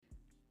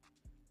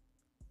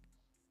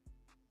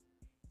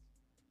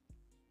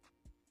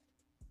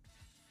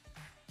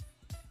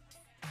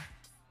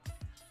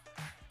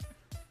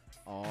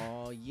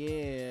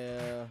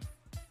yeah.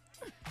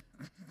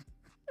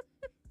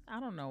 I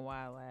don't know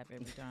why I laugh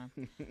every time.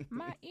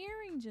 My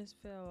earring just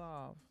fell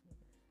off.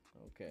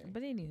 Okay.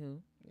 But anywho,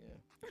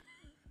 Yeah.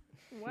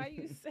 why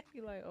you say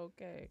like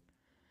okay?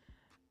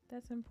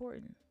 That's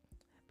important.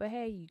 But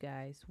hey, you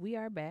guys, we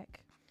are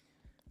back.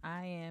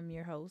 I am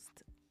your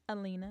host,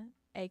 Alina,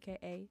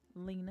 aka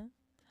Lena.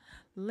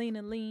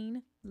 Lena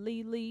Lean,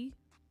 Lee.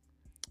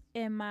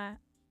 And my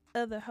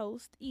other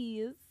host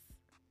is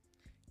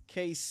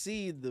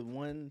KC, the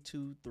 1,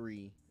 2,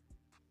 3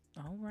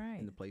 all right.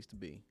 in the place to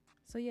be.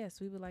 So yes,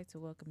 we would like to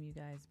welcome you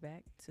guys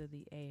back to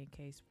the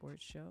A&K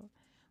Sports Show,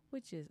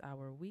 which is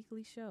our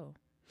weekly show,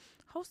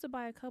 hosted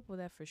by a couple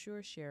that for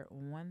sure share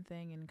one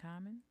thing in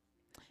common,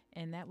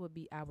 and that would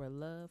be our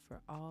love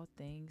for all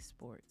things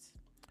sports.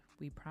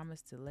 We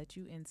promise to let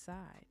you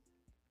inside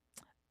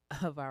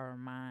of our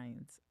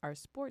minds, our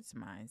sports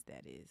minds,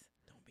 that is.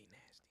 Don't be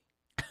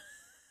nasty.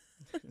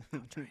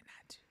 I'll try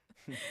not to.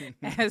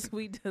 As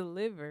we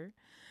deliver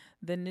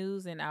the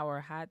news and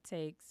our hot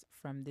takes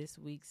from this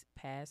week's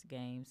past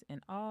games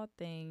and all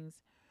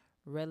things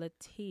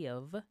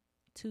relative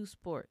to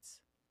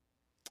sports.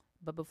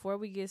 But before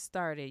we get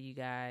started, you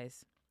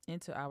guys,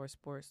 into our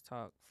sports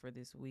talk for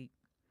this week,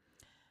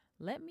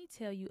 let me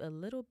tell you a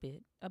little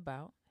bit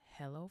about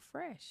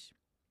HelloFresh.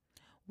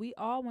 We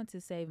all want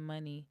to save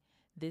money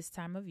this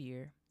time of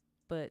year,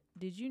 but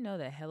did you know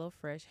that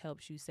HelloFresh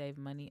helps you save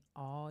money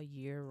all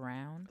year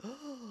round?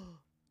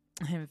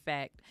 In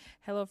fact,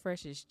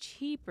 HelloFresh is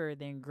cheaper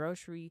than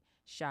grocery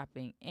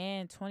shopping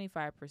and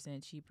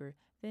 25% cheaper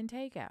than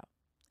takeout.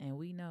 And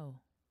we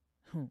know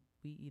we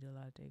eat a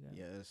lot of takeout.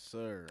 Yes,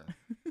 sir.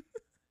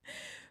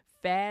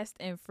 Fast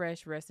and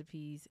fresh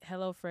recipes.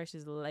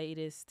 HelloFresh's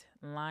latest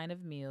line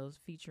of meals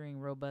featuring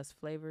robust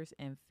flavors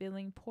and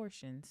filling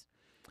portions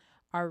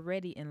are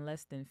ready in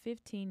less than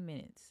 15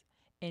 minutes.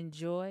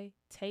 Enjoy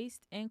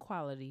taste and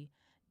quality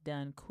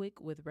done quick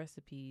with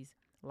recipes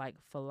like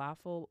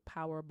falafel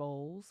power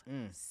bowls,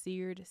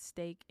 seared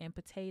steak and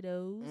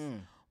potatoes,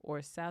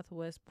 or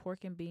Southwest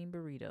pork and bean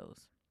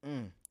burritos.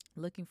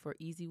 Looking for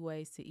easy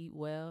ways to eat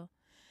well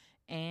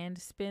and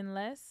spend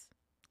less?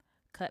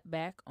 Cut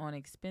back on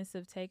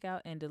expensive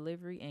takeout and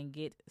delivery and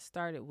get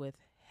started with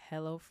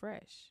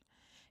HelloFresh.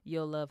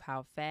 You'll love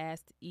how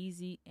fast,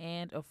 easy,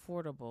 and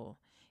affordable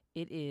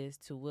it is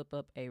to whip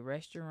up a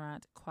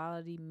restaurant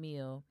quality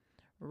meal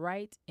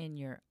right in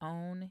your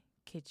own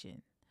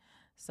kitchen.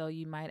 So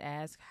you might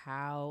ask,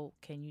 how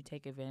can you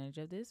take advantage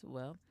of this?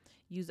 Well,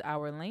 use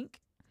our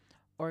link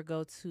or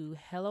go to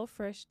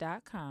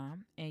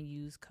HelloFresh.com and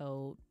use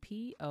code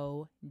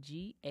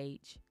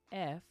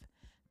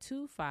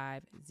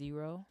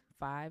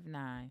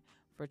POGHF25059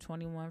 for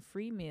 21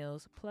 free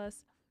meals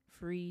plus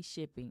free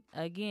shipping.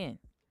 Again,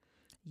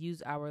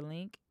 use our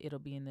link. It'll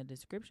be in the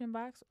description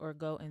box, or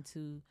go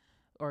to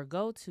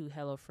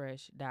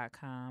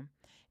HelloFresh.com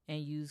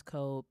and use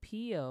code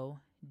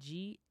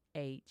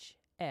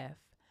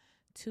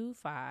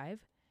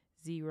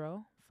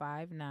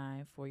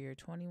POGHF25059 for your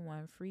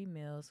 21 free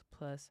meals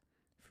plus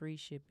free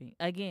shipping.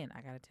 Again,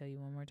 I got to tell you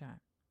one more time.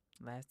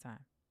 Last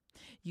time.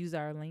 Use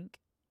our link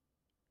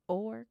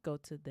or go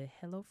to the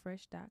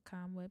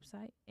HelloFresh.com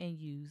website and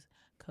use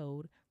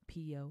code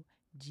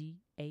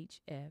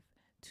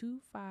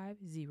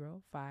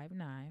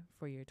POGHF25059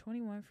 for your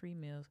 21 free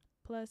meals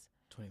plus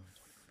 21.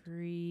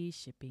 free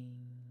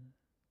shipping.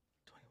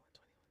 21.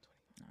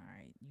 All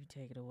right, you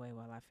take it away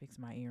while I fix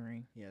my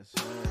earring. Yes,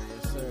 sir.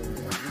 Yes, sir.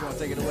 We're going to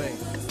take it away.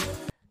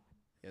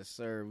 Yes,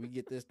 sir. We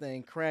get this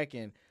thing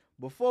cracking.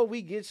 Before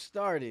we get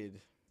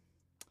started,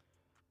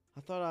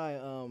 I thought I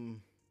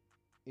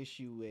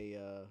issue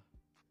a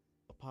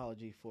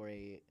apology for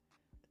a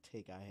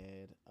take I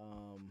had.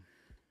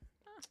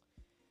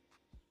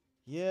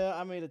 Yeah,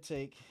 I made a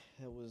take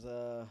that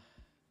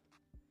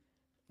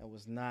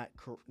was not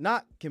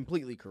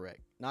completely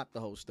correct. Not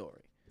the whole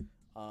story.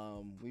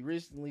 We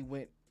recently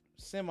went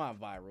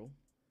semi-viral.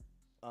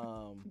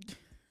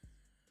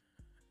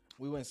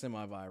 We went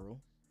semi-viral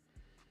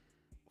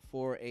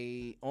for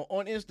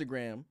on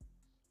Instagram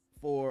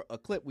for a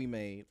clip we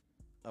made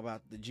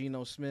about the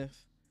Geno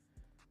Smith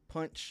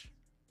punch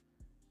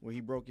where he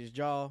broke his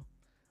jaw.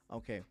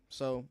 Okay,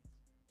 so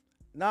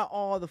not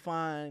all the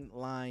fine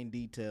line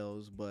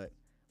details, but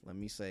let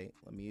me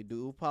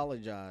do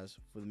apologize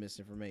for the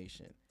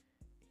misinformation.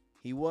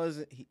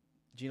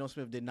 Geno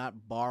Smith did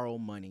not borrow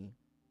money.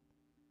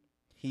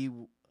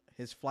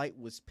 His flight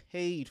was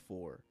paid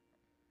for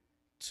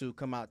to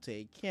come out to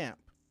a camp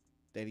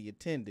that he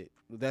attended.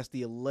 That's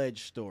the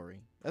alleged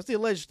story.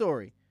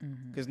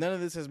 Because none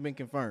of this has been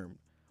confirmed.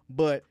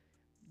 But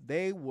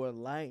they were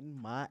lighting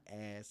my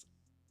ass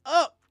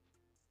up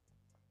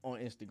on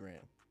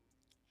Instagram.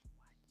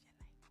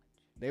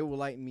 They were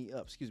lighting me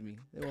up. They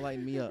were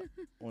lighting me up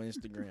on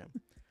Instagram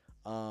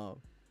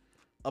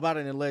about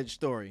an alleged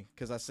story,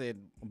 because I said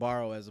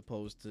borrow as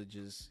opposed to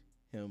just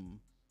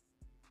him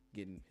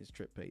getting his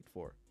trip paid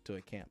for to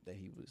a camp that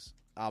he was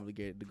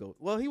obligated to go.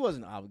 Well, he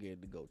wasn't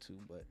obligated to go to,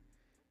 but.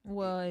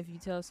 Well, if you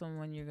tell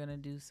someone you're going to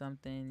do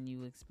something,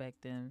 you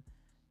expect them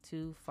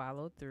to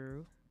follow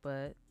through.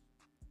 but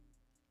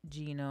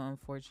Gino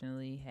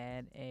unfortunately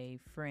had a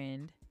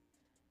friend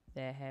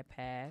that had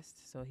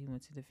passed, so he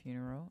went to the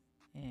funeral,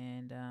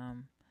 and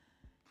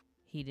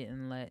he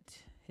didn't let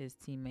his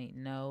teammate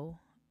know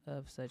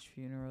of such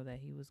funeral that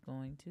he was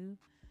going to.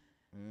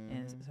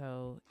 And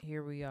so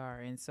here we are.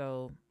 And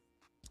so,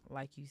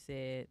 like you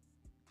said,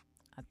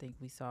 I think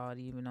we saw it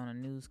even on a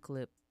news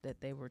clip that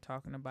they were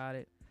talking about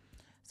it.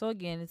 So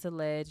again, it's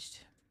alleged.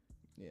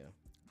 Yeah.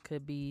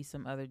 Could be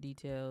some other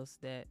details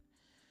that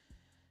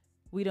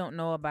we don't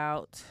know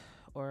about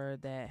or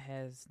that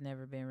has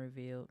never been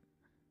revealed.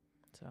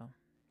 So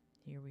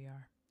here we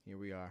are. Here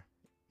we are.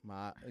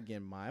 My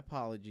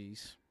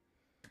apologies.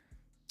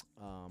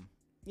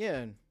 Yeah,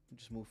 and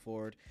just move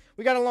forward.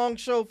 We got a long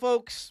show,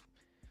 folks.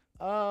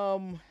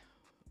 I'm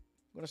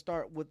gonna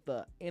start with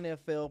the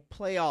NFL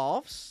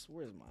playoffs.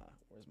 Where's my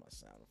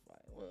sound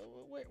effect?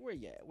 Where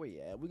you at? Where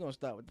you at? We're gonna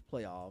start with the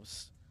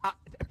playoffs.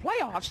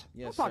 Playoffs?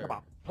 Yes, Don't talk sir.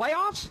 about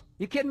playoffs?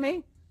 You kidding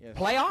me? Yes.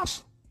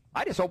 Playoffs?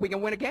 I just hope we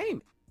can win a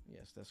game.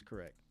 Yes, that's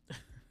correct.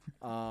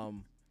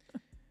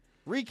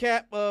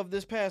 Recap of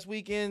this past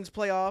weekend's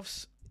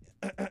playoffs.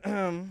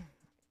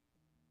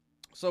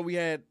 So we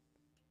had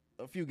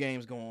a few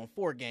games going on,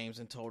 4 games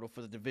in total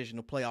for the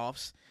divisional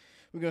playoffs.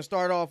 We're going to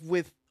start off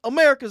with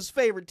America's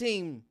favorite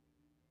team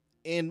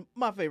and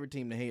my favorite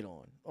team to hate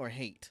on, or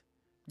hate.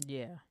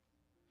 Yeah.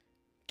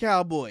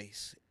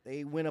 Cowboys.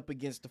 They went up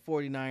against the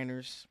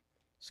 49ers.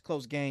 It's a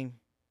close game.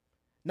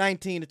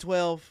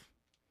 19-12.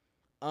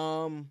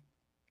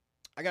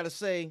 I got to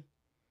say,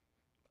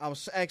 I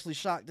was actually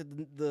shocked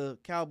that the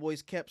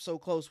Cowboys kept so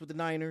close with the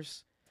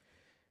Niners.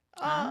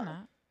 I'm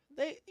not.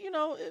 It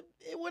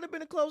would have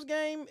been a close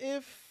game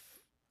if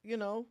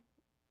your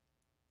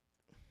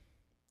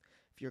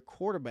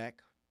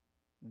quarterback,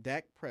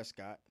 Dak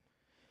Prescott,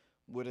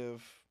 would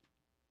have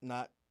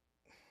not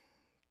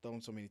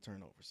thrown so many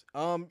turnovers.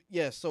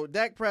 Yes, so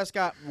Dak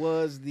Prescott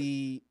was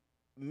the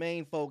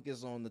main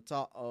focus on the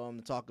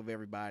talk of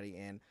everybody,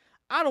 and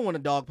I don't want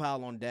to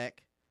dogpile on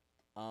Dak,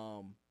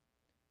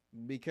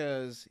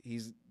 because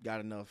he's got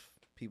enough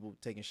people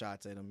taking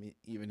shots at him,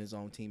 even his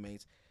own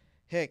teammates.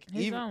 Heck,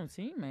 His own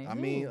teammate. I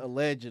mean,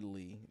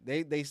 allegedly,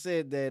 they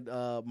said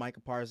that Micah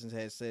Parsons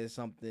had said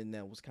something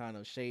that was kind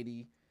of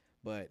shady,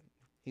 but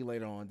he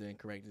later on then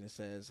corrected and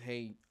says,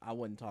 "Hey, I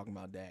wasn't talking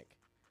about Dak."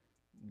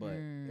 But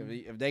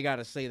if they got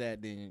to say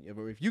that, then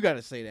if you got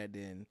to say that,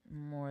 then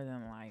more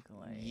than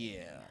likely.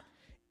 yeah.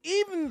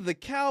 Even the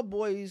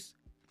Cowboys'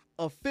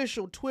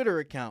 official Twitter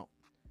account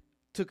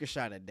took a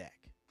shot at Dak.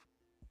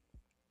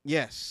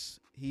 Yes,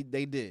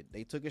 they did.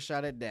 They took a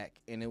shot at Dak,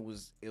 and it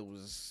was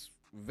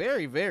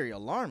very, very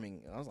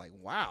alarming. I was like,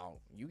 wow,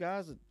 you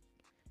guys,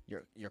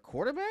 your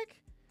quarterback?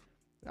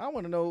 I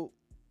want to know,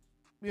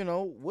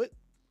 what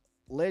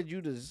led you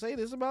to say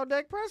this about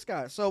Dak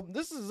Prescott. So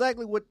this is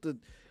exactly what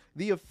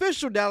the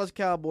official Dallas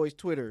Cowboys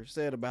Twitter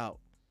said about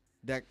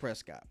Dak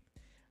Prescott.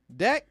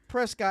 Dak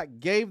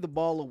Prescott gave the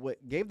ball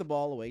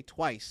away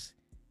twice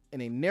in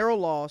a narrow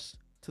loss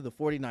to the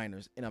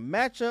 49ers. In a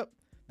matchup,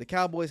 the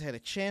Cowboys had a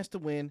chance to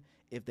win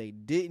if they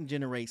didn't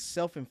generate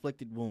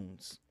self-inflicted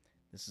wounds.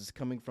 This is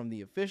coming from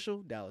the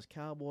official Dallas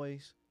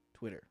Cowboys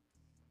Twitter.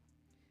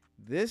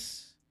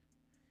 This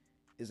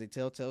is a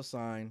telltale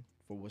sign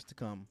for what's to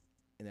come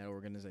in that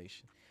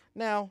organization.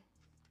 Now,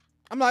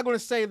 I'm not going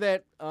to say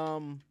that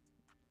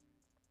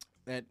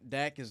that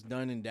Dak is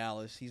done in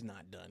Dallas. He's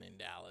not done in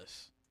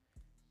Dallas.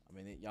 I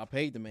mean, y'all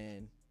paid the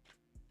man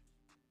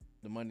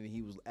the money that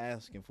he was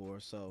asking for.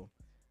 So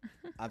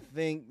I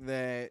think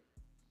that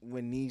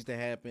what needs to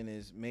happen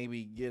is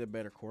maybe get a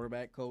better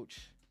quarterback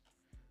coach.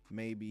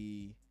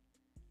 Maybe,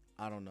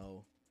 I don't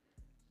know,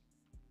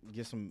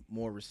 get some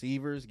more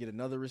receivers, get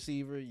another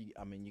receiver. You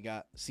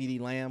got CeeDee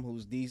Lamb,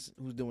 who's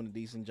doing a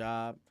decent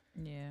job.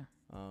 Yeah.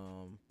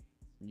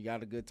 You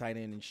got a good tight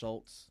end in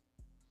Schultz.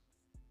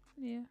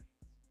 Yeah.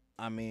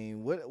 I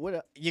mean,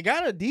 what you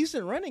got a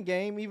decent running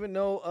game, even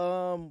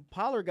though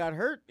Pollard got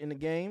hurt in the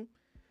game.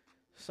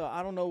 So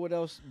I don't know what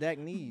else Dak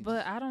needs.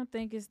 But I don't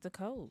think it's the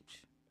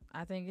coach.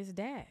 I think it's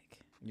Dak.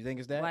 You think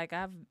it's Dak? Like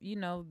I've,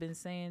 been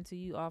saying to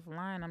you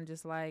offline, I'm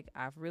just like,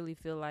 I really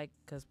feel like,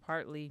 because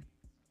partly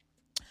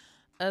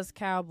us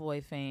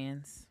Cowboy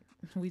fans,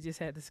 we just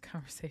had this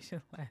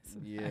conversation last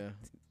night.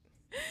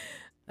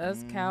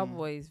 Us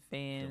Cowboys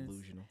fans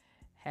Delusional.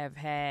 have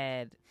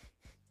had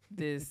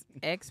this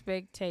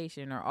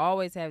expectation, or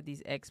always have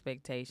these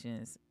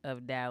expectations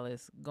of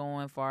Dallas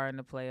going far in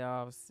the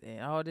playoffs,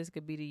 and this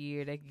could be the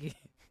year they could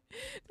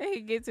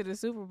get to the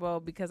Super Bowl,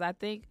 because I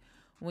think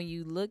when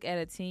you look at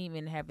a team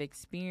and have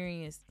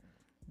experienced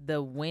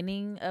the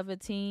winning of a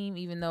team,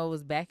 even though it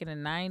was back in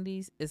the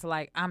 90s, it's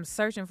like I'm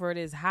searching for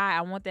this high.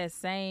 I want that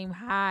same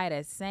high,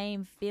 that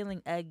same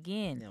feeling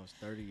again. That was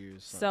 30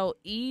 years. So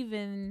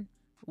even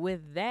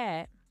with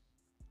that,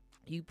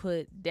 you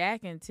put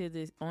Dak onto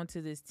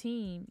this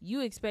team,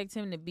 you expect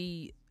him to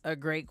be a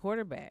great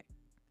quarterback.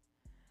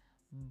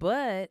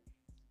 But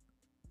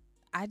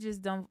I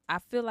just don't. I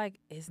feel like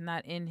it's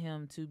not in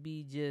him to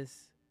be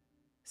just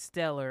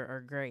stellar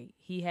or great.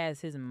 He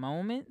has his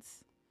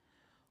moments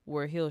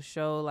where he'll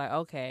show like,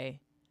 okay,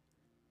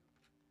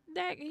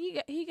 Dak,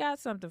 he got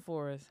something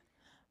for us.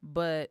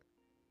 But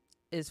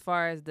as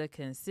far as the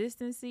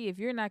consistency, if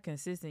you're not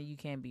consistent, you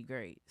can't be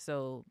great.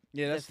 So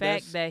Yeah, the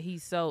fact that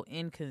he's so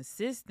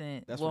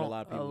inconsistent That's what a won't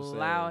lot of people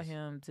allow says.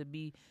 him to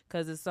be,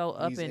 because it's so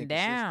up He's and inconsistent.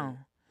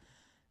 down.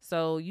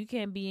 So you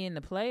can't be in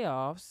the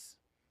playoffs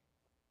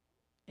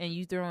and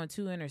you throwing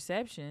 2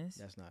 interceptions.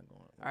 That's not going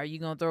to work. Are you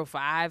going to throw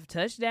 5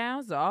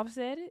 touchdowns to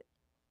offset it?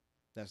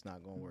 That's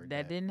not going to work.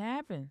 That didn't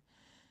happen.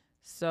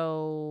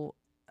 So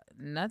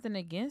nothing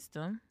against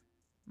him,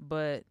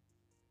 but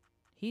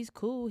he's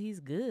cool. He's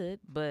good.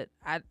 But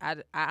I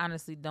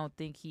honestly don't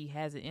think he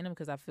has it in him,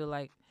 because I feel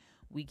like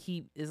we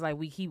keep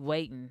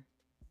waiting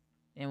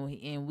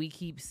and we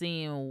keep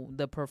seeing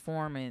the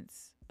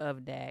performance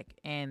of Dak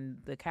and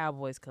the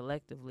Cowboys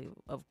collectively.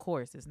 Of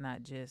course, it's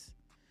not just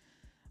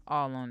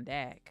all on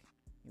Dak.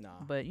 Nah.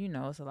 But,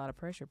 it's a lot of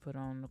pressure put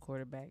on the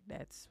quarterback.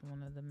 That's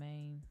one of the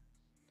main.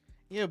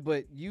 Yeah,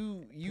 but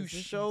you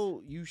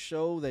show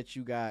that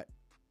you got,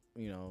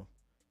 you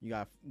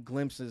got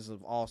glimpses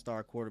of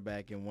all-star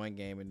quarterback in one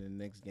game, and then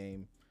the next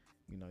game,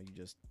 you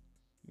just,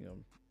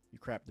 you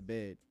crap the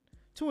bed.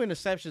 2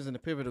 interceptions in a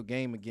pivotal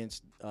game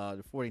against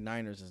the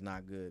 49ers is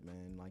not good,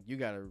 man. Like, you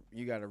gotta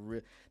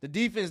the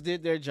defense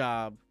did their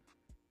job,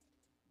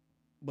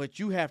 but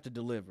you have to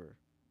deliver.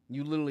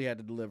 You literally had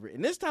to deliver.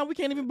 And this time we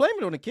can't even blame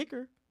it on the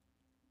kicker.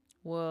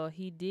 Well,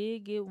 he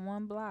did get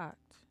one blocked.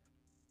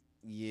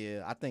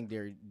 Yeah, I think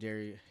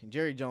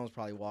Jerry Jones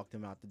probably walked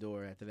him out the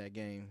door after that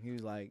game. He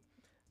was like,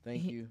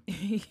 "Thank you."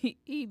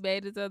 He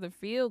made his other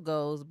field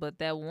goals, but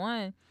that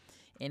one,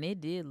 and it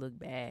did look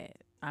bad.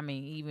 I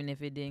mean, even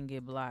if it didn't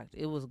get blocked,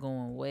 it was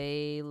going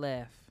way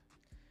left.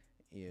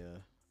 Yeah.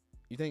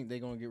 You think they're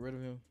going to get rid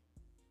of him?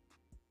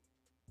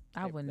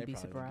 I wouldn't be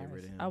surprised.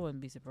 I wouldn't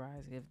be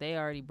surprised if they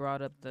already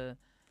brought up the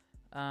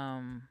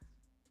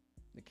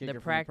kicker the from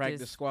the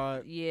practice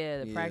squad.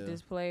 Yeah, the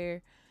practice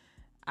player.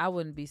 I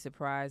wouldn't be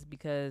surprised,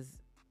 because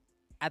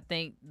I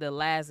think the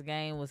last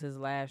game was his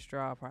last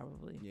straw,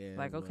 probably. Yeah.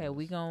 Like, okay,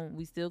 we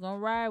still gonna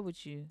ride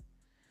with you.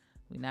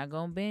 We not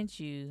gonna bench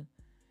you.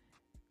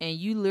 And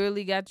you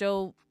literally got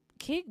your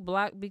kick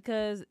blocked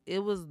because it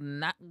was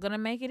not gonna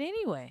make it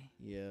anyway.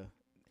 Yeah.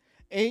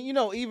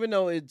 And even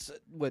though it's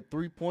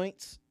 3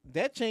 points,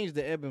 that changed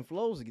the ebb and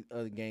flows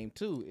of the game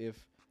too.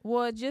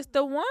 Well, just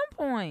the 1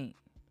 point.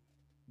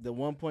 The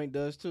 1 point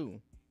does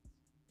too.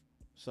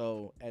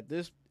 So at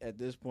this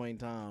point in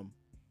time,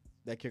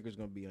 that kicker's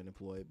gonna be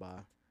unemployed by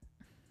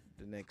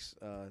the next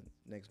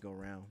go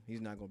round. He's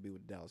not gonna be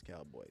with the Dallas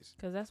Cowboys.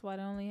 Because that's why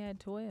they only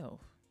had 12.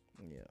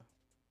 Yeah.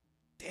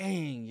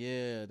 Dang,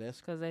 yeah, that's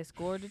because they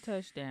scored the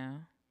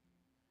touchdown.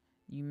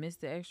 You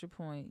missed the extra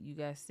point. You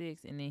got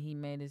 6, and then he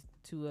made his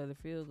 2 other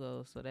field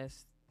goals. So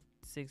that's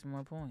 6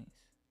 more points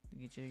to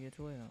get you to your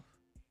 12.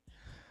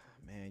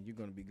 Man, you're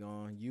gonna be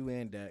gone. You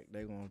and Dak,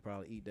 they're gonna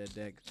probably eat that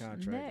Dak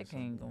contract. Dak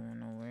ain't going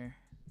nowhere.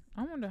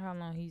 I wonder how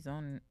long he's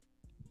on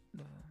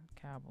the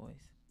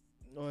Cowboys.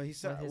 Well, he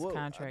said his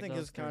contract. I think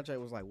his contract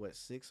was like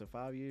 6 or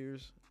 5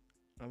 years,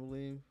 I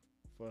believe,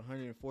 for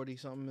 140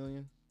 something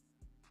million.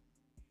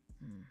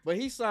 But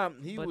he signed.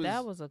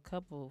 That was a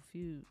couple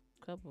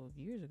of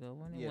years ago,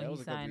 wasn't it? Yeah, when that was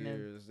he a couple signed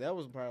years. That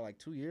was probably like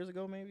 2 years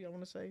ago, maybe. I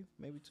want to say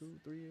maybe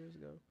 2-3 years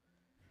ago.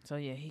 So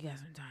yeah, he got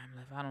some time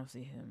left. I don't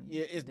see him.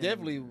 Yeah, it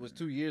definitely was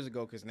 2 years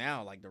ago, because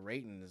now like the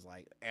rating is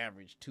like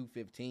average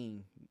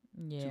 215.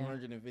 Yeah,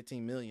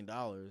 $215 million.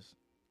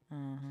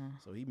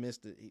 So he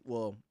missed it.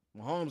 Well,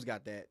 Mahomes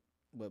got that,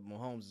 but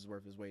Mahomes is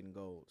worth his weight in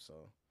gold.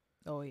 So.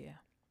 Oh yeah.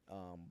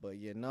 But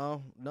yeah,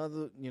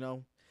 another.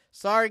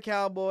 Sorry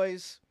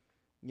Cowboys.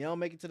 You don't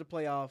make it to the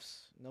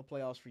playoffs. No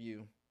playoffs for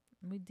you.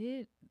 We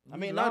did.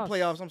 Not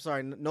playoffs. I'm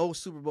sorry. No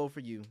Super Bowl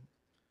for you.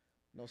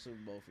 No Super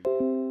Bowl for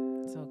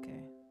you. It's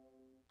okay.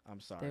 I'm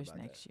sorry. There's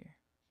about next that. year.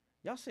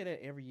 Y'all say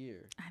that every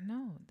year. I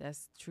know.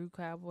 That's true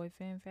Cowboy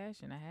fan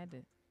fashion. I had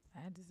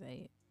to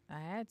say it. I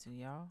had to,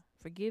 y'all.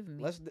 Forgive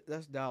me.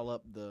 Let's dial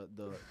up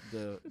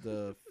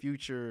the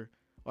future,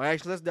 or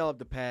actually let's dial up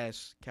the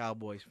past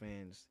Cowboys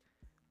fans.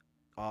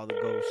 All the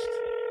ghosts.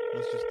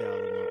 Let's just dial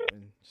them up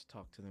and just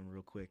talk to them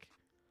real quick.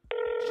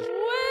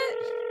 What?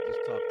 Just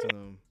talk to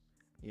them.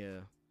 Yeah,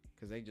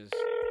 because they just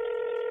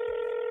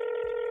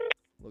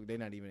look. They're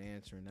not even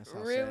answering. That's how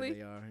Really? sad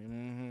they are.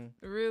 Mm-hmm.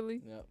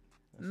 Really? Yep.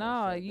 That's No,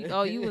 how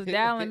sad you was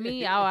dialing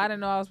me. Oh, I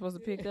didn't know I was supposed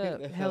to pick up.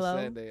 That's Hello.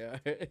 how sad they are.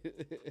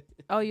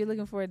 Oh, you're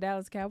looking for a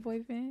Dallas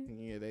Cowboy fan?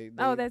 Yeah, they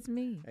That's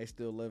me. They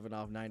still living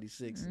off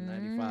 96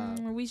 and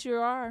 95. We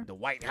sure are. The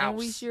White House. And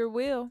we sure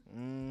will.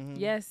 Mm-hmm.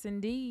 Yes,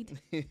 indeed.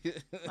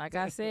 Like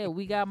I said,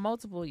 we got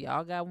multiple.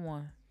 Y'all got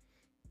one.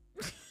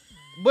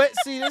 But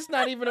see, it's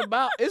not even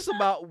about. It's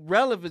about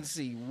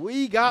relevancy.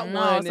 We got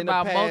one in the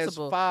past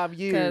 5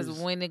 years.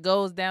 Because when it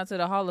goes down to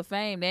the Hall of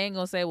Fame, they ain't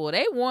gonna say, "Well,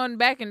 they won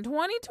back in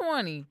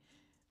 2020."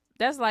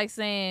 That's like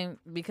saying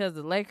because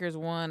the Lakers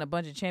won a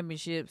bunch of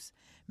championships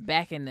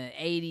back in the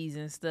 80s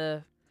and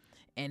stuff,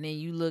 and then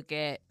you look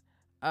at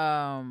who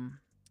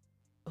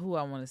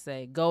I want to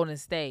say Golden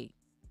State.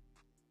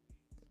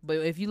 But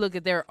if you look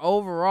at their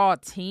overall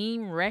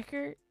team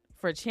record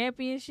for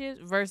championships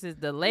versus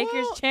the Lakers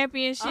Well,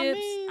 championships,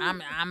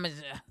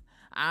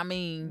 I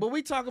mean, But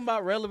we talking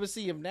about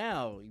relevancy of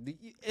now.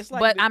 It's like,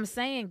 but I'm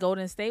saying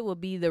Golden State would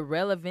be the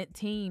relevant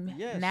team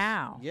yes,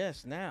 now.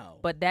 Yes, now.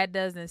 But that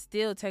doesn't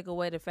still take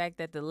away the fact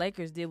that the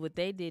Lakers did what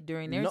they did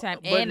during their time,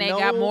 but and they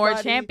got more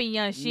nobody-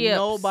 championships.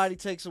 Nobody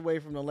takes away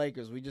from the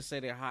Lakers. We just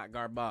say they're hot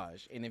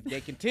garbage. And if they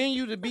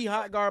continue to be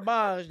hot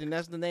garbage, then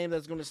that's the name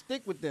that's going to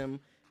stick with them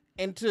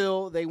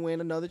until they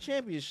win another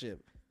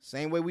championship.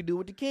 Same way we do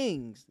with the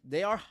Kings.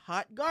 They are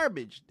hot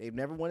garbage. They've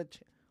never won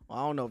I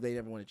don't know if they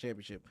ever won a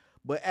championship.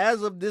 But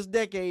as of this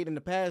decade and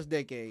the past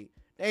decade,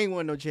 they ain't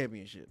won no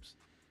championships.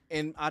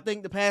 And I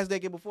think the past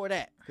decade before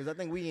that, because I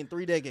think we in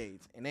 3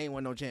 decades, and they ain't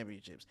won no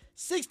championships.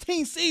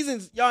 16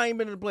 seasons, y'all ain't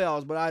been in the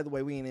playoffs, but either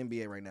way, we in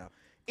NBA right now.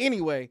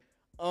 Anyway,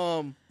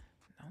 Don't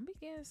be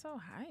getting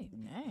so hyped.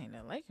 Dang,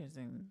 the Lakers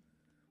and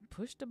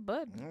push the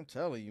button. I'm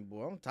telling you,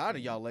 boy, I'm tired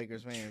of y'all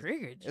Lakers fans.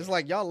 Triggered you. It's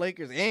like y'all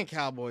Lakers and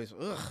Cowboys.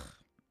 Ugh.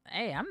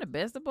 Hey, I'm the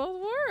best of both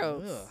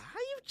worlds. Ugh. How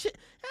you?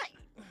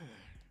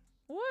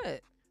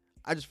 What?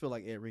 I just feel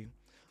like Ed Reed.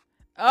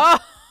 Oh,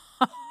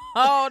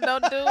 oh,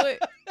 don't do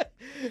it.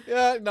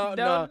 Yeah, no,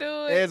 Don't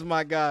do it. Ed's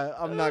my guy.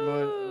 I'm not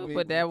going. Ooh,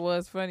 but that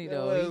was funny That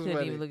though. was He couldn't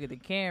funny. even look at the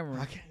camera.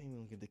 I can't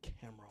even get the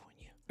camera on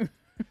you.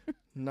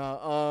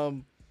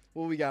 No,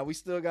 what we got? We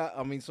still got,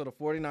 so the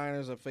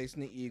 49ers are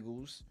facing the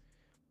Eagles.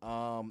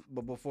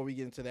 But before we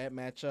get into that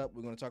matchup,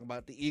 we're going to talk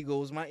about the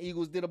Eagles. My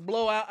Eagles did a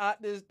blowout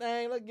out this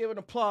thing. Let's give an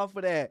applause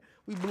for that.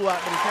 We blew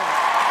out them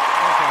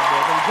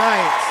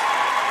Giants.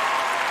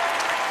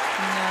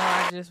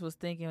 I just was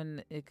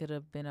thinking it could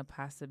have been a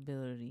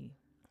possibility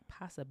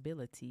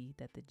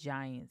that the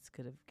Giants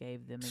could have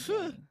gave them a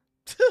game.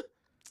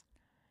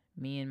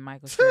 Me and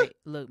Michael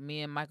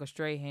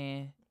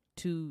Strahan,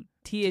 two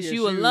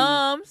TSU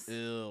alums.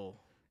 Ew.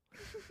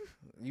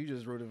 You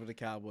just rooted for the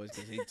Cowboys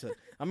because he took.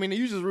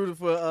 You just rooted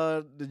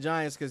for the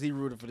Giants because he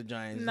rooted for the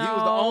Giants. No. He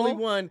was the only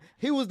one.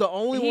 He was the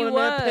only one on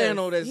that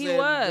panel that he said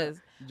was.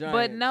 Giants.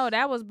 But no,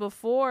 that was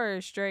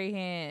before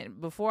Strahan.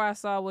 Before I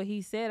saw what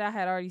he said, I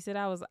had already said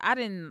I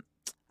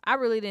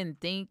really didn't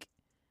think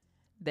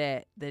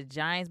that the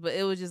Giants, but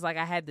it was just like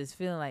I had this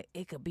feeling like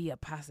it could be a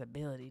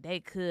possibility.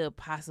 They could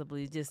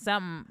possibly just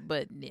something,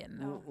 but yeah,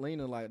 no.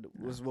 Lena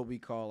was what we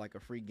call like a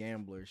free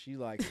gambler. She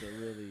likes to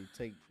really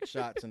take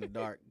shots in the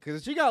dark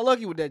because she got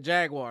lucky with that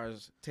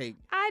Jaguars take.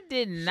 I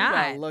did She not.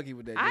 got lucky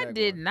with that. I Jaguars.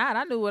 did not.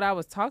 I knew what I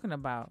was talking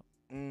about.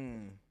 I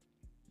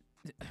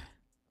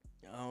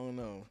don't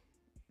know.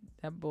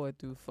 That boy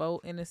threw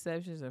 4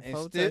 interceptions and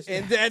 4 still,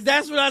 touchdowns. and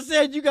that's what I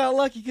said. You got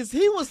lucky because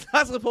he was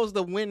not supposed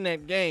to win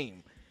that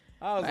game.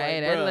 I was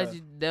Hey, like, that bruh. let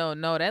you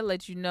don't know. That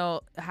let you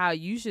know how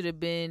you should have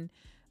been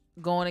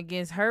going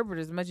against Herbert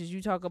as much as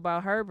you talk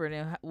about Herbert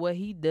and what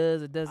he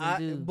does or doesn't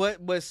do.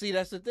 But see,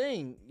 that's the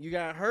thing. You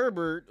got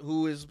Herbert,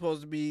 who is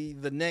supposed to be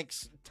the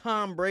next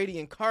Tom Brady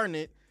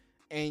incarnate,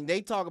 and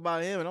they talk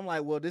about him, and I'm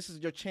like, well, this is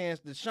your chance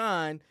to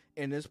shine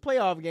in this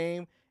playoff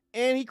game,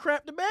 and he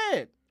crapped the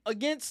bed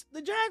against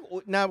the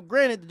Jaguars. Now,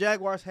 granted, the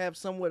Jaguars have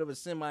somewhat of a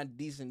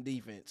semi-decent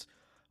defense,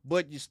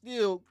 but you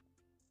still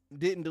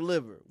didn't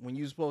deliver when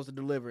you were supposed to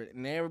deliver it,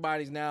 and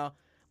everybody's now.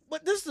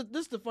 But this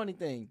is the funny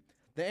thing: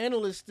 the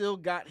analysts still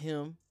got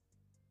him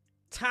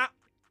top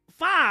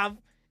 5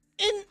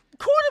 in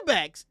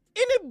quarterbacks,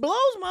 and it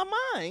blows my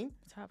mind.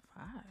 Top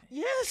 5.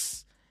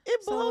 Yes,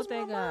 it So blows what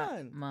they my got?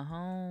 mind.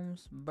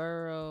 Mahomes,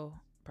 Burrow,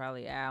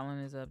 probably Allen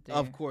is up there.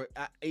 Of course,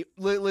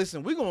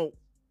 listen, we're gonna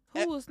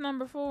Who was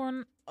number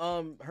 4?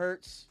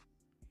 Hurts,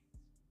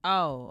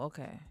 Oh,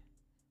 okay.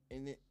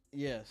 and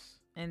yes,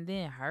 And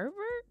then Herbert?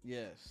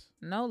 yes.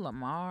 No,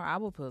 Lamar. I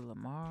would put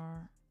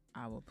Lamar.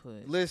 I would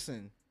put.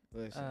 Listen.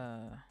 Who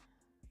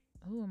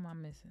am I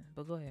missing?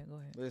 But go ahead.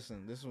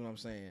 Listen, this is what I'm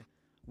saying.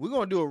 We're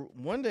gonna do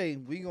one day.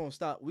 We're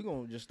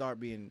gonna just start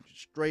being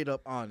straight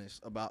up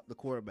honest about the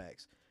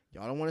quarterbacks.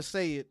 Y'all don't want to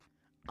say it.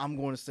 I'm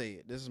going to say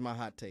it. This is my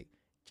hot take.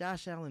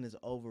 Josh Allen is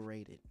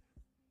overrated.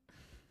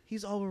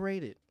 He's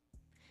overrated.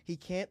 He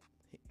can't.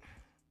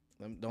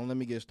 Don't let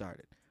me get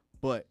started.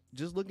 But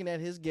just looking at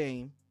his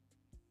game,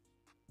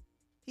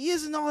 he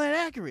isn't all that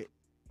accurate.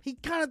 He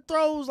kind of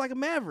throws like a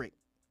maverick,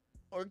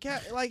 or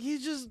like he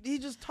just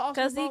tosses.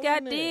 Because the he ball got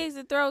in there. digs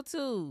to throw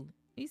to.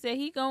 He said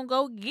he gonna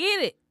go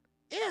get it.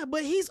 Yeah,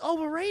 but he's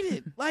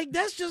overrated. Like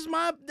that's just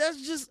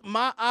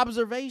my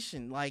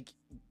observation. Like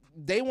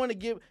they want to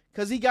give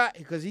because he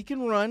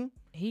can run.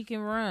 He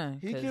can run.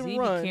 He 'cause can he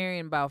run. be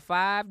carrying about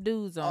 5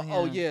 dudes on him.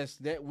 Oh yes,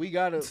 that we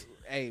gotta.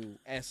 Hey,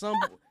 at some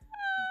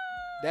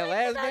that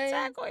last Not game,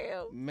 tackle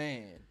him.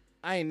 man,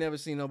 I ain't never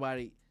seen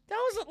nobody. That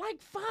was like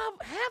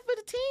half of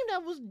the team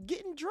that was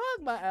getting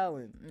drugged by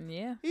Allen.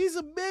 Yeah. He's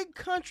a big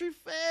country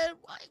fed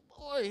white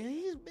boy.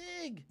 He's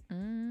big.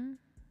 Mm.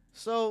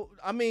 So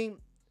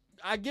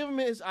I give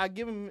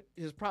him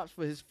his props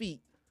for his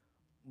feet,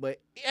 but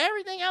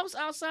everything else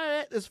outside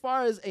of that, as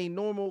far as a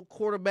normal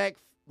quarterback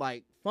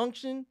like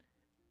function,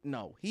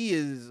 no, he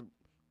is.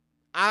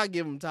 I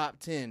give him top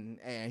 10,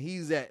 and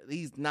he's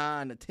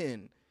 9 to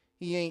 10.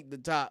 He ain't the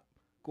top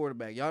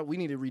quarterback. Y'all, we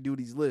need to redo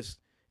these lists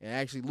and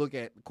actually look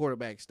at the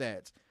quarterback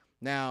stats.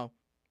 Now,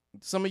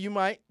 some of you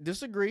might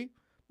disagree,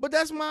 but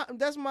that's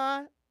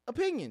my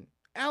opinion.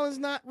 Allen's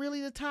not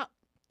really the top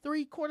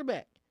 3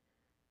 quarterback.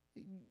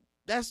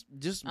 That's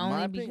just my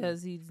Only opinion.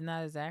 because he's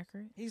not as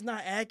accurate. He's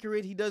not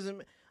accurate. He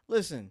doesn't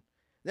listen.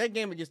 That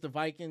game against the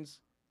Vikings,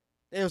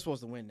 they were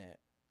supposed to win that.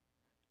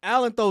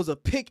 Allen throws a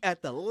pick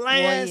at the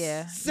last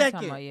You're second.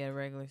 talking about,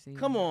 regular season.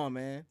 Come on,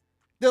 man.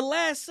 The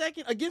last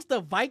second against the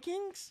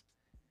Vikings?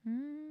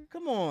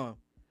 Come on.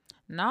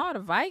 No, the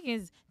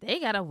Vikings, they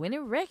got a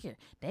winning record.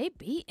 They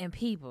beating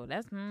people.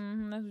 That's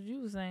what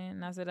you were saying.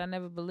 And I said I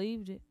never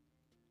believed it.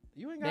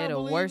 You ain't gotta They're the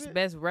believe worst, it.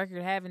 best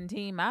record having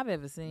team I've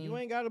ever seen. You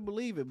ain't gotta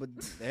believe it, but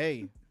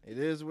hey, it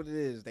is what it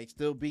is. They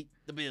still beat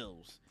the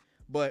Bills.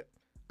 But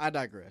I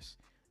digress.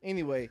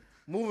 Anyway,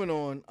 moving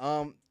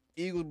on.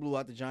 Eagles blew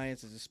out the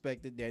Giants as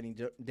expected.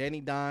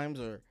 Danny Dimes,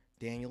 or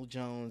Daniel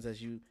Jones,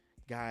 as you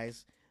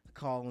guys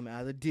call him,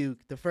 out of Duke,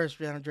 the first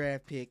round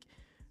draft pick,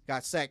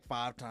 got sacked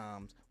 5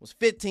 times, was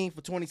 15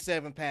 for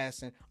 27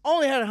 passing,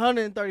 only had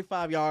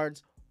 135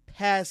 yards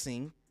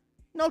passing,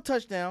 no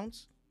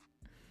touchdowns.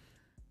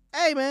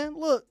 Hey man,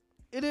 look,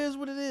 it is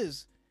what it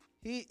is.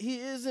 He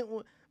isn't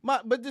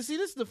but see,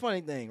 this is the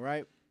funny thing,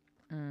 right?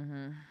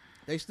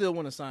 They still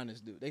want to sign this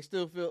dude.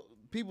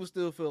 People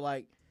still feel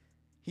like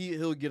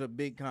he'll get a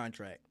big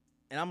contract.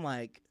 And I'm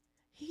like,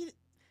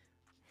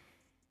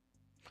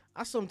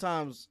 I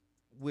sometimes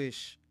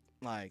wish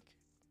like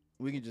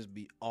we could just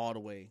be all the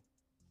way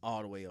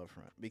up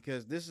front,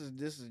 because this is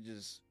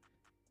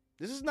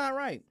not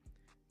right.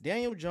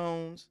 Daniel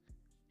Jones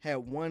had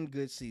one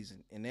good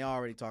season, and they're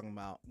already talking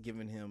about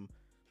giving him,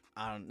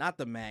 not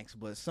the max,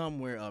 but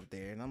somewhere up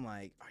there. And I'm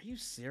like, are you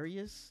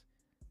serious?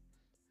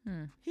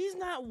 He's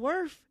not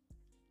worth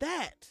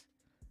that.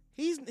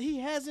 He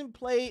hasn't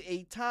played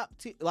a top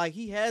tier, like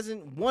he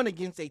hasn't won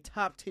against a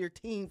top tier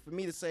team for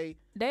me to say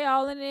they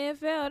all in the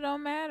NFL. It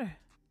don't matter.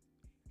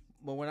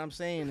 But what I'm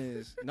saying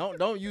is,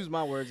 don't use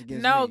my words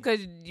against No, me.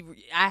 because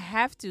I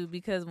have to,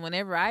 because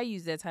whenever I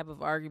use that type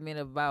of argument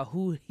about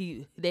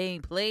they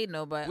ain't played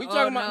nobody. We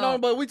talking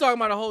about but we talking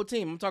about the whole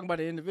team. I'm talking about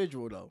the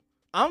individual though.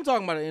 I'm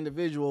talking about the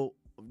individual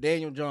of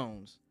Daniel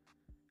Jones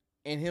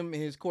and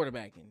his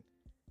quarterbacking.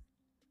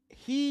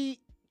 He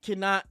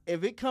cannot,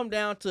 if it come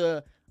down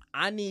to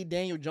I need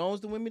Daniel Jones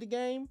to win me the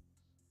game,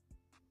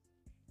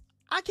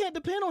 I can't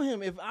depend on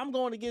him if I'm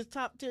going against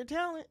top tier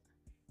talent.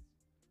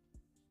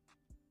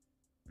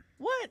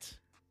 What?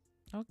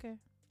 Okay.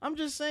 I'm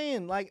just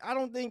saying, like, I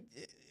don't think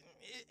it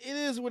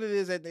is what it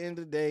is at the end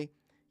of the day.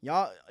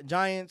 Y'all,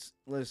 Giants,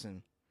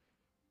 listen.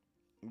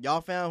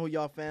 Y'all found who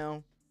y'all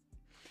found.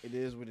 It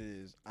is what it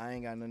is. I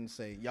ain't got nothing to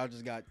say. Y'all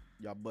just got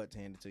y'all butts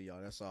handed to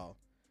y'all. That's all.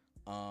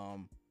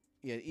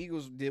 Yeah, the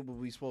Eagles did what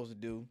we supposed to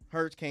do.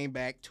 Hurts came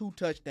back, 2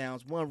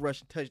 touchdowns, 1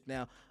 rushing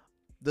touchdown.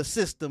 The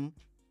system.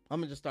 I'm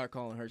going to just start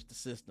calling Hurts the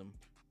system.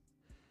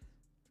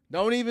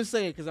 Don't even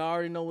say it, because I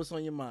already know what's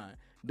on your mind.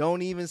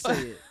 Don't even say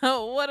it.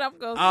 What I'm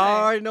going to say?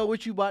 I already know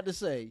what you about to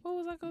say. What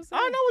was I going to say?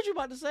 I know what you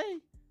about to say.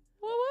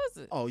 What was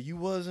it? Oh, you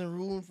wasn't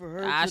rooting for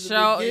her. I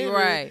sure, you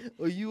right.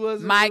 Or you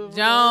wasn't Mike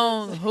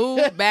Jones, who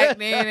back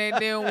then they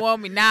didn't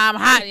want me. Now I'm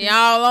hot.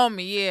 Y'all on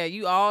me. Yeah,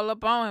 you all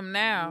up on him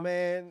now.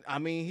 Man, I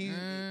mean he's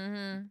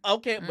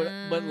okay,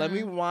 but let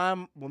me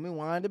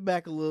wind it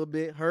back a little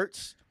bit.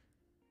 Hurts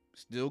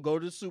still go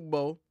to the Super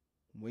Bowl.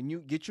 When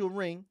you get your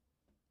ring,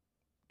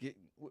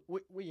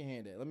 where your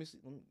hand at? Let me see.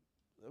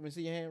 Let me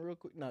see your hand real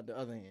quick. Not the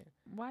other hand.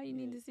 Why you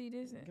need to see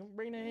this? Come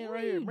bring that hand What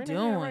right are here. you Bring doing?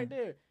 that hand right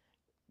there.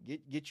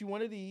 Get you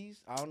one of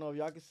these. I don't know if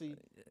y'all can see.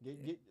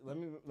 Let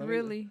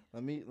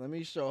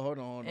me show. Hold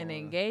on. An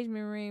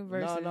engagement ring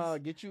versus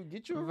Get you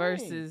a ring.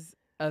 versus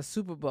a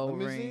Super Bowl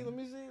ring. Let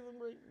me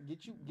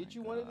see. Get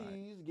you one of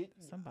these.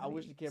 I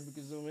wish the camera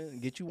could zoom in.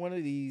 Get you one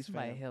of these.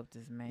 Somebody fam. help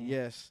this man.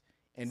 Yes,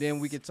 and then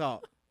we can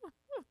talk.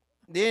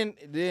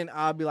 then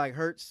I'll be like,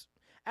 Hurts.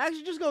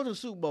 Actually, just go to the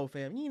Super Bowl,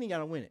 fam. You ain't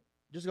gotta win it.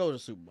 Just go to the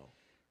Super Bowl.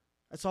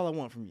 That's all I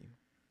want from you.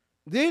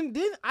 Then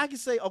I can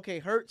say, okay,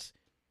 Hurts,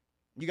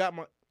 you got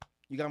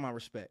my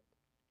respect.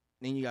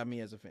 Then you got me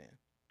as a fan.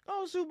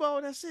 Oh, Super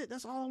Bowl, that's it.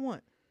 That's all I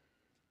want.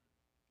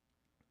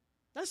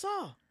 That's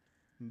all.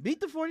 Beat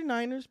the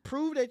 49ers.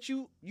 Prove that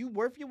you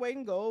worth your weight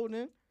in gold, and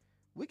then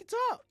we can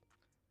talk.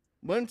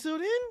 But until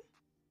then,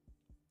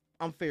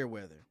 I'm fair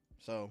weather.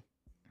 So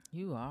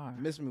You are.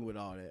 miss me with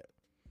all that.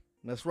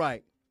 That's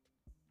right.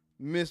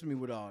 Miss me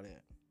with all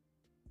that.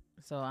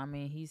 So, I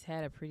mean, he's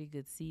had a pretty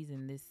good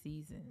season this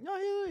season. No,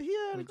 he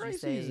had a Would you great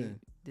say season.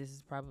 this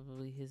is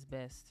probably his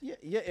best Yeah.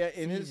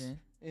 In season?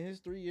 his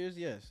 3 years,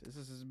 yes, this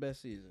is his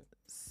best season.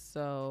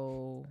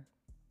 So,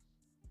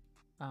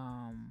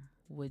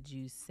 would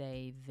you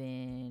say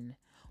then,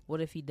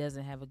 what if he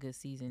doesn't have a good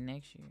season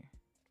next year?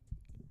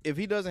 If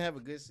he doesn't have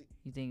a good season,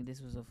 You think this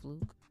was a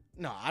fluke?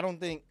 no, I don't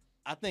think.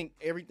 I think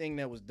everything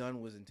that was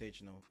done was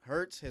intentional.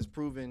 Hurts has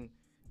proven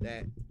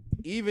that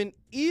even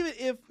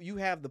if you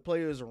have the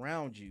players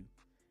around you,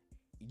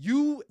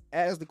 you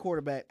as the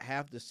quarterback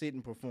have to sit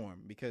and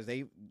perform, because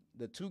the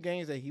 2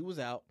 games that he was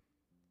out,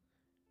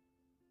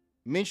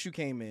 Minshew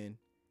came in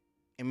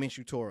and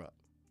Minshew tore up.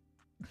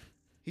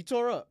 He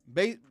tore up.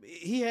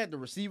 He had the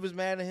receivers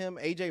mad at him.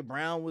 A.J.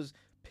 Brown was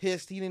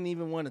pissed. He didn't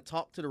even want to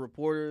talk to the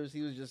reporters.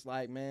 He was just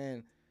like,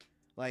 man,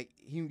 like,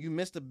 you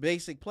missed a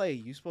basic play.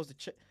 You supposed to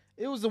check.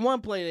 It was the one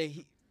play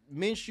that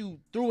Minshew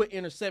threw an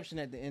interception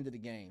at the end of the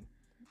game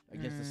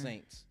against the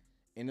Saints.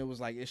 And it was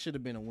like, it should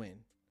have been a win.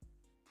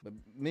 But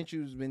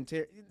Minshew's been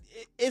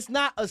it's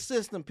not a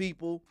system,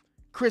 people.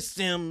 Chris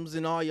Sims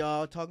and all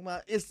y'all talking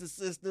about it's the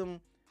system.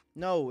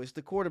 No, it's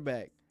the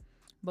quarterback.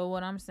 But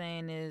what I'm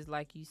saying is,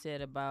 like you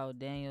said about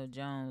Daniel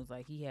Jones,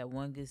 like he had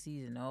one good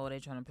season. Oh, they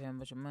trying to pay him a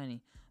bunch of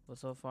money. But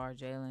so far,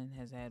 Jalen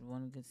has had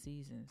one good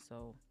season.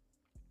 So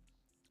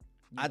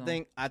I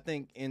think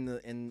in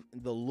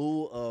the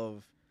lieu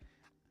of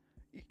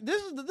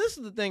this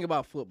is the thing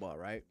about football,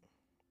 right?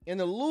 In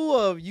the lieu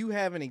of you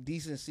having a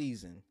decent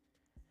season,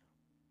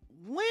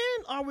 when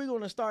are we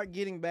going to start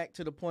getting back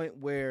to the point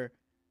where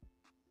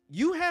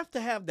you have to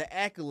have the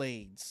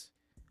accolades,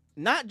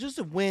 not just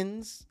the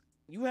wins?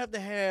 You have to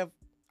have,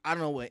 I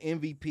don't know, an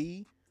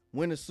MVP,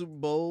 win a Super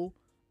Bowl,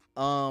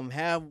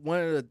 have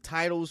one of the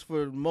titles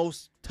for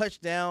most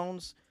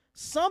touchdowns,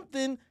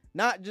 something.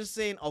 Not just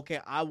saying, okay,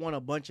 I won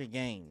a bunch of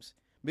games.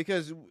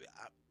 Because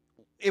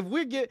if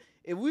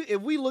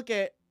we look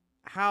at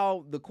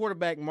how the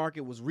quarterback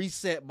market was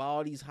reset by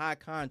all these high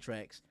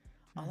contracts,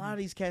 a lot of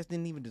these cats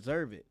didn't even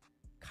deserve it.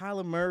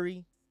 Kyler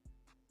Murray,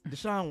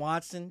 Deshaun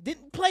Watson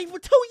didn't play for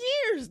 2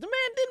 years. The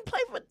man didn't play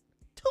for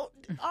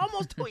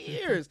almost 2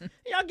 years.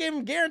 Y'all gave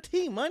him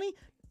guaranteed money.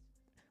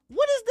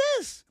 What is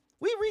this?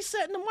 We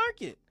resetting the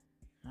market.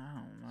 I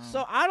don't know.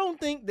 So I don't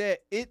think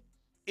that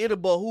it'll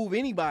behoove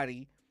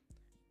anybody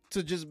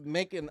to just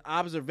make an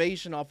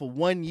observation off of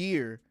 1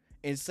 year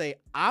and say,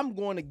 I'm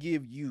going to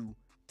give you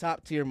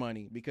top tier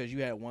money because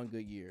you had one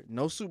good year.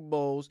 No Super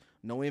Bowls,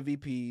 no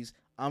MVPs.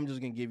 I'm just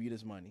going to give you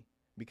this money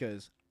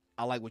because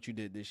I like what you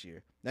did this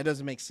year. That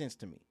doesn't make sense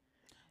to me.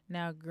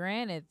 Now,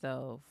 granted,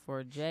 though,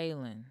 for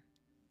Jalen,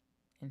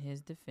 in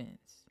his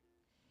defense,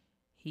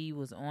 he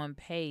was on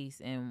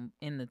pace and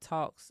in the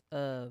talks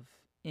of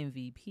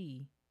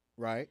MVP.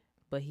 Right.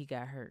 But he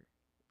got hurt.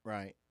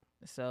 Right.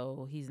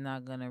 So he's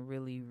not going to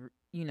really,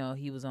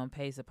 he was on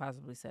pace to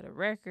possibly set a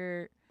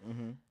record.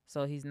 Mm-hmm.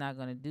 So he's not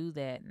going to do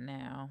that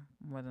now,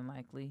 more than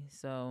likely.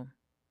 So.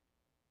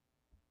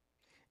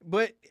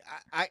 But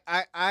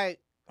I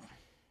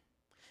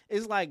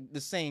it's like the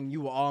saying,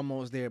 you were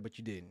almost there, but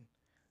you didn't.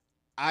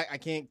 I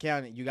can't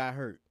count it. You got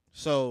hurt.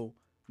 So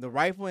the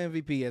rightful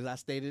MVP, as I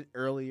stated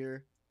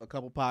earlier, a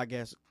couple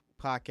podcasts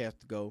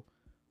ago,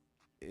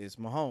 is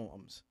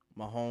Mahomes.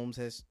 Mahomes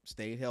has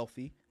stayed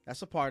healthy.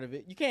 That's a part of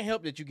it. You can't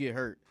help that you get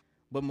hurt.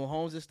 But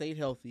Mahomes has stayed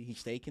healthy. He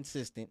stayed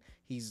consistent.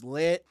 He's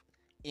led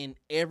in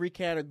every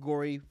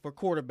category for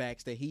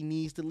quarterbacks that he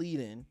needs to lead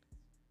in.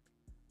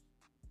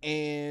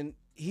 And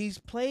he's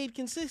played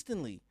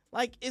consistently.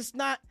 Like,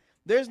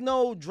 there's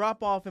no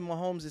drop-off in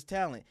Mahomes'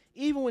 talent.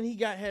 Even when he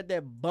had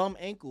that bum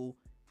ankle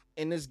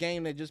in this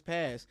game that just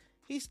passed,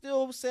 he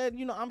still said,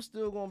 I'm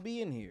still going to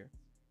be in here.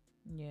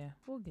 Yeah,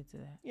 we'll get to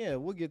that. Yeah,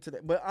 we'll get to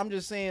that. But I'm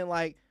just saying,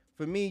 like,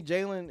 for me,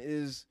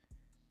 Jalen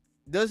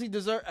does he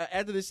deserve,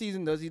 after this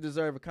season, does he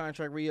deserve a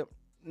contract re-up?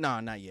 No,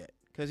 not yet.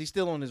 Because he's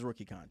still on his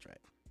rookie contract.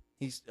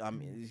 He's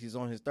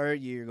on his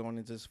third year going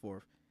into his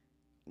fourth.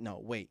 No,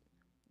 wait.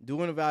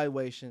 Do an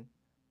evaluation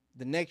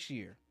the next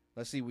year.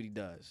 Let's see what he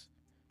does.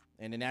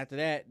 And then after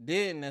that,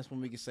 that's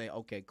when we can say,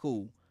 okay,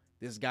 cool.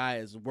 This guy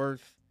is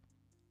worth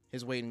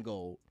his weight in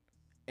gold.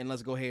 And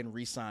let's go ahead and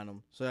re-sign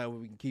him so that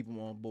we can keep him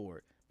on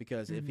board.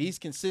 Because if he's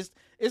consistent,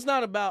 it's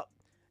not about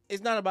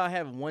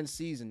having one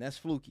season. That's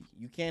fluky.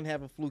 You can't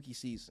have a fluky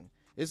season.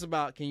 It's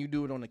about, can you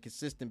do it on a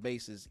consistent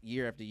basis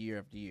year after year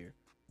after year?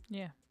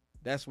 Yeah.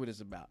 That's what it's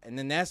about. And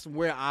then that's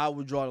where I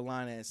would draw the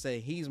line and say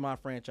he's my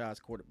franchise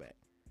quarterback.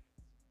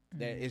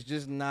 That it's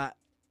just not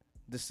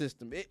the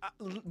system.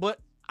 But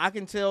I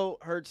can tell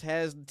Hurts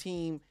has the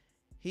team.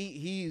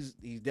 He's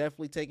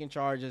definitely taking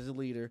charge as a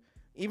leader.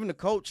 Even the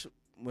coach,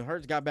 when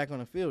Hurts got back on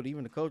the field,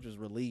 even the coach was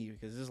relieved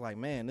because it's like,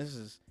 man,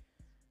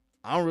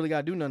 I don't really got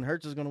to do nothing.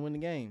 Hurts is going to win the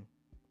game.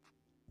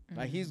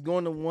 Like, he's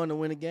going to want to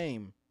win a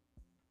game.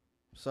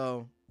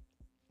 So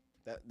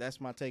that's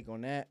my take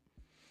on that.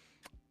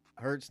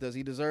 Hurts, does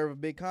he deserve a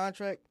big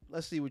contract?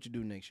 Let's see what you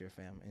do next year,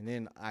 fam. And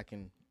then I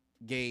can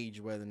gauge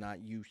whether or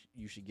not you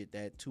should get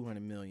that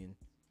 $200 million,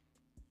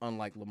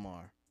 unlike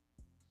Lamar.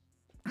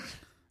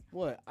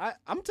 What?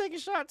 I'm taking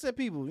shots at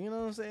people. You know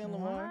what I'm saying,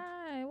 Lamar?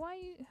 Why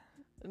you?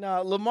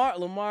 No,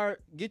 Lamar,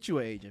 get you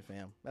an agent,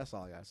 fam. That's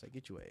all I gotta say.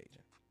 Get you an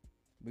agent.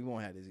 We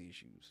won't have these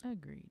issues.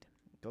 Agreed.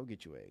 Go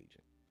get you an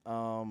agent.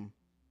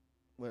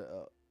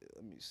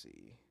 Let me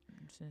see.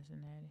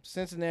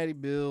 Cincinnati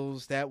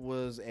Bills. That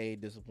was a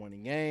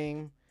disappointing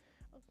game.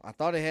 I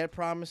thought it had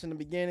promise in the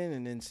beginning,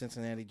 and then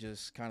Cincinnati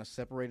just kind of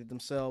separated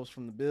themselves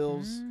from the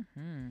Bills.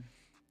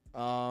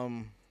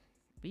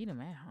 Beat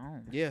them at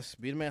home. Yes,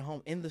 beat them at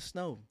home in the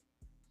snow.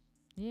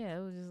 Yeah,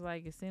 it was just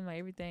like, it seemed like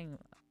everything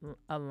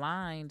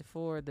aligned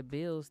for the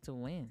Bills to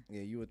win.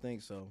 Yeah, you would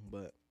think so,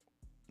 but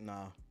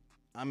nah.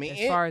 I mean,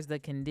 as far as the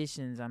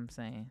conditions, I'm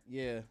saying.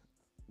 Yeah,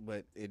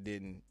 but it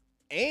didn't.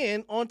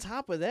 And on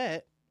top of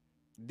that,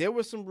 there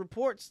were some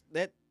reports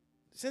that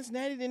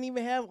Cincinnati didn't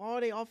even have all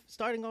their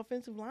starting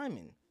offensive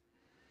linemen.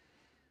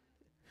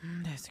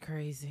 That's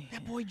crazy.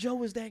 That boy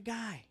Joe is that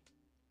guy.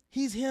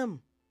 He's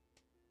him.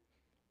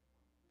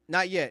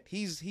 Not yet.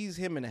 He's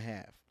him and a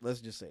half. Let's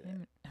just say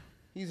that.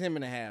 He's him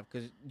and a half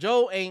because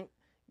Joe ain't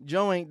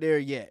there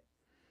yet.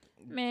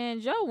 Man,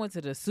 Joe went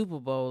to the Super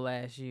Bowl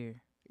last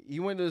year. He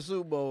went to the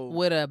Super Bowl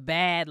with a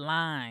bad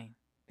line.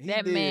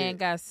 That did. man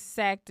got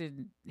sacked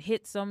and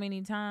hit so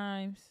many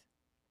times.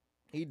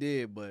 He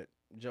did, but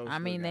Joe. I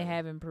mean, they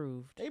have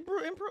improved. They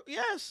improved.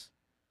 Yes,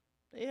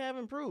 they have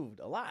improved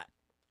a lot.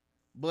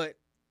 But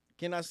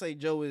can I say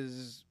Joe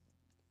is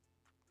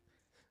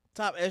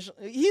top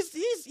echelon? He's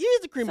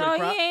the cream of the crop.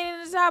 So he ain't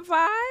in the top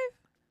 5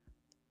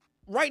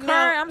 right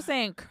now. I'm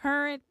saying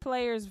current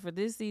players for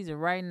this season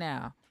right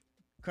now.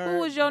 Current, who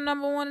was your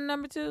number 1 and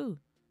number 2?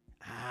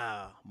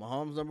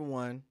 Mahomes number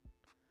 1,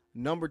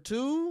 number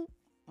 2.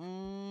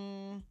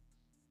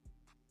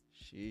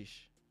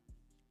 Sheesh.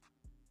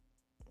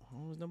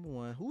 Mahomes number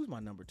 1. Who's my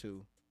number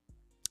 2?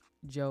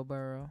 Joe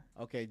Burrow.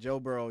 Okay, Joe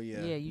Burrow.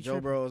 Yeah, you Joe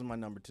Burrow is my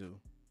number 2.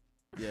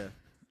 Yeah.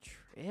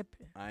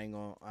 Tripping. I ain't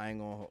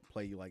gonna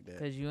play you like that.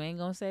 Cause you ain't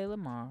gonna say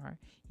Lamar.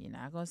 You're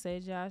not gonna say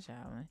Josh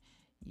Allen.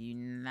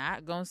 You're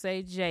not gonna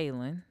say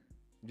Jalen.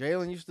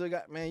 Jalen, you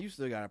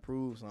still gotta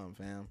prove something,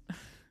 fam.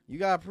 You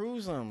gotta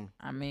prove something.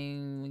 I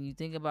mean, when you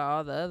think about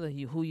all the other,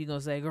 who you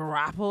gonna say?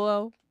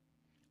 Garoppolo?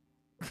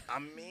 I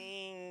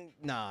mean,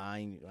 nah, I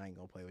ain't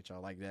gonna play with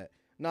y'all like that.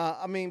 Nah,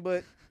 I mean,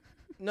 but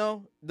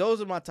no,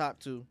 those are my top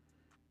 2.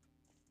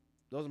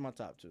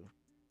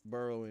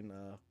 Burrow and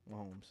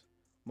Mahomes.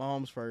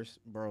 Mahomes first,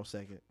 Burrow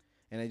second.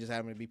 And they just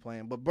happen to be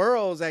playing. But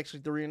Burrow is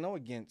actually 3-0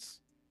 against.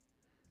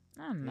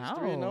 I know. He's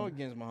 3-0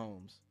 against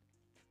Mahomes.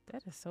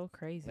 That is so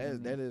crazy.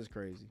 That is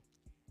crazy.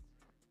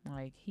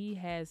 Like, he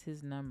has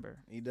his number.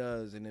 He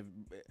does. And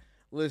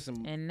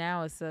listen. And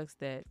now it sucks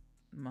that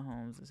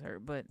Mahomes is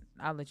hurt. But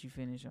I'll let you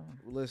finish on.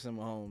 Listen,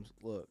 Mahomes,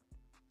 look.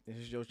 This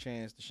is your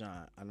chance to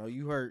shine. I know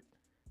you hurt.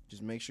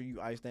 Just make sure you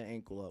ice that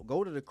ankle up.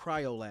 Go to the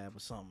cryo lab or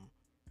something.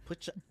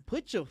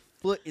 Put your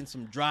foot in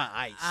some dry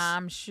ice.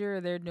 I'm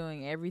sure they're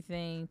doing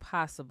everything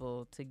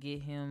possible to get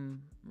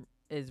him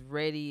as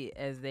ready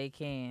as they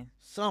can.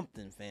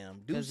 Something,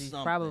 fam. Do something. Because he's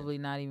probably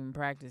not even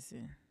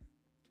practicing.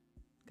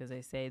 Because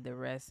they say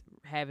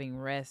having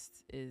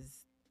rest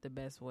is the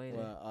best way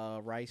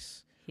to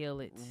rice, heal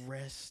it.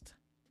 Rest,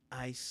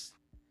 ice,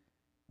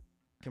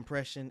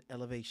 compression,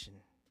 elevation.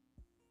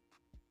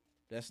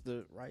 That's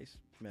the Rice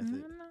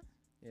method.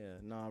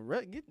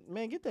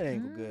 Get that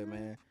ankle good,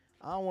 man.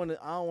 I don't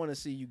want to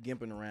see you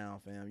gimping around,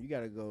 fam. You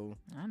gotta go.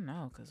 I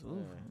know, cause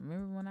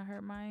remember when I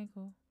hurt my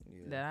ankle?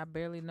 Yeah. That I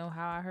barely know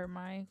how I hurt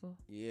my ankle.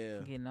 Yeah,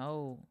 getting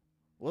old.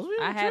 Was we?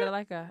 I had it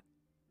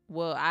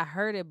I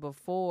heard it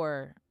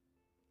before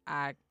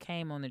I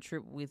came on the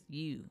trip with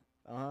you.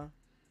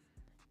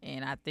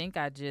 And I think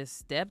I just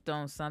stepped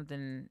on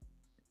something,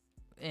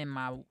 and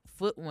my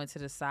foot went to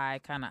the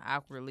side kind of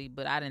awkwardly,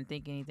 but I didn't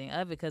think anything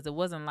of it because it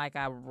wasn't like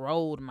I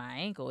rolled my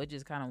ankle. It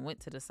just kind of went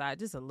to the side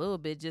just a little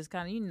bit, just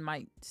kind of, you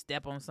might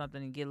step on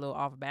something and get a little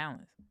off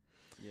balance.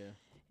 Yeah.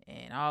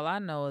 And all I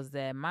know is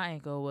that my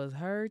ankle was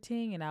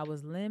hurting and I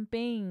was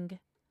limping.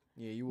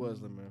 Yeah, you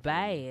was limping.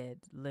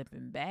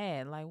 Limping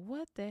bad. Like,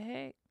 what the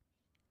heck?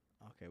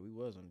 Okay, we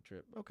was on the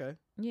trip. Okay.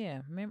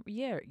 Yeah, remember?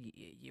 Yeah,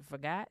 you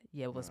forgot?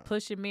 Yeah, it was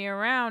pushing me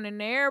around in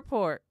the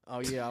airport.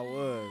 Oh, yeah, I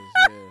was.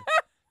 Yeah.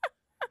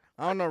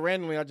 I don't know.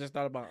 Randomly, I just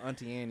thought about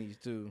Auntie Annie's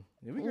too.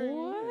 Did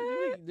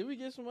we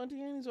get some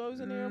Auntie Annie's while I was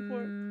in the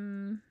airport?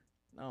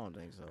 I don't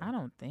think so. I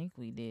don't think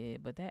we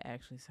did, but that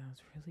actually sounds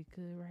really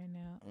good right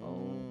now.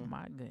 Oh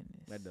my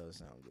goodness, that does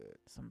sound good.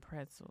 Some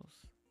pretzels.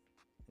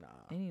 Nah.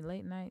 Any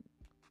late night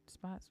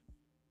spots?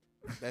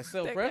 That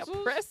sell pretzels?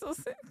 Got pretzels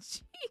and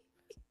cheese.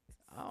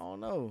 I don't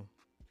know.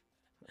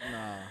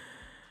 Nah.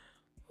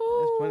 Ooh.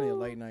 There's plenty of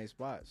late night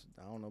spots.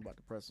 I don't know about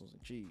the pretzels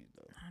and cheese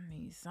though. I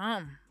need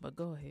some, but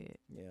go ahead.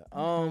 Yeah.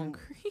 I'm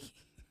hungry.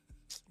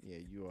 Yeah,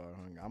 you are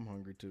hungry. I'm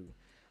hungry too.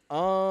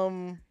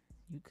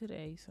 You could have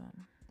ate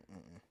something.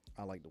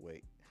 I like to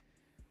wait.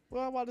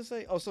 Well, I'm about to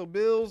say. So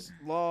Bills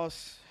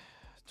lost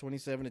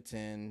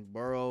 27-10.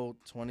 Burrow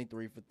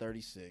 23 for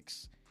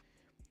 36,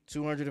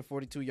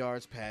 242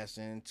 yards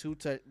passing.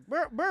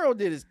 Burrow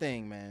did his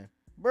thing, man.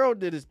 Burrow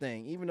did his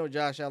thing. Even though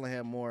Josh Allen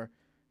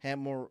had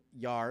more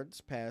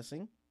yards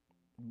passing.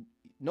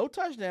 No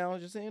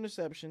touchdowns, just an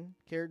interception.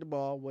 Carried the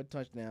ball, one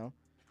touchdown.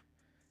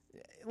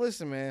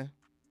 Listen, man.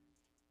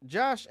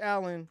 Josh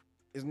Allen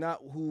is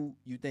not who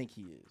you think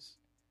he is.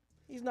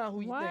 He's not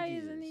who you think he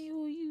is. Why isn't he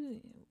who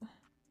you...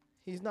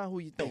 He's not who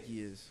you think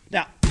he is.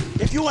 Now,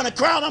 if you want to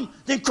crown them,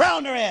 then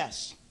crown their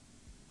ass.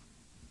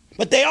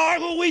 But they are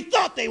who we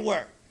thought they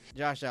were.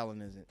 Josh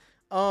Allen isn't.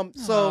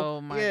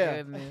 Oh, my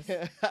goodness.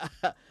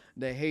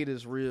 The hate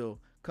is real.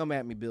 Come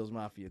at me, Bills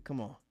Mafia.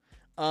 Come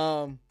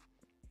on.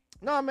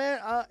 No,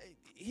 man.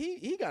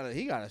 He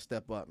gotta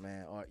step up,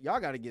 man. Or y'all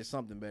gotta get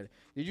something better.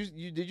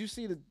 Did you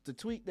see the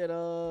tweet that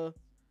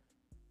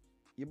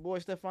your boy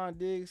Stephon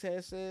Diggs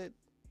had said?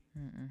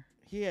 Mm-mm.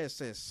 He had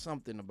said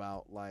something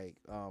about like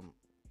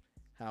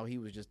how he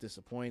was just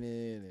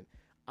disappointed. And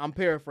I'm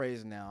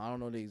paraphrasing now. I don't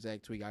know the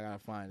exact tweet. I gotta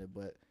find it,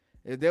 but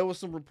there was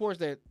some reports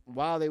that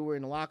while they were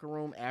in the locker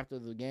room after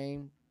the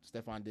game,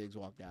 Stephon Diggs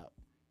walked out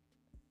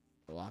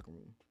the locker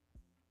room.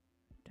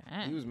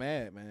 Dang. He was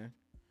mad, man.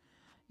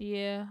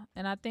 Yeah,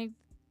 and I think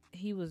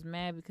he was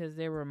mad because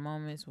there were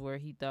moments where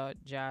he thought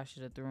Josh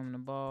should have thrown him the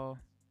ball,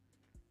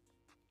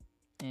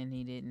 and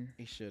he didn't.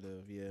 He should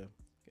have, yeah.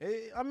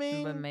 I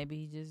mean, But maybe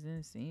he just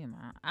didn't see him.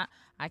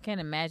 I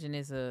can't imagine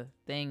it's a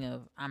thing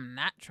of I'm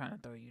not trying to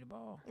throw you the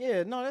ball.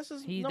 yeah, no, that's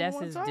his number That's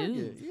one his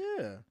target. dude.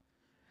 Yeah,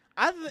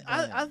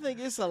 I think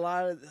it's a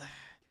lot of,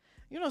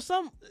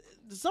 some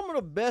of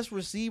the best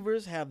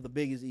receivers have the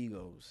biggest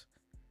egos.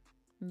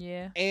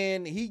 Yeah.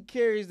 And he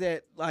carries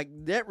that, like,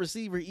 that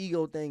receiver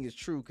ego thing is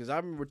true. Because I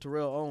remember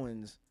Terrell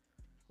Owens,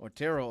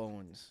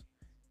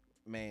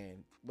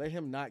 man, let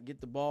him not get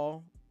the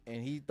ball,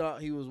 and he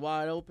thought he was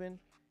wide open,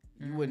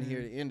 you wouldn't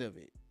hear the end of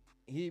it.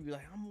 He'd be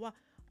like,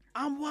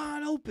 I'm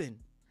wide open.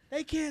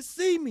 They can't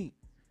see me.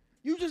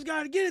 You just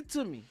got to get it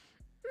to me.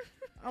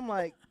 I'm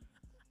like,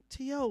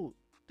 T.O.,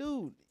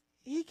 dude,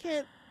 he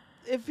can't.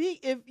 If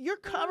you're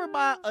covered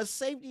by a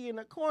safety in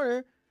the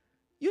corner,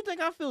 you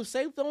think I feel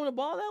safe throwing the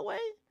ball that way?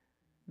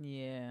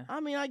 Yeah. I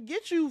mean, I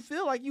get you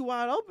feel like you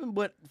wide open,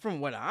 but from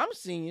what I'm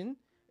seeing,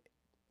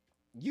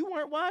 you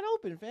weren't wide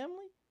open,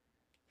 family.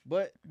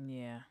 But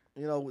Yeah.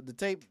 the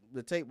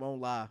tape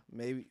won't lie.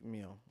 Maybe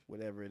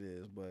whatever it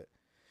is, but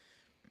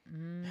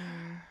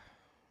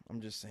I'm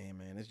just saying,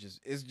 man,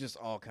 it's just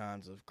all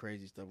kinds of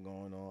crazy stuff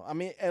going on. I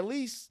mean, at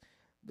least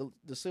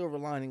the silver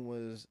lining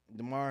was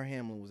Damar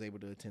Hamlin was able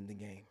to attend the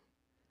game.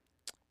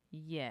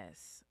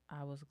 Yes.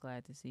 I was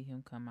glad to see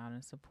him come out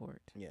and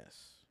support.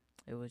 Yes.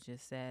 It was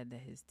just sad that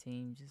his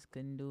team just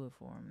couldn't do it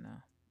for him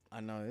now. I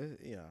know,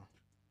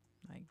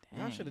 Like, dang.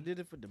 Y'all should have did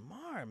it for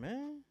Damar,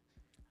 man.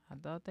 I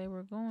thought they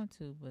were going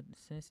to, but the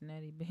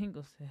Cincinnati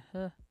Bengals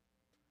said,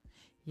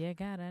 you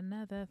got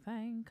another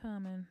thing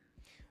coming.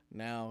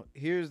 Now,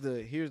 here's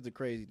the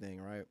crazy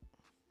thing, right?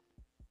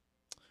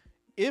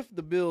 If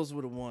the Bills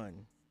would have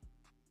won,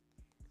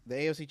 the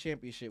AFC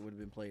Championship would have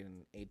been played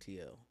in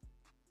ATL.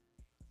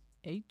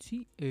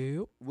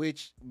 ATL.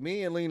 Which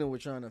me and Lena were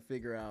trying to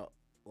figure out,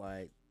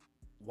 like,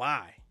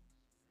 why?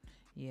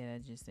 Yeah,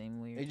 that just seemed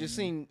weird. It just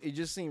to me.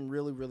 seemed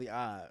really, really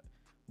odd.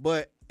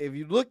 But if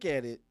you look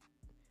at it,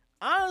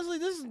 honestly,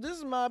 this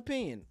is my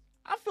opinion.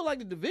 I feel like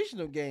the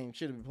divisional game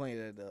should have been played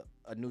at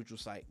a neutral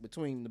site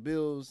between the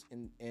Bills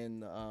and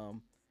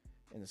the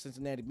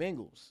Cincinnati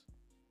Bengals.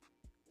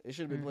 It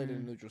should have been played at a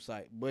neutral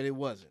site, but it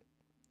wasn't.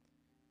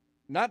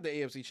 Not the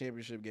AFC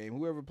Championship game.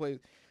 Whoever plays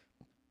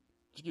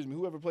the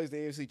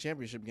AFC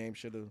Championship game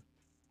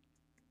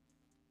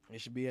it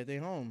should be at their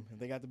home if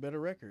they got the better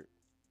record.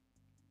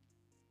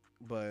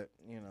 But,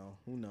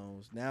 who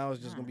knows? Now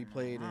it's just going to be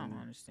played I in...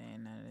 don't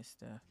understand none of this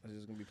stuff. It's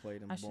just going to be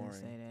played in I boring.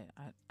 shouldn't say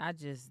that. I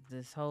just,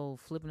 this whole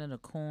flipping of the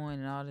coin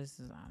and all this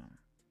is,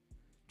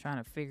 trying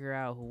to figure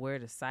out where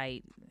to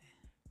site.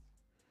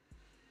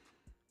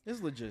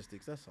 It's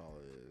logistics. That's all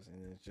it is.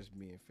 And it's just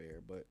being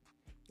fair. But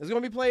it's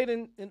going to be played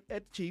at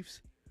the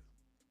Chiefs.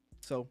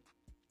 So,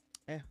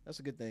 that's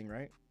a good thing,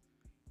 right?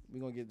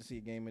 We're going to get to see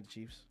a game at the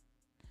Chiefs.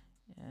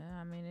 Yeah,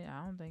 I mean,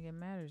 I don't think it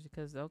matters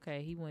because,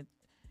 okay,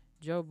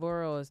 Joe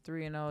Burrow is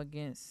 3-0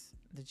 against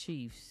the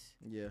Chiefs.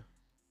 Yeah.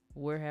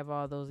 Where have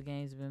all those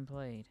games been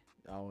played?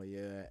 Oh,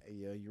 yeah.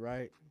 Yeah, you're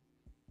right.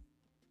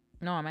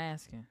 No, I'm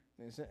asking.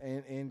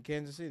 In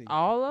Kansas City.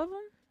 All of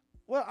them?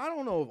 Well, I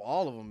don't know if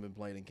all of them been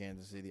played in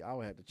Kansas City. I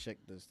would have to check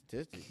the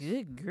statistics.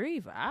 Good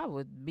grief. I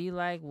would be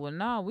like, well,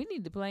 no, we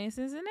need to play in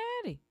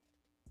Cincinnati.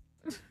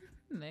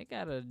 They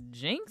got a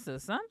jinx or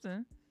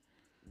something.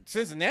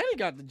 Cincinnati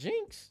got the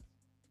jinx.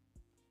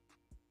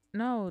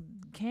 No,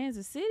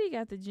 Kansas City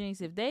got the jinx.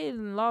 If they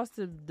lost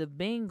to the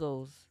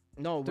Bengals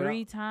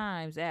three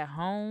times at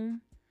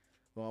home.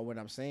 Well, what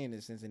I'm saying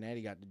is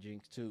Cincinnati got the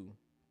jinx too.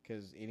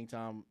 Because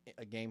anytime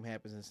a game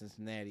happens in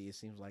Cincinnati, it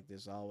seems like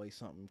there's always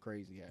something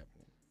crazy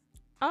happening.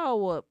 Oh,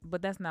 well,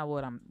 but that's not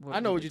what I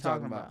know what you're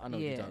talking about. I know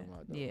what you're talking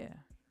about, though.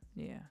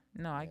 Yeah.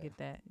 No, I get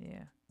that.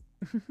 Yeah.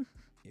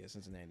 Yeah,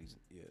 Cincinnati's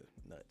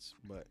nuts.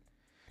 But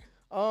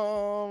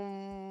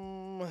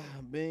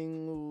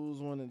Bengals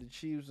won the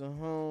Chiefs at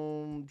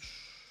home.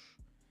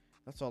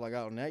 That's all I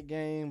got on that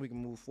game. We can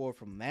move forward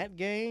from that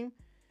game.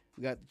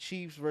 We got the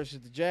Chiefs versus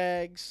the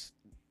Jags.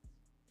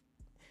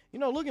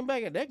 Looking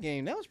back at that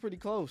game, that was pretty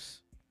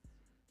close.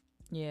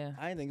 Yeah.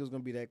 I didn't think it was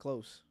gonna be that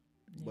close,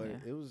 but Yeah.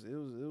 it was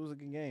a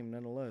good game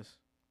nonetheless.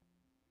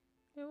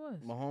 It was.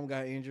 Mahomes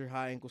got injured,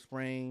 high ankle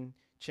sprain.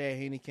 Chad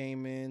Henne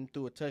came in,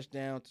 threw a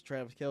touchdown to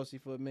Travis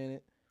Kelce for a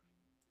minute.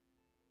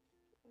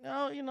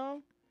 No,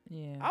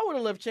 Yeah. I would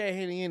have left Chad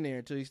Henne in there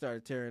until he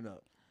started tearing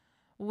up.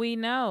 We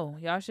know.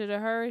 Y'all should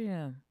have heard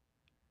him.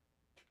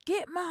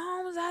 Get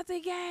Mahomes out the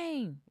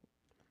game.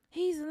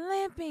 He's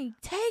limping.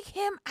 Take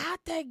him out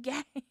the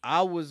game.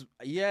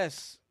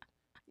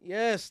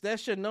 Yes,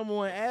 that's your number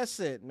one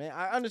asset, man.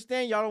 I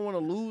understand y'all don't want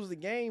to lose the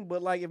game,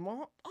 but like if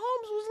Mahomes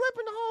was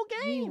limping the whole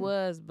game. He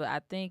was, but I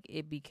think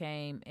it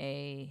became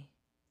a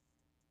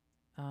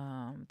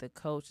the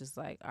coach is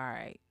like, all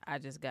right, I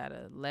just got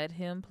to let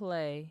him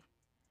play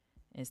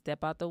and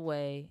step out the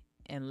way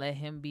and let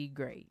him be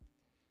great.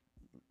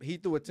 He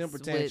threw a temper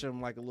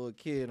tantrum like a little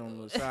kid on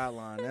the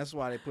sideline. That's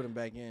why they put him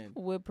back in.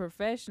 With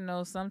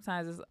professionals,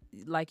 sometimes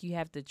it's like you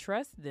have to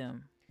trust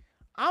them.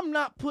 I'm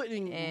not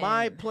putting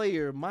my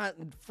player, my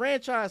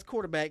franchise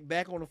quarterback,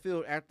 back on the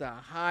field after a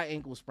high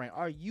ankle sprain.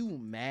 Are you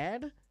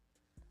mad?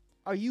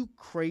 Are you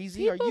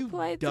crazy? Are you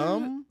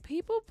dumb?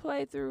 People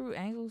play through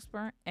ankle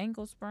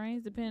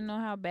sprains depending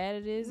on how bad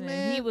it is. Man.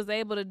 And he was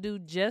able to do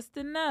just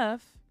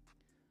enough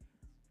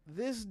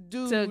this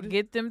dude to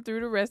get them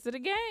through the rest of the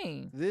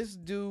game. This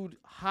dude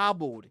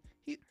hobbled.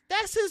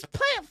 That's his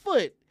plant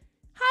foot.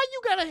 How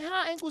you got a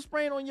high ankle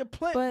sprain on your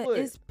plant foot?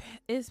 But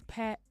it's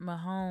Pat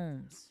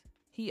Mahomes.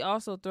 He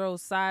also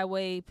throws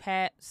sideways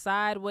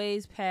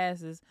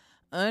passes,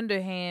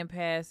 underhand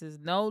passes,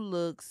 no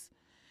looks,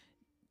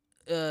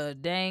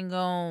 dang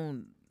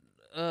on,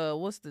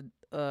 what's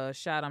the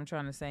shot I'm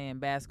trying to say in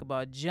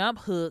basketball? Jump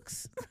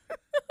hooks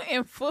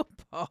in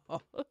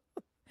football.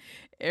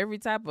 Every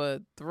type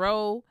of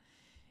throw,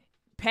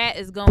 Pat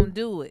is going to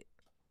do it.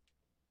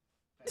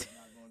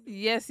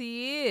 Yes,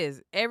 he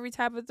is. Every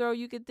type of throw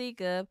you can think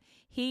of,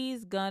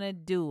 he's going to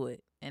do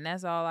it. And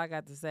that's all I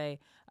got to say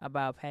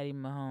about Patty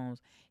Mahomes.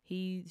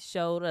 He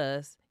showed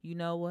us, you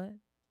know what?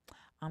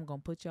 I'm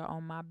going to put y'all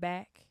on my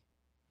back,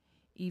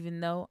 even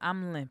though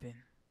I'm limping.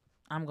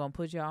 I'm going to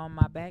put y'all on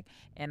my back,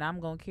 and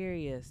I'm going to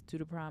carry us to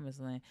the promised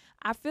land.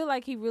 I feel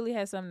like he really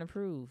has something to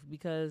prove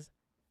because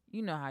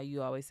you know how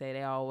you always say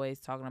they always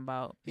talking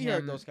about He him.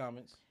 heard those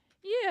comments.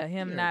 Yeah,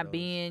 him not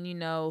being,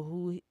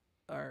 who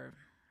or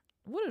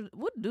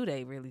what do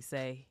they really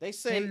say? They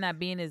say him not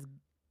being as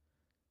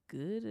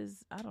good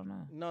as, I don't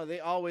know. No,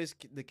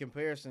 the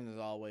comparison is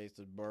always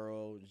to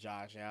Burrow,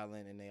 Josh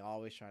Allen, and they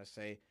always try to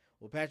say,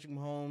 well, Patrick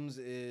Mahomes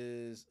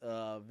is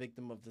a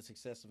victim of the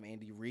success of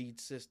Andy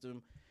Reid's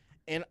system.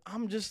 And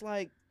I'm just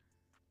like,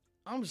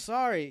 I'm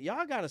sorry.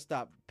 Y'all got to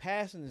stop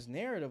passing this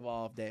narrative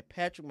off that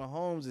Patrick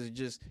Mahomes is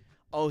just,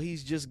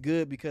 he's just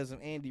good because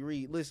of Andy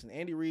Reid. Listen,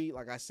 Andy Reid,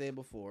 like I said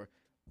before,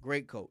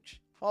 great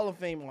coach. Hall of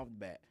Fame off the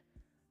bat.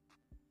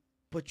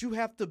 But you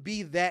have to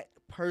be that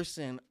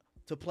person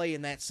to play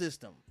in that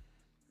system.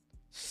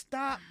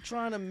 Stop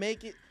trying to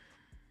make it.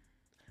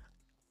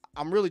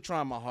 I'm really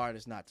trying my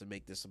hardest not to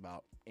make this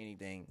about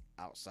anything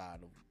outside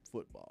of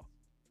football.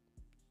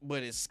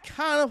 But it's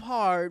kind of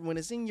hard when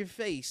it's in your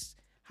face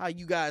how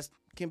you guys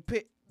can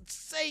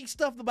say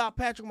stuff about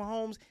Patrick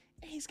Mahomes,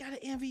 and he's got an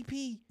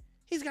MVP.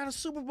 He's got a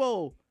Super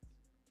Bowl.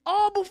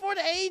 All before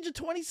the age of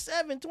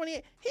 27,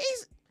 28.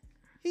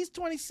 He's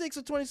 26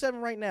 or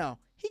 27 right now.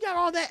 He got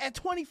all that at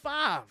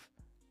 25.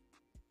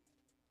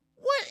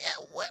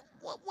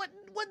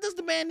 What does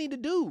the man need to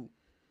do?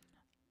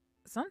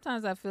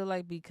 Sometimes I feel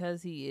like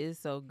because he is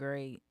so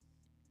great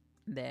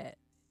that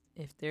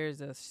if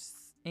there's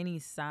any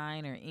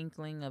sign or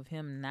inkling of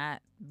him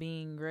not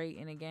being great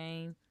in a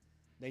game,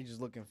 they just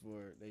looking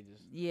for it.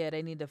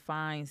 They need to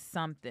find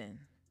something.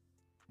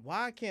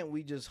 Why can't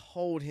we just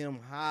hold him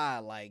high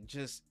like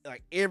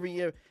every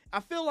year? I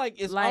feel like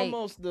it's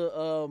almost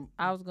the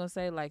I was gonna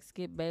say like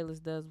Skip Bayless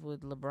does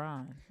with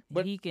LeBron.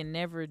 But he can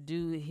never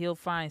he'll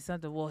find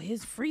something. Well,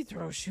 his free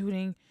throw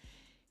shooting,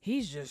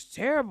 he's just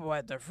terrible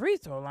at the free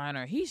throw line,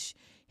 or he's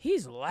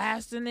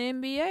last in the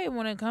NBA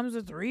when it comes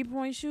to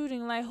 3-point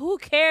shooting. Like, who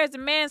cares? The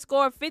man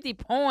scored 50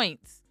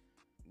 points.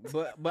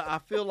 But I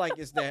feel like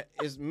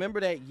remember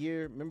that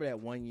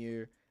 1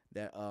 year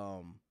that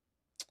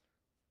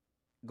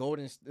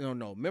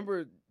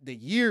remember the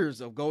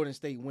years of Golden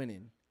State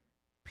winning.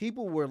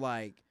 People were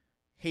like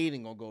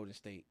hating on Golden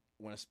State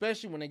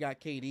especially when they got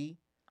KD.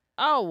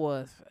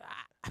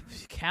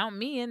 Count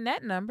me in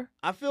that number.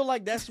 I feel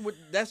like that's what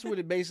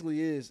it basically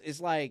is.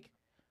 It's like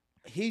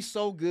he's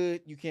so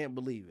good you can't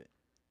believe it.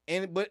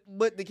 And but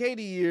the KD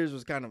years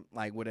was kind of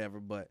like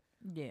whatever, but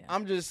yeah.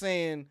 I'm just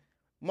saying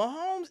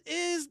Mahomes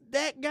is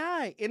that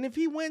guy. And if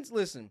he wins,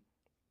 listen,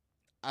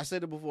 I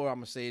said it before, I'm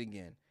going to say it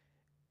again.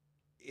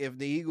 If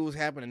the Eagles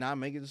happen to not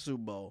make it to the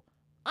Super Bowl,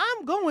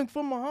 I'm going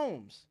for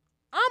Mahomes.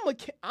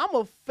 I'm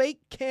a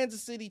fake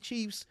Kansas City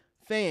Chiefs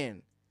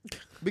fan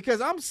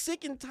because I'm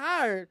sick and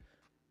tired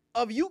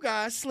of you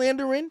guys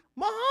slandering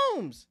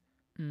Mahomes.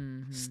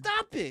 Mm-hmm.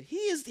 Stop it. He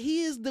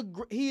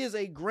is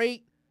a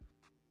great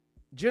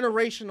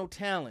generational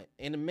talent,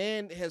 and the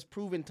man has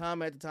proven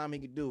time after time he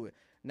could do it.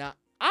 Now,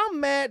 I'm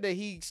mad that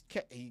he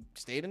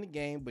stayed in the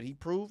game, but he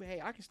proved, hey,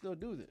 I can still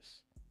do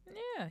this.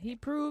 Yeah, he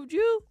proved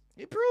you.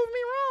 He proved me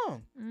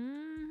wrong.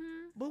 Mm-hmm.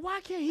 But why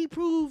can't he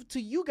prove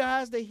to you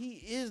guys that he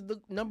is the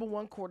number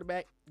one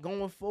quarterback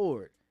going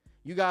forward?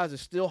 You guys are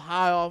still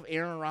high off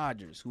Aaron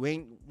Rodgers, who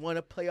ain't won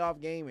a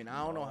playoff game in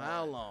I don't know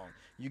how long.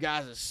 You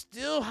guys are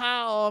still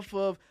high off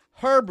of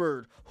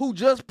Herbert, who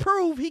just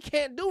proved he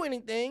can't do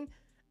anything.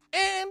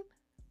 And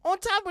on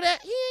top of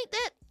that, he ain't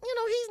that,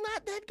 he's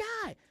not that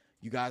guy.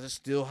 You guys are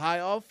still high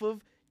off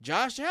of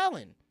Josh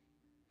Allen,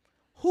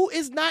 who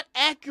is not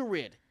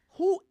accurate,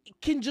 who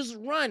can just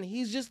run.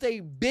 He's just a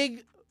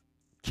big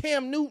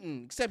Cam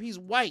Newton, except he's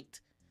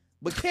white.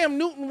 But Cam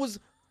Newton was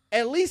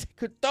at least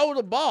could throw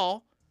the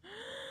ball.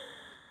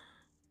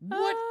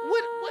 What?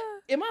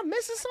 Am I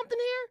missing something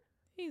here?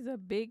 He's a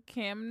big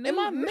Cam Newton.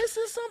 Am I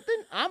missing something?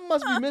 I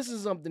must be missing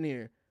something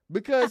here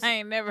because I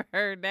ain't never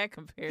heard that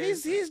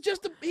comparison. he's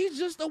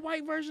just a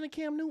white version of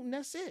Cam Newton.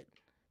 That's it.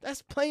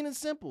 That's plain and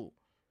simple.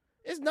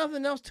 There's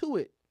nothing else to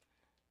it.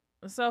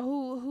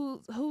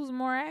 So who's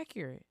more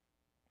accurate?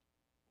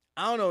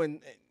 I don't know. And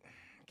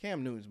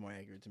Cam Newton's more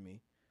accurate to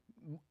me.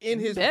 In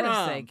his Better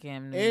prime, say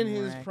Cam Newton in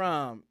more his accurate.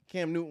 prime,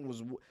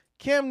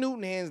 Cam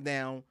Newton hands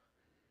down.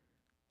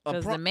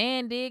 Because the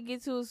man did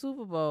get to a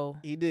Super Bowl.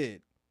 He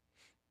did.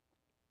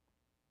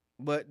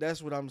 But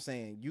that's what I'm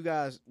saying. You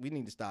guys, we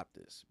need to stop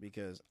this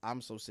because I'm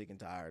so sick and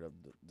tired of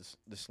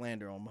the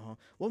slander on Mahomes.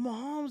 Well,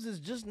 Mahomes is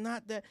just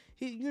not that.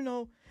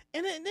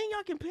 And then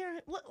y'all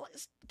compare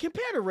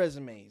the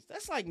resumes.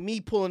 That's like me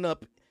pulling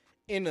up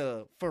in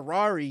a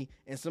Ferrari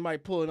and somebody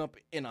pulling up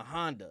in a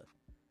Honda.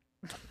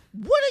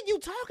 What are you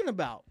talking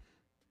about?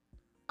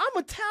 I'm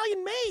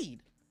Italian made.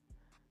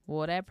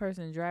 Well, that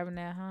person driving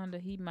that Honda,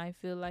 he might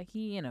feel like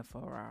he in a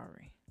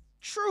Ferrari.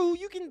 True,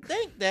 you can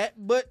think that,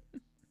 but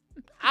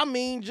I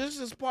mean, just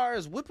as far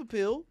as whip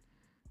appeal,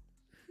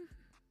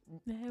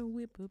 That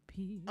whip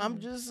appeal. I'm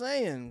just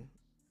saying,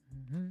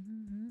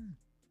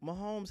 Mm-hmm.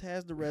 Mahomes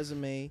has the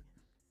resume,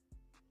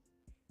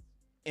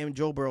 and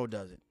Joe Burrow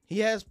doesn't. He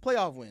has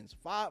playoff wins,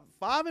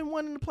 5-1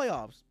 in the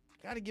playoffs.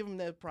 Got to give him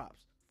that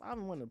props.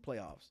 5-1 in the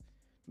playoffs.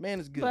 Man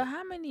is good. But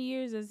how many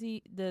years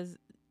does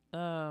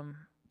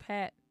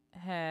Pat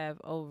have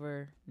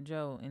over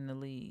Joe in the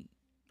league?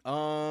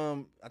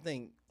 I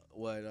think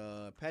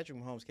Patrick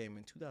Mahomes came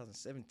in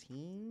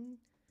 2017.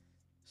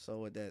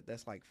 So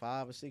that's like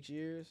 5 or 6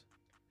 years.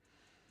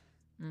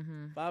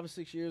 Mm-hmm. 5 or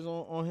 6 years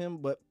on him.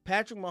 But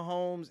Patrick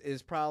Mahomes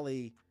is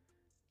probably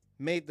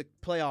made the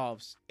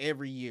playoffs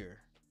every year.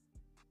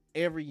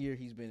 Every year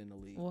he's been in the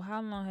league. Well,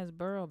 how long has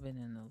Burrow been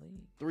in the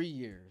league? 3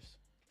 years.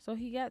 So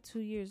he got 2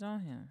 years on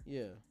him.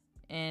 Yeah.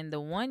 And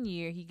the 1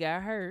 year he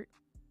got hurt,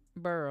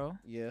 Burrow.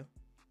 Yeah.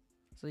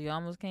 So you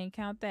almost can't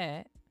count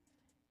that.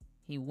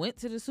 He went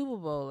to the Super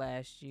Bowl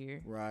last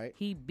year. Right.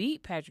 He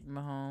beat Patrick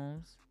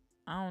Mahomes.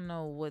 I don't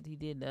know what he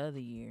did the other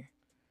year.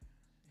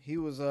 He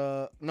was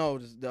the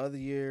other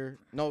year.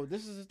 No,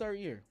 this is his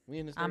 3rd year. We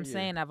in his 3rd year. I'm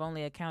saying I've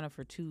only accounted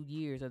for 2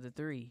 years of the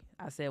 3.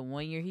 I said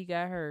 1 year he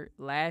got hurt.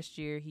 Last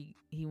year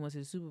he went to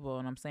the Super Bowl,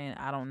 and I'm saying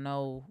I don't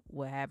know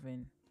what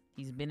happened.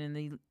 He's been in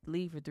the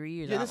league for 3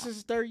 years. Yeah, this is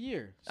his 3rd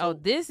year. So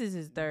this is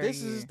his 3rd year.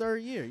 This is his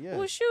 3rd year, yeah.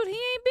 Well, shoot, he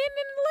ain't been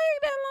in the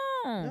league that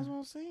long. That's what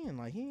I'm saying.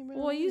 Like, he ain't been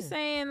in Well, the you league.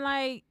 saying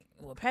like,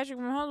 well, Patrick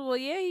Mahomes? Well,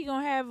 yeah, he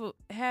gonna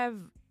have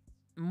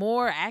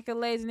more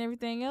accolades and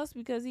everything else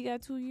because he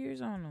got 2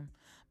 years on him.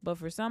 But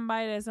for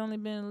somebody that's only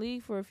been in the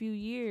league for a few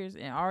years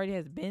and already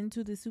has been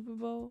to the Super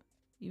Bowl,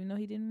 even though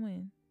he didn't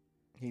win,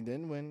 He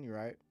didn't win. You're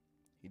right.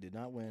 He did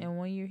not win. and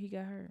 1 year he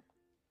got hurt,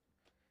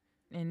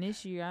 and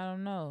this year I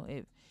don't know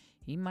if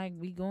he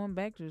might be going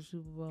back to the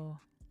Super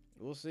Bowl.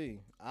 We'll see.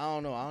 I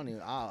don't know.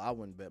 I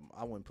wouldn't bet.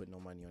 I wouldn't put no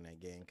money on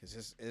that game because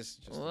it's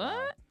just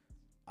What?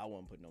 I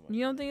wouldn't put no money.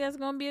 You on don't think that. that's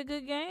gonna be a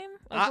good game?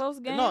 A close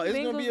game? No, it's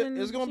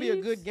Bengals gonna be a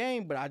and good Chiefs?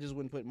 game, but I just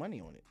wouldn't put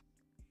money on it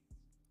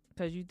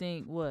Cause you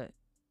think what?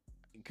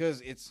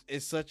 because it's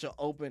such an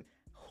open.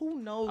 Who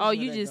knows? Oh, where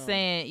you that just goes.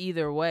 saying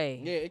either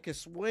way. Yeah, it could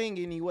swing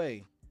any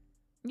way.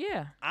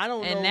 Yeah. I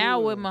don't know. And now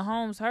who with knows.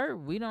 Mahomes hurt,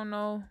 we don't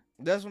know.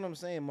 That's what I'm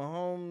saying.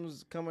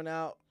 Mahomes coming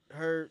out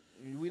hurt.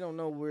 We don't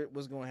know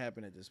what's going to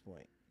happen at this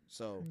point.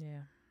 So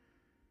Yeah.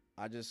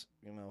 I just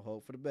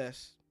hope for the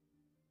best.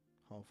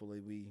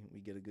 Hopefully we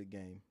get a good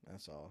game.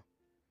 That's all.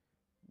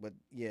 But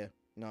yeah,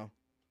 no.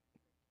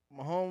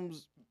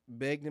 Mahomes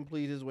begged and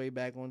pleaded his way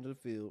back onto the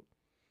field,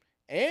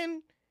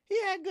 and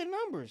he had good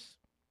numbers.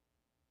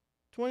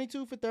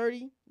 22 for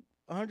 30,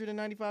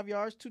 195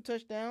 yards, 2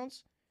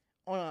 touchdowns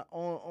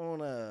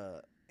on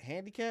a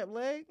handicap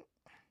leg.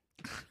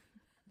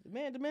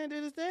 The man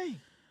did his thing.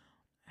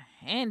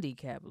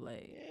 Handicap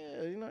leg.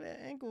 Yeah, that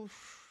ankle.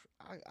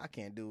 I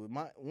can't do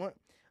it.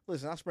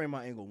 Listen, I sprained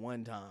my ankle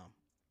one time.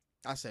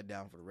 I sat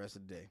down for the rest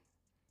of the day.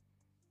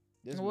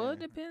 This Well, man- it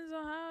depends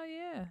on how,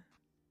 yeah.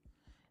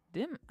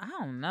 Them, I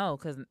don't know,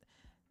 because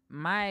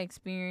my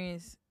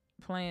experience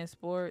playing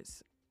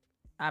sports,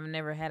 I've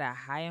never had a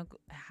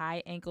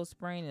high ankle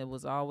sprain. It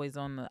was always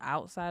on the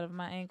outside of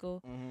my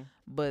ankle. Mhm.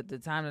 But the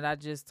time that I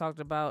just talked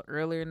about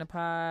earlier in the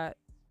pod,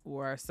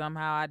 where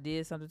somehow I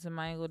did something to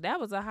my ankle, that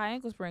was a high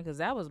ankle sprain because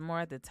that was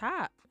more at the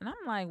top. And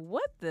I'm like,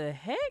 what the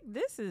heck?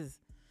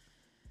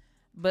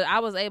 But I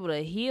was able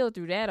to heal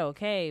through that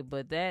okay.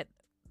 But the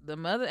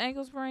other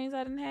ankle sprains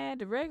I didn't have,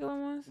 the regular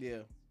ones,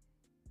 Yeah.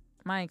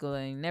 my ankle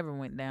ain't never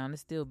went down.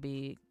 It's still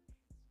big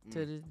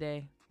to this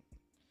day.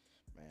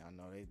 Man, I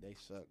know they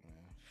suck, man.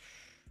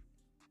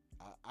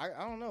 I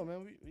don't know,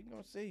 man. We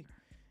gonna see.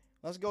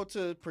 Let's go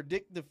to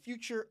predict the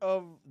future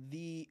of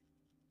the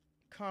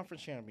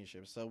conference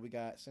championship. So we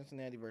got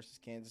Cincinnati versus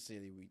Kansas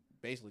City. We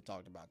basically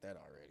talked about that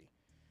already.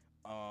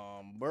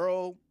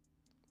 Burrow,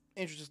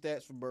 interesting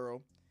stats for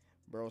Burrow.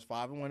 Burrow's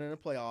 5-1 in the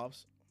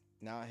playoffs.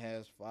 Now it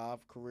has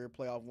 5 career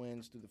playoff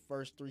wins through the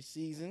first 3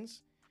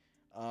 seasons.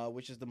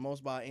 which is the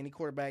most by any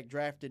quarterback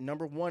drafted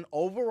number 1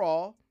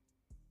 overall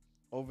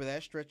over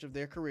that stretch of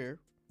their career.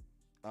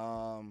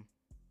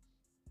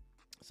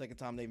 Second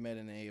time they've met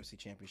in the AFC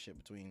Championship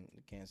between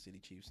the Kansas City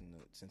Chiefs and the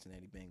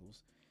Cincinnati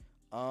Bengals.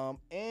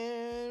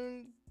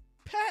 And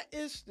Pat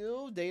is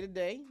still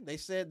day-to-day. They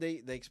said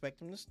they expect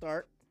him to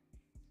start.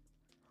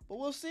 But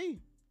we'll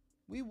see.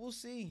 We will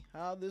see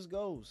how this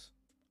goes.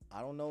 I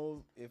don't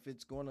know if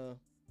it's going to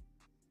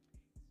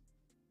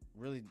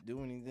really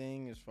do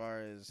anything as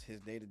far as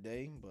his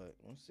day-to-day, but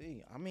we'll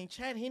see. I mean,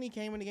 Chad Henne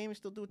came in the game and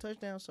still threw a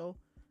touchdown, so,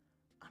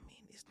 I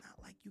mean, it's not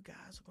like you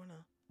guys are going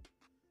to.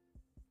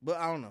 But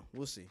I don't know.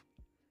 We'll see.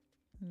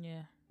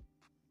 Yeah.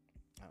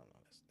 I don't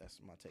know. That's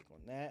my take on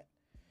that.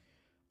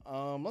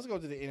 Let's go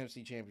to the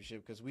NFC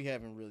Championship because we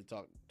haven't really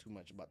talked too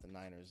much about the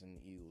Niners and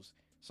the Eagles.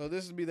 So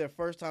this will be their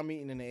first time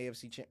meeting in the the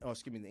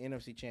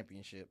NFC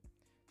Championship.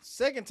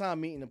 Second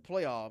time meeting in the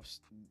playoffs.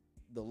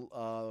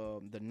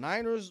 The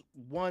Niners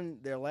won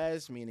their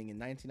last meeting in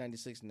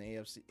 1996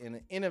 in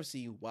the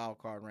NFC wild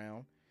card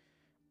round.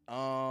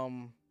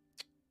 I'm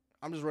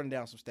just running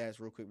down some stats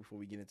real quick before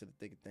we get into the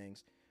thick of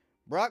things.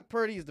 Brock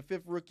Purdy is the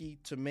 5th rookie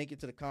to make it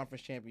to the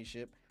conference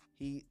championship.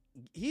 He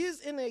is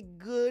in a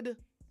good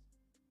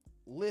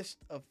list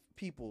of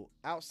people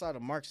outside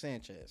of Mark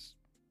Sanchez.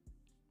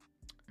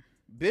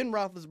 Ben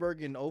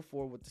Roethlisberger in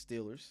 04 with the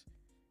Steelers.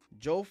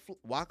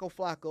 Waco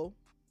Flacco.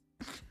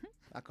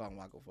 I call him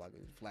Waco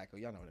Flacco.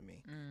 Y'all know what I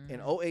mean. Mm-hmm.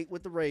 In 08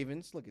 with the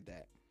Ravens. Look at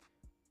that.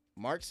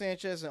 Mark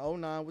Sanchez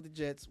in 09 with the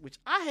Jets, which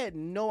I had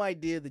no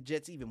idea the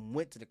Jets even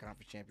went to the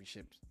conference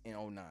championships in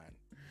 09.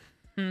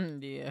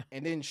 Yeah.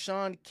 And then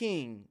Sean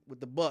King with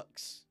the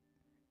Bucks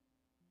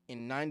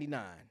in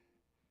 99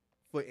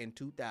 in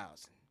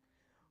 2000.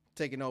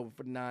 Taking over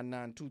for the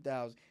 99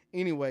 2000.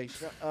 Anyway,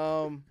 that's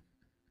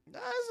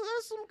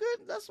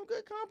some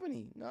good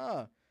company.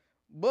 Nah.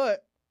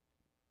 But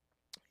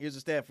here's a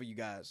stat for you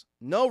guys.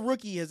 No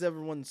rookie has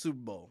ever won the Super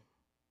Bowl.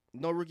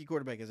 No rookie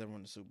quarterback has ever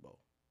won the Super Bowl.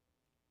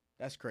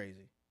 That's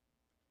crazy.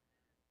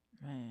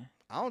 Man.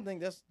 I don't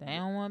think that's... They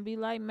don't want to be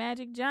like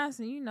Magic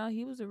Johnson. You know,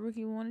 he was a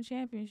rookie who won a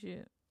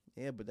championship.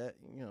 Yeah, but that,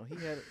 he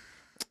had...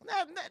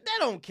 that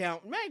don't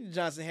count. Magic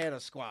Johnson had a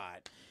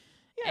squad.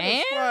 He had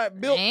a squad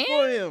built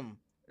for him.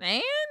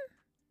 And?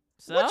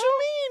 So? What you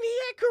mean? He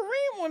had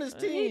Kareem on his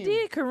team. He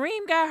did.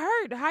 Kareem got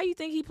hurt. How you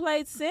think he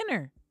played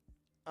center?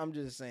 I'm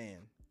just saying.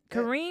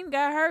 Kareem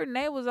got hurt, and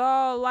they was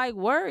all, like,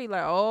 worried.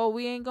 Like, oh,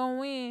 we ain't going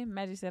to win.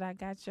 Magic said, I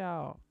got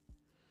y'all.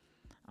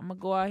 I'm going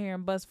to go out here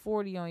and bust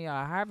 40 on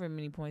y'all. However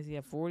many points he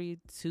had,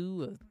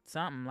 42 or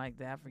something like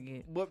that. I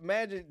forget. But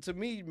to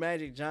me,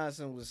 Magic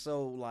Johnson was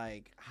so,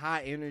 like,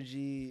 high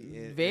energy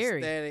and Very.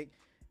 ecstatic.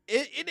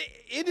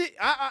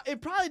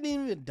 It probably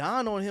didn't even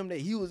dawn on him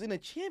that he was in a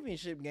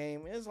championship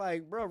game. It's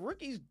like, bro,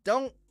 rookies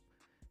don't.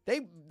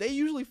 They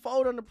usually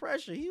fold under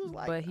pressure. He was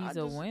like, but he's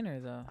a winner,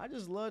 though. I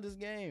just love this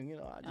game.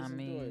 I just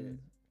enjoy it.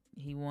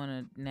 He won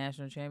a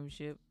national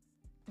championship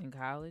in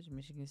college,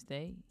 Michigan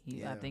State.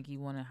 I think he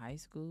won in high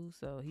school,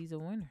 so he's a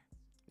winner.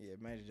 Yeah,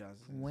 Magic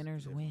Johnson.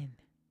 Winners win.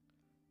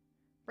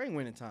 Bring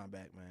winning time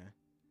back, man.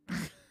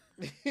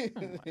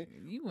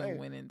 You win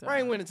winning time.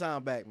 Bring winning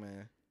time back,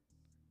 man.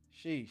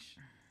 Sheesh.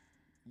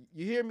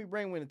 You hear me?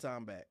 Bring winning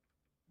time back.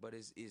 But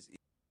it's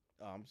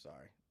Oh, I'm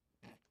sorry.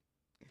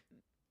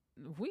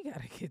 We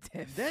gotta get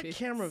that. That fixed.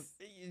 camera,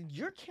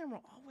 your camera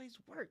always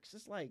works.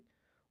 It's like,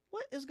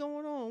 what is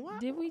going on? Why?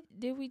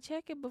 Did we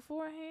check it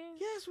beforehand?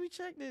 Yes, we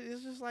checked it.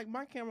 It's just like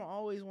my camera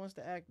always wants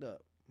to act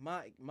up.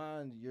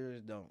 Mine,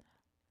 yours don't.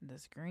 The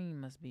screen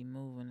must be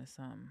moving or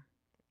something.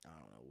 I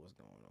don't know what's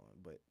going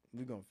on, but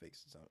we're gonna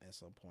fix it at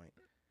some point.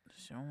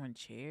 Showing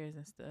chairs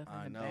and stuff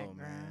I in the know, background.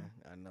 man.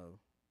 I know.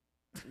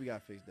 We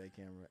gotta fix that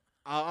camera.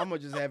 I'm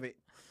gonna just have it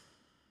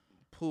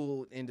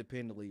pulled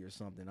independently or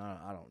something.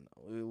 I don't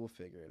know. We'll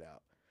figure it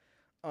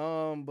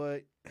out.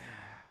 But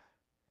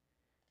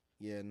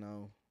yeah,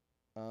 no.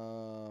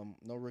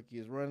 No rookie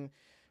is running.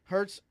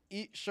 Hurts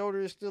shoulder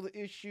is still an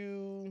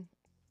issue.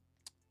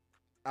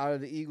 Out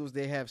of the Eagles,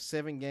 they have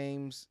 7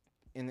 games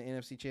in the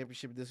NFC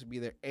Championship. This would be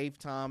their 8th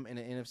time in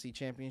the NFC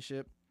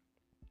Championship.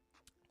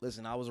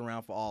 Listen, I was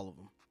around for all of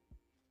them.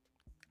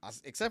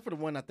 Except for the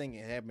one I think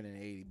it happened in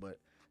 80, but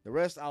the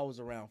rest I was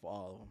around for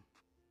all of them.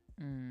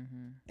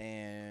 Mm-hmm.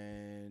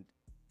 And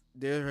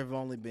there have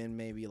only been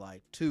maybe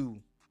like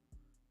 2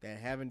 that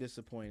haven't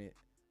disappointed,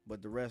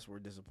 but the rest were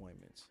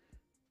disappointments.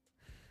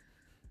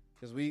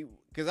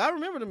 Because I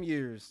remember them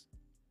years.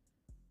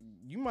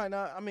 You might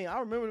not. I mean, I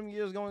remember them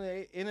years going to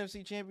the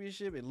NFC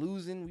Championship and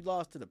losing. We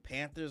lost to the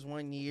Panthers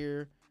one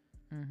year.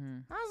 Mm-hmm.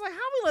 I was like, how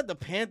we let the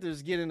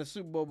Panthers get in the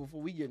Super Bowl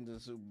before we get into the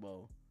Super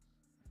Bowl?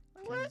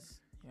 Like, what?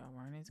 Y'all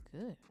weren't as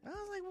good. I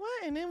was like,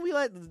 what? And then we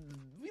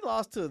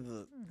lost to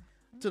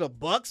the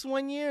Bucks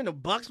one year, and the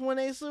Bucks won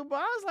a Super Bowl.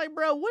 I was like,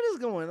 bro, what is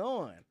going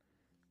on?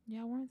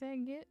 Y'all weren't that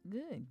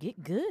good.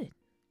 Get good.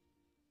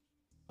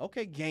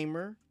 Okay,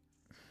 gamer.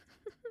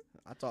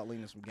 I taught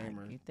Lena some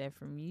gamer. I get that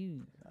from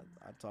you.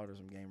 I taught her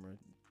some gamer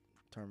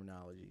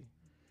terminology.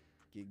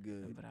 Get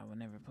good. But I would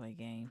never play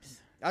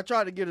games. I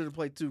tried to get her to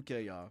play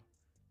 2K, y'all.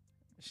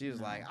 She was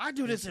No, like, I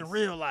do this in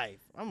real life.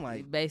 I'm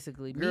like,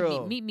 basically,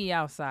 girl. meet me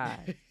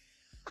outside.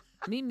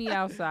 Meet me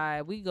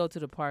outside. We go to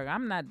the park.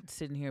 I'm not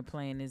sitting here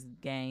playing this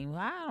game.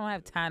 I don't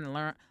have time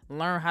to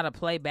learn how to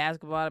play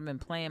basketball. I've been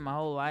playing my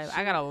whole life.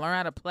 I gotta learn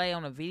how to play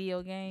on a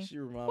video game. she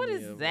remind What me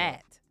is of,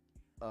 that?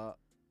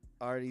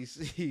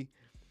 RDC.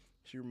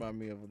 She remind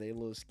me of their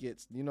little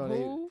skits. You know,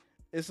 Who?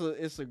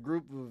 it's a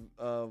group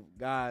of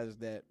guys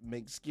that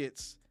make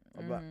skits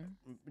about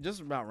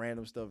just about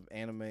random stuff,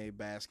 anime,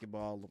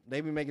 basketball.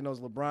 They be making those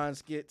LeBron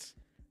skits,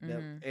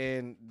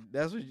 and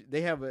that's what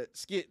they have a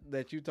skit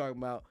that you talking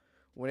about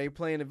when they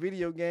playing a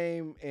video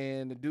game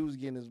and the dude's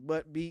getting his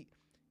butt beat.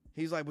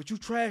 He's like, "But you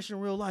trash in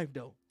real life,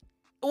 though."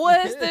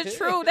 What is the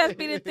truth? That's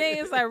be the thing.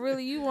 It's like,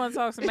 really, you want to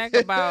talk smack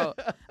about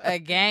a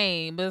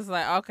game, but it's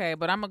like, okay,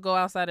 but I'm gonna go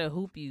outside and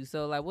hoop you.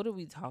 So like, what are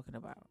we talking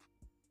about?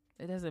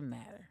 It doesn't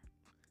matter.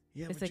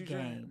 Yeah, It's but a you try-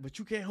 game. but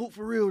you can't hoop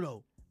for real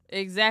though.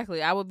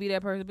 Exactly. I would be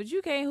that person, but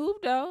you can't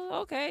hoop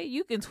though. Okay,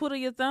 you can twiddle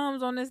your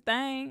thumbs on this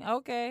thing.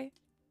 Okay.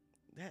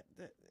 That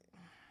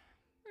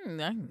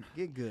I'm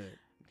get good.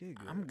 Get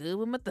good. good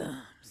with my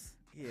thumbs.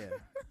 Yeah,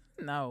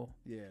 No,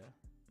 yeah.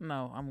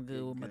 I'm good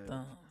Get with my good.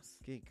 thumbs.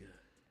 Get good.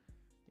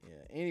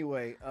 Yeah.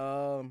 Anyway,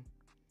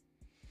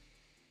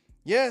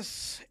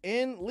 yes,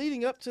 and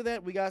leading up to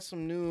that, we got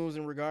some news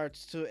in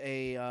regards to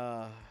a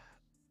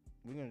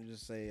we're gonna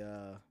just say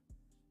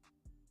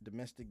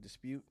domestic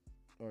dispute,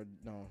 or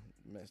no,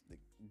 domestic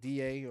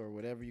DA or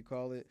whatever you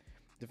call it.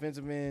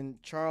 Defensive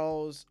end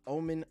Charles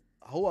Omen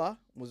Hoa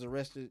was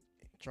arrested,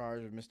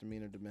 charged with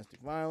misdemeanor domestic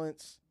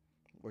violence,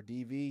 or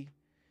DV.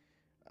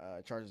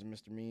 Charges of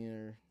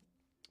misdemeanor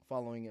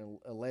following an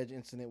alleged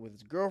incident with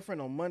his girlfriend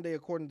on Monday,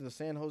 according to the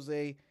San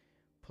Jose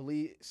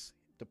Police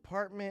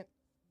Department.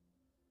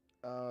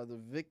 The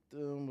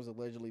victim was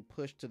allegedly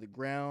pushed to the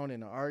ground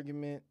in an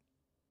argument.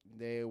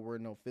 There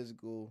weren't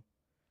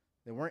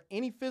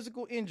any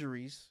physical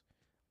injuries,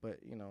 but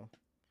you know,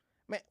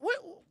 man, what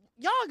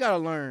y'all gotta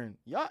learn.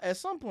 Y'all at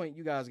some point,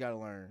 you guys gotta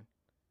learn.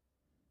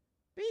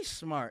 Be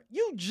smart.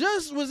 You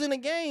just was in a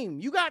game.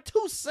 You got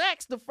 2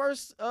 sacks the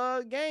first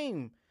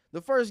game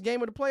of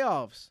the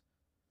playoffs.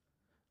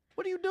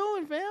 What are you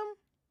doing, fam?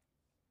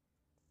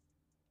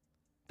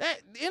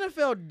 That the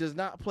NFL does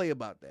not play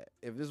about that.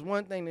 If there's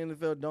one thing the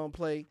NFL don't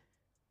play,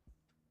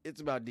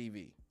 it's about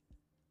DV.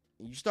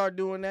 You start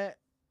doing that,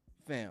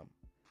 fam,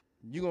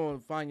 you're gonna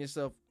find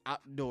yourself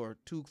out the door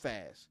too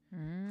fast.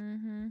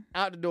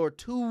 Out the door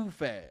too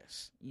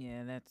fast.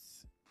 Yeah,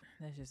 that's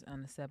just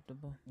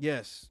unacceptable.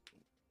 Yes.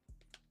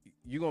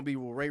 You're gonna be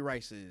where Ray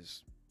Rice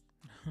is.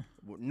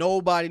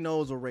 Nobody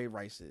knows what Ray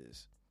Rice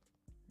is.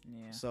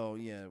 Yeah. So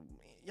yeah,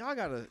 y'all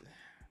gotta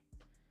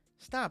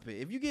stop it.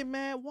 If you get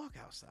mad, walk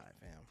outside,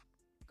 fam.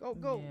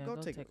 Go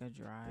take a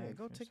drive. Yeah,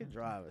 go or take a something.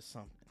 drive or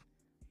something.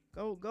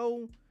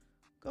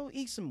 Go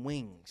eat some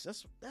wings.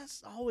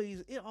 That's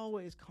always, it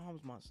always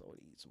calms my soul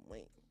to eat some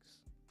wings.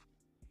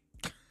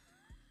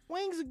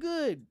 Wings are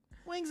good.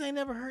 Wings ain't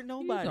never hurt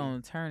nobody. You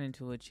gonna turn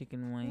into a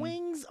chicken wing.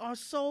 Wings are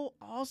so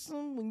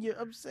awesome when you're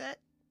upset.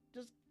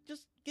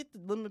 Just get the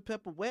lemon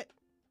pepper wet.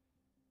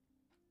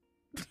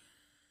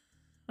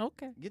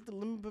 Okay. Get the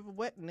lemon pepper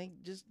wet, and they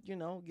just,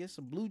 get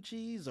some blue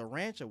cheese or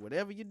ranch or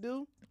whatever you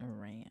do. A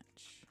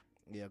ranch.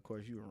 Yeah, of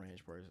course, you a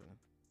ranch person.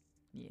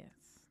 Yes.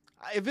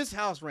 If it's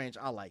house ranch,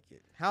 I like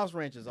it. House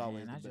ranch is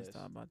always Man, the I best. just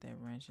thought about that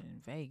ranch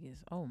in Vegas.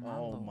 Oh my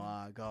Oh Lord.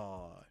 my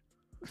God.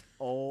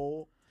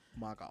 Oh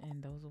my God.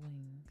 And those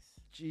wings.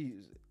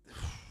 Jesus.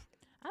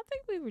 I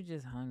think we were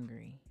just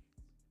hungry.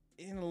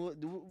 Were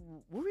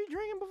we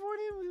drinking before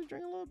then? We was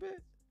drinking a little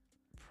bit.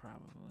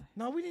 Probably.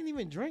 No, we didn't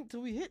even drink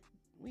till we hit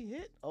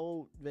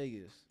old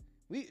Vegas.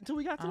 Till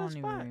we got to I that don't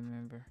spot. even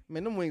remember.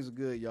 Man, them wings are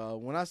good, y'all.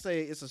 When I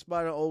say it's a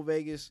spot in old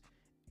Vegas,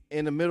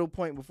 in the middle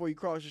point before you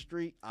cross the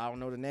street, I don't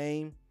know the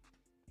name.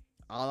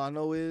 All I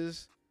know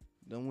is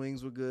them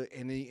wings were good,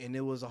 and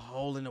there was a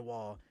hole in the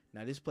wall.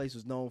 Now this place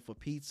was known for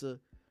pizza,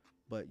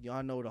 but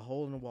y'all know the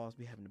hole in the walls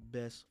be having the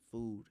best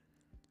food.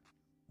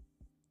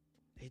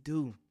 They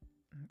do.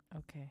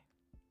 Okay.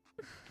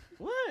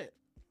 What?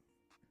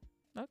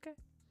 Okay.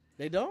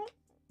 They don't?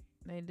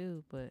 They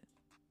do, but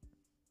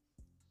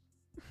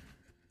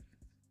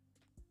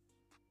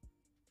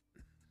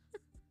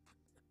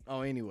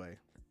Oh, anyway.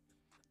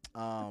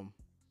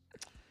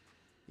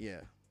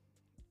 Yeah.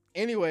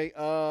 Anyway,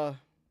 what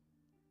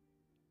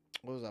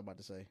was I about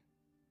to say?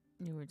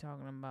 you were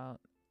talking about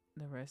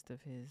the rest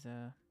of his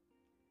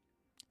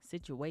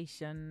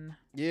situation.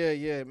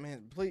 Yeah,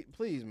 man.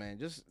 Please, man.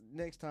 Just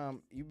next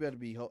time, you better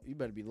be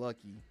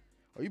lucky,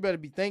 or you better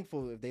be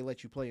thankful if they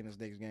let you play in this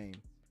next game.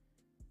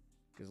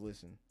 Cause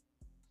listen,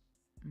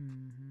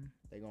 Mm-hmm.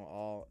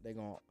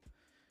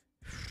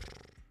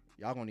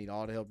 y'all gonna need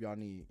all the help y'all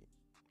need,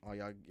 all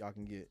y'all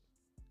can get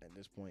at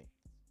this point.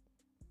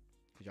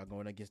 Cause y'all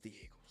going against the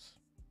Eagles.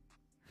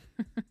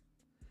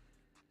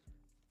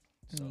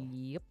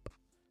 Yep.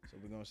 So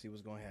we're gonna see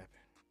what's gonna happen.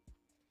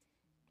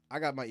 I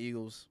got my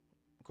Eagles.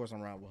 Of course,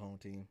 I'm riding with home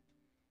team.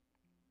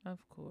 Of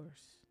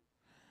course.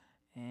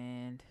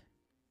 And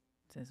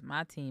since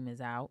my team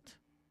is out,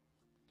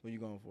 What you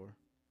going for?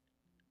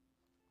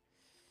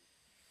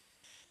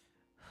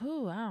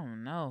 Whew, I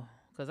don't know.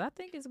 Because I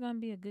think it's going to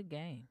be a good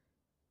game.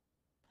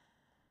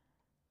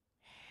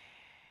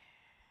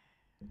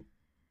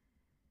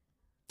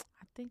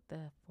 I think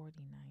the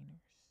 49ers.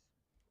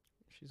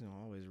 She's going to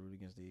always root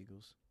against the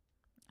Eagles.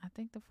 I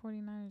think the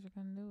 49ers are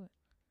going to do it.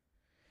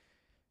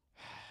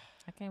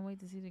 I can't wait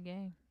to see the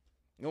game.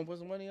 You want to put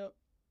some money up?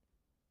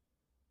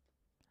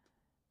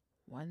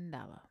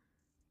 $1.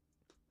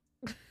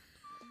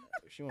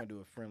 She want to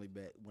do a friendly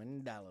bet.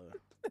 $1.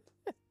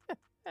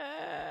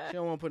 She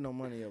don't want to put no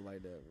money up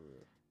like that,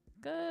 bro.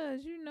 Cause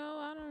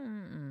I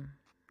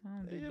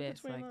don't do Yeah,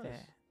 bets between like us.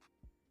 that.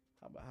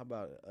 How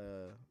about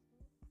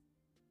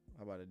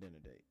a dinner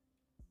date?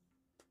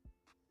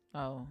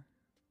 Oh,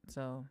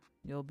 so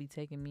you'll be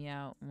taking me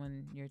out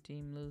when your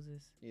team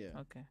loses? Yeah.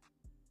 Okay.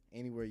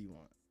 Anywhere you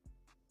want.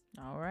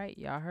 All right,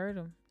 y'all heard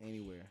him.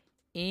 Anywhere.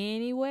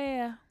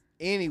 Anywhere.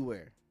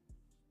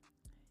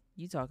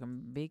 You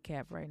talking big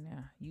cap right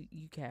now?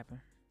 You capping?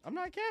 I'm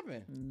not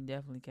capping. You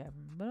definitely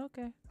capping. But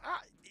okay.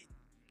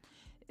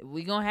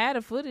 We gonna have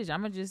the footage.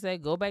 I'm gonna just say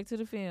go back to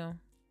the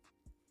film.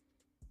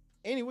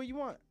 Anywhere you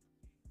want.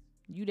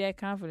 You that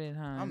confident,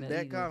 huh? I'm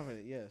that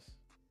confident, yes.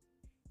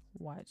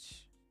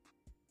 Watch.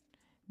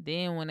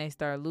 Then when they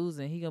start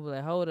losing, he gonna be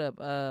like, "Hold up,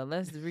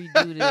 let's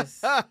redo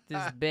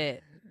this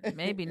bet.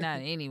 Maybe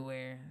not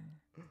anywhere."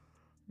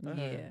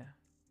 Yeah.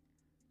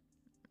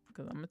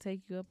 Cause I'm gonna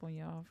take you up on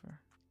your offer.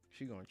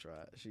 She gonna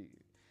try it.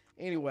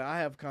 Anyway, I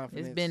have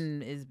confidence.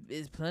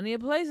 It's plenty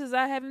of places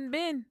I haven't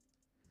been.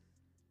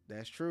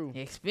 That's true.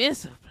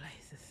 Expensive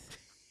places.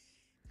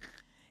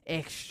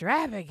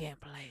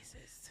 Extravagant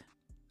places.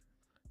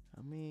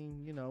 I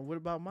mean, what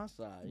about my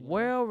side?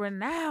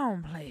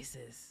 World-renowned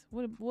places.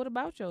 What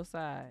about your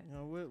side?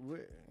 What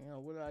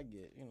did I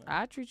get?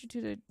 I treat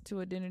you to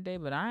a dinner date,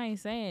 but I ain't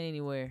saying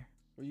anywhere.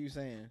 What are you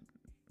saying?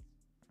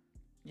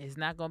 It's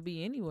not gonna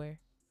be anywhere.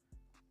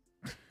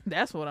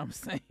 That's what I'm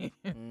saying.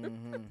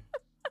 Mm-hmm.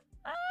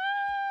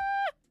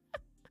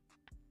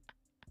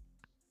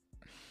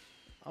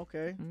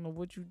 Okay. I don't know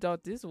what you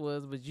thought this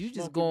was, but you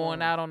just Smoky going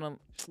Bones. out on a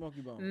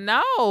Smoky Bones.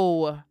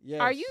 No. Yes.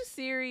 Are you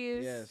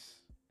serious? Yes.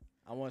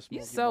 I want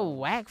Smoky You so Bones.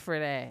 whack for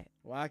that.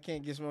 Well, I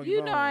can't get Smoky You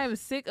Bones. know I am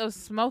sick of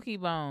Smoky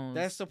Bones.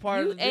 That's the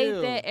part you of the ate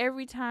deal. that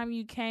every time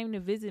you came to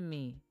visit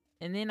me,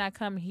 and then I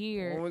come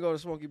here. When we go to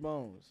Smoky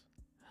Bones.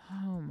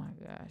 Oh my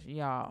gosh,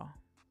 y'all.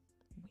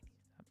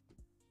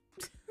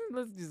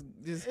 Let's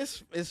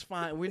just. It's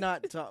fine. We're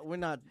not. Nobody's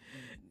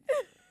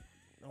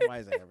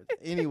everything.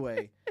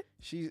 Anyway,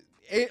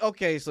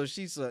 okay. So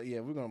she's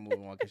we're gonna move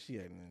on because she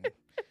ain't.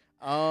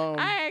 I ain't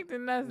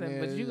acting nothing,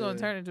 but you gonna yeah.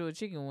 turn into a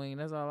chicken wing.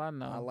 That's all I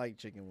know. I like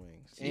chicken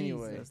wings. Jesus,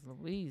 Anyway,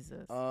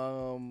 Louisa.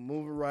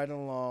 moving right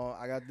along.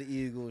 I got the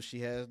Eagles.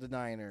 She has the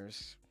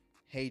Niners.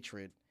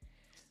 Hatred.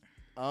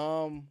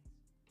 Anywho,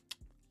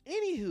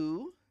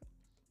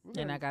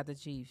 And I got the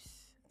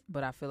Chiefs,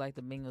 but I feel like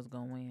the Bengals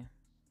gonna win.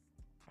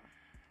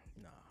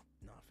 Nah,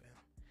 fam.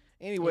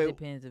 Anyway, It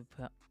depends if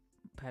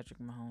Patrick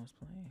Mahomes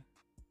playing.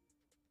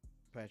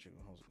 Patrick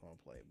Mahomes gonna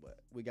play, but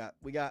we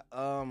got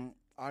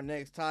our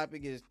next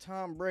topic is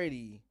Tom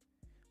Brady.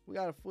 We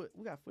got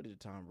footage of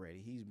Tom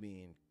Brady. He's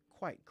being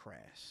quite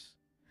crass.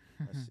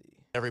 Let's see.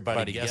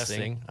 Everybody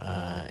guessing,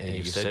 and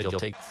you said you'll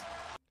take.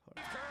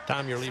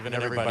 Tom, you're leaving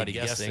everybody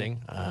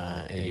guessing,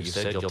 and you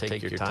said you'll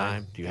take your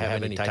time. Do you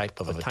have any type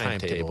of a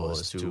timetable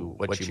as to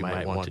what you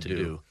might want to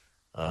do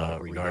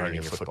regarding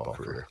your football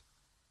career?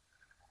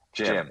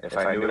 Jim, if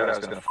I knew what I was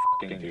going to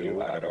fucking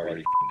do, I'd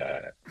already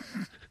done it.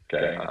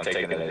 Okay, I'm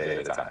taking it a day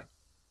at a time.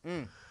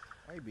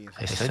 Why you being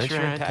I so sense you're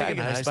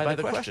antagonized by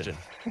the question.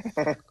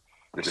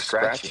 You're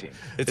scratchy.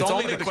 It's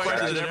only the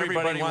question that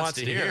everybody wants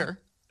to hear.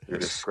 You're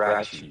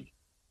scratchy.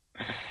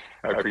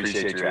 I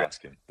appreciate you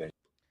asking. Thank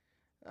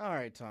All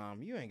right,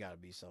 Tom, you ain't got to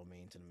be so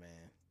mean to the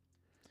man.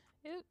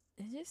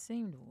 It just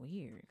seemed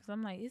weird because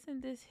I'm like,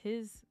 isn't this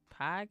his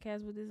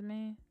podcast with this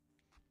man?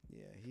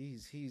 Yeah,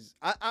 he's.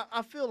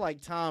 I feel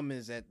like Tom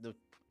is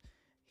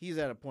he's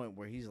at a point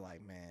where he's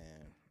like,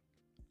 man,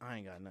 I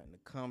ain't got nothing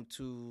to come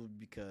to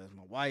because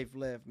my wife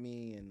left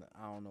me, and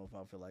I don't know if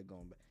I feel like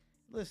going back.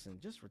 Listen,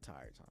 just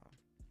retire, Tom.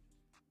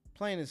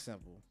 Plain and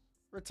simple,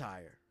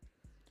 retire.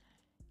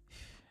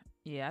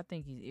 Yeah, I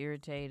think he's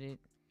irritated,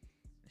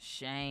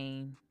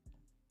 shame,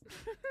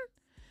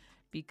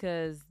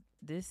 because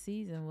this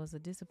season was a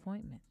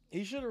disappointment.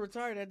 He should have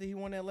retired after he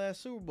won that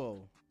last Super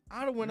Bowl.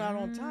 I'd have went out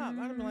on top.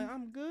 I'd have been like,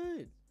 I'm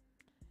good.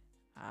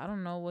 I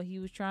don't know what he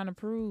was trying to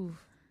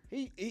prove.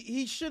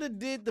 He should have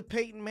did the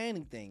Peyton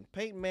Manning thing.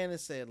 Peyton Manning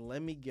said,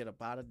 let me get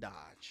up out of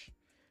Dodge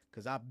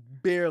because I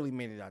barely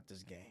made it out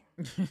this game.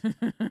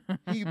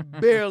 He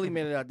barely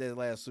made it out that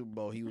last Super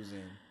Bowl he was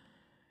in.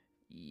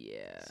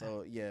 Yeah.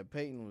 So, yeah,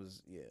 Peyton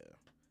was, yeah.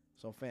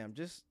 So, fam,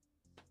 just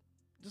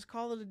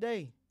call it a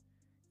day.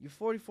 You're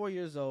 44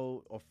 years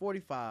old or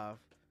 45.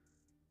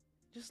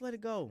 Just let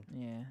it go.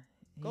 Yeah.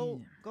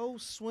 Go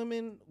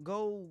swimming,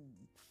 go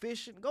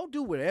fishing, go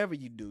do whatever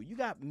you do. You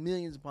got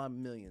millions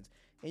upon millions.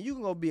 And you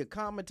can go be a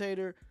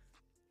commentator,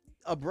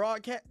 a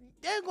broadcast.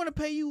 They're going to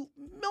pay you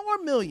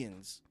more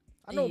millions.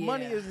 I know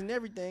money Yeah. isn't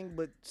everything,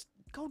 but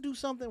go do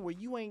something where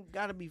you ain't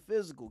got to be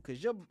physical,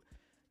 because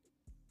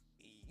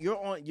you're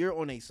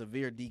on a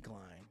severe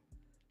decline,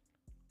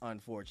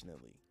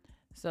 unfortunately.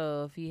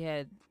 So if he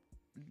had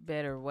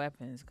better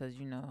weapons, because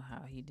you know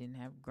how he didn't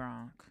have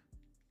Gronk,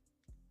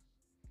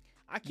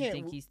 I you can't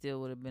think he still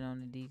would have been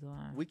on the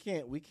decline? we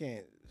can't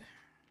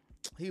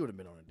he would have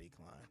been on a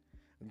decline.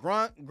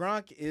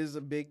 Gronk is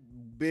a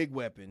big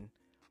weapon,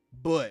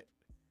 but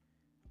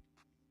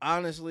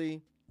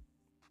honestly,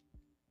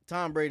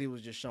 Tom Brady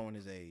was just showing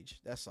his age.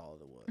 That's all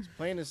it was.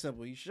 Plain and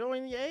simple. He's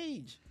showing the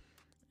age.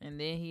 And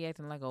then he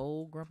acting like an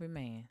old grumpy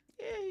man.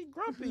 Yeah, he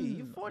grumpy.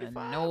 You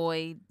 45.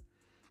 Annoyed.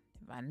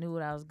 If I knew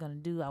what I was going to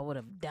do, I would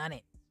have done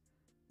it.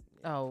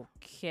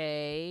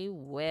 Okay,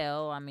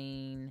 well, I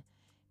mean,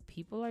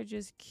 people are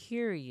just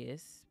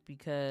curious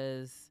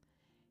because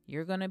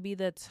you're going to be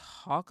the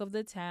talk of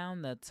the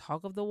town, the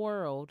talk of the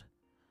world,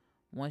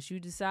 once you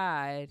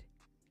decide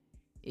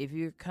if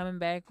you're coming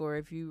back or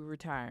if you're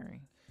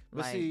retiring.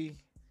 But see,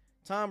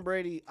 Tom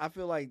Brady, I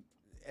feel like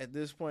at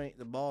this point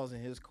the ball's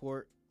in his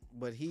court,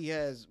 but he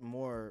has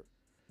more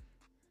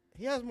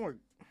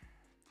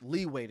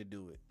leeway to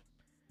do it.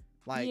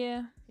 Like,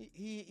 yeah,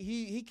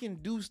 he can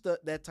do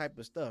that type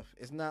of stuff.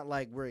 It's not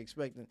like we're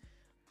expecting.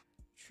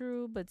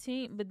 true, but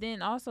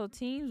then also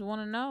teams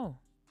want to know.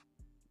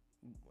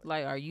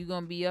 Like, are you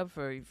gonna be up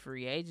for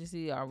free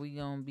agency? Are we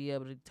gonna be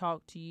able to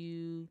talk to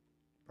you?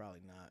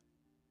 Probably not.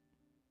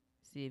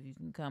 See if you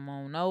can come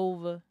on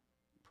over.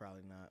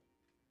 Probably not.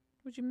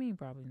 What you mean?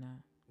 Probably not.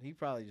 He's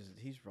probably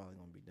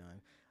gonna be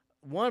done.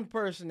 One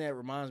person that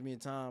reminds me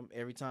of Tom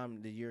every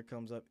time the year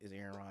comes up is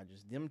Aaron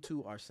Rodgers. Them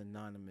two are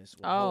synonymous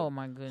with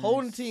My goodness.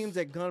 holding teams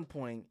at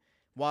gunpoint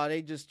while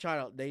they just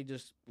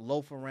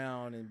loaf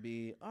around and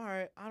be, all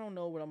right, I don't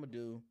know what I'm gonna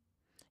do.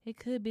 It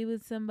could be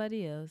with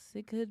somebody else.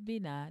 It could be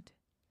not.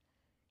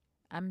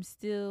 I'm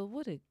still.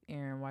 What did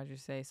Aaron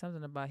Rodgers say?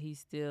 Something about he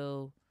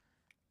still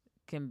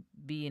can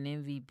be an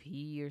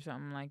MVP or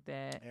something like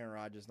that. Aaron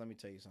Rodgers, let me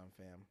tell you something,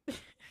 fam.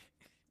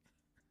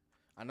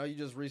 I know you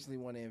just recently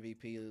won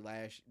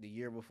MVP the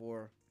year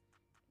before,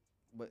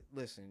 but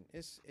listen,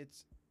 it's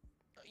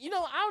I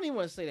don't even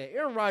want to say that.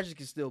 Aaron Rodgers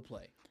can still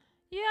play.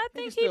 Yeah, I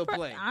think can still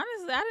play.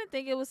 Honestly, I didn't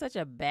think it was such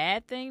a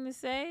bad thing to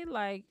say.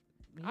 Like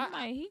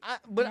he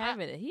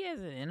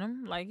has it in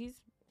him. Like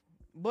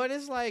But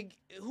it's like,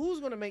 who's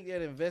going to make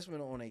that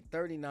investment on a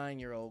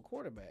 39-year-old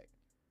quarterback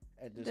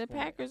at this the point?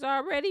 Packers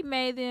already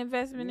made the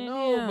investment in him.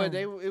 No, but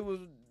it was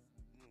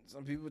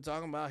some people were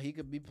talking about he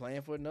could be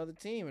playing for another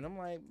team, and I'm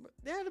like,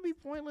 that'd be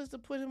pointless to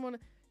put him on.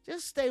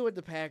 Just stay with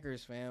the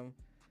Packers, fam.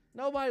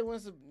 Nobody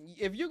wants to.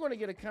 If you're going to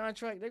get a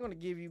contract, they're going to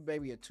give you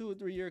maybe a 2 or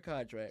 3 year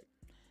contract.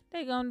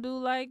 They gonna do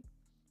like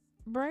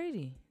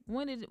Brady.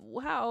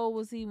 How old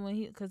was he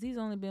when because he's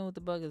only been with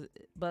the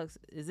Bucks.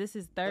 Is this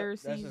his third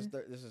season?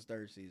 This is his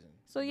third season.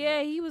 So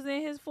yeah, he was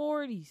in his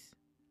 40s.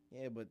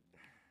 Yeah, but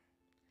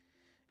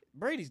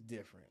Brady's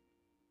different.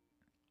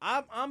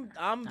 I'm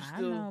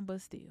still. I know,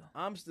 but still.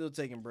 I'm still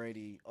taking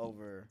Brady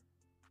over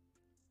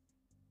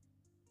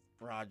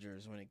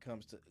Rodgers when it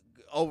comes to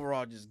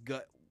overall just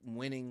gut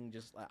winning.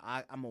 Just like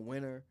I'm a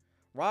winner.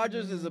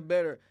 Rodgers is a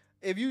better.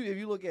 If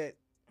you look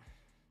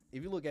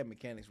at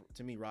mechanics,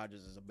 to me,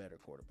 Rodgers is a better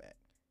quarterback,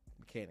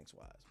 mechanics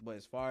wise. But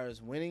as far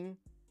as winning,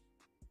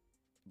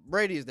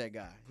 Brady is that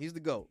guy. He's the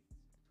GOAT.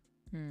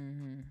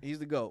 Mm-hmm. He's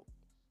the GOAT,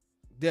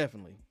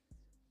 definitely.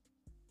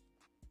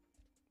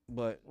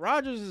 But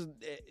Rodgers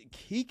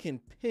he can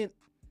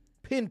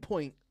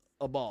pinpoint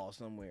a ball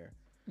somewhere.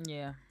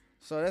 Yeah.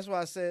 So that's why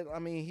I said, I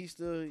mean, he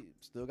still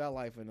got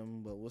life in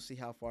him, but we'll see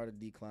how far the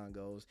decline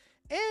goes.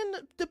 And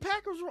the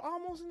Packers were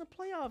almost in the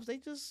playoffs. They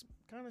just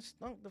kind of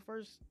stunk the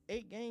first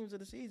 8 games of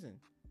the season.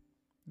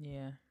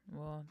 Yeah.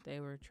 Well, they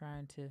were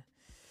trying to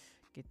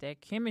get that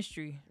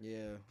chemistry.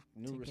 Yeah.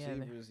 New together.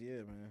 receivers. Yeah,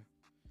 man.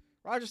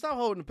 Roger, stop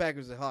holding the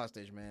Packers as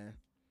hostage, man.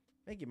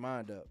 Make your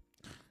mind up.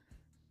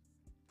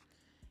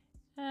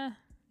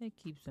 It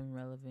keeps him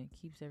relevant.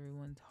 Keeps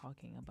everyone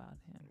talking about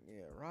him.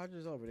 Yeah,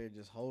 Rodgers over there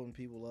just holding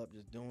people up,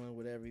 just doing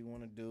whatever he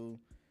want to do.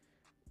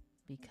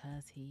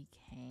 Because he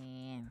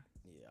can.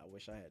 Yeah, I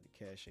wish I had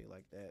the cachet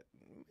like that.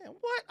 Man,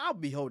 what? I'll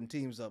be holding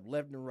teams up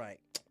left and right.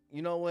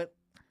 You know what?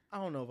 I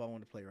don't know if I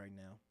want to play right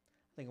now.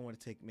 I think I want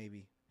to take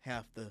maybe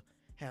half the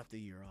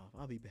year off.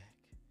 I'll be back.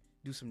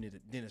 Do some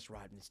Dennis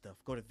Rodman stuff.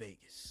 Go to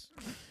Vegas.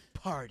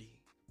 Party.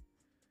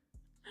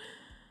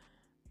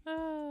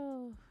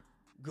 Oh.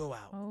 Go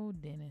out. Oh,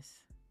 Dennis.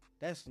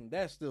 That's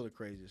still the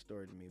craziest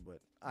story to me, but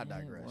I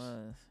digress. It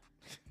was.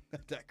 I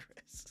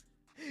digress.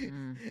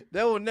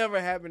 That will never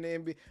happen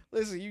in NBA.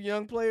 Listen, you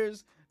young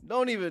players,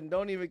 don't even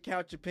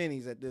count your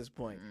pennies at this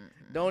point.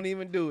 Don't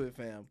even do it,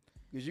 fam,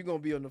 because you're gonna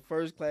be on the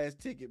first class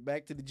ticket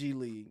back to the G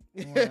League.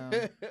 Well,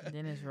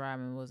 Dennis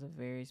Rodman was a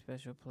very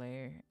special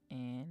player,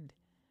 and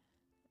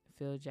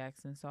Phil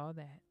Jackson saw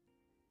that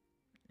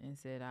and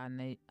said, "I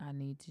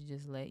need to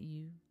just let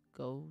you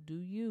go do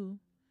you,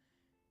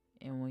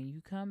 and when you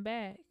come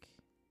back,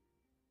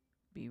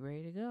 be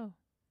ready to go."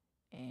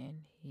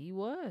 And he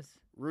was.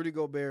 Rudy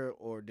Gobert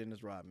or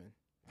Dennis Rodman?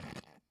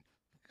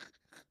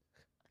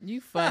 You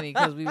funny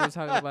because we were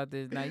talking about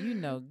this. Now you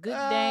know good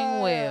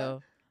dang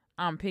well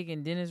I'm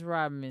picking Dennis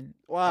Rodman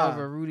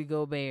over Rudy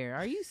Gobert.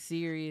 Are you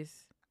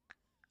serious?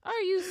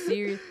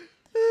 Rudy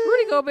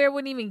Gobert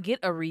wouldn't even get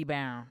a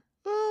rebound.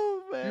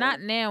 Oh man,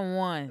 not now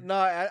one. No,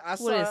 I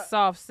saw with his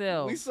soft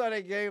self. We saw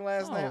that game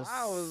last night.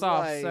 I was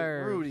soft like,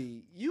 serve.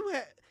 Rudy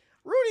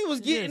was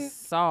getting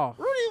soft.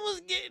 Rudy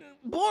was getting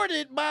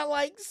boarded by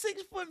like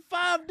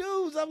 6'5"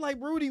 dudes. I'm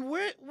like, Rudy,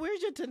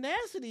 where's your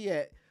tenacity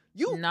at?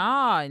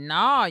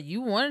 Nah,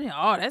 you wanted him.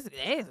 Oh,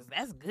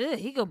 that's good.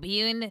 He gonna be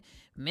in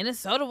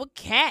Minnesota with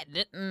Cat.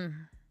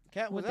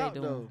 Cat was what out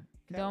they doing?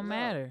 though. Don't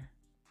matter.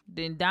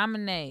 Then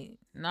dominate.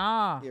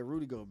 Nah. Yeah,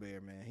 Rudy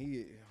Gobert,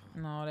 man.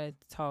 No, that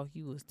talk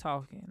you was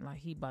talking like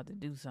he about to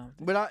do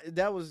something. But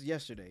that was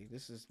yesterday.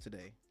 This is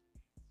today.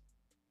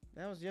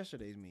 That was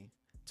yesterday's me.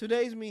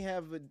 Today's me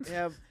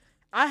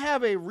I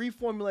have a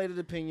reformulated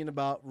opinion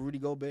about Rudy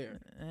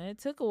Gobert. It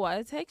took a while.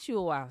 It takes you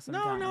a while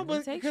sometimes. No,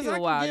 but it takes you a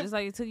while. Just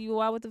like it took you a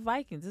while with the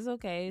Vikings. It's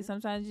okay.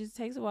 Sometimes it just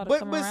takes a while to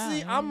come around.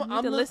 See, I'm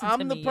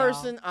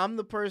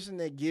the person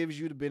that gives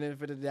you the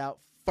benefit of the doubt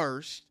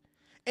first,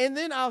 and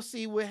then I'll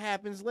see what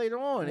happens later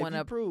on. When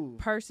if you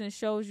person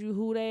shows you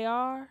who they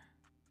are,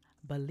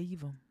 believe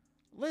them.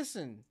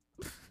 Listen,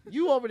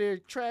 you over there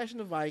trashing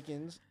the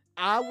Vikings.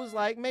 I was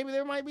like, maybe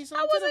there might be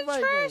something. I wasn't to the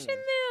Vikings.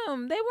 trashing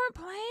them. They weren't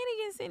playing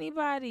against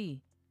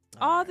anybody.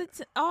 All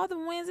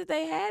the wins that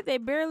they had, they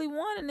barely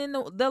won, and then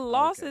the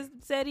losses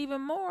said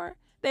even more.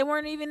 They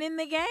weren't even in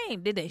the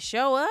game. Did they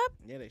show up?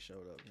 Yeah, they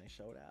showed up. They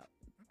showed out.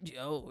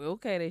 Oh,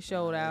 okay, they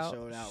showed out. They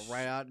showed out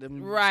right out the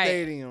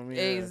stadium.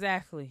 Yeah.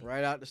 Exactly.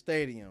 Right out the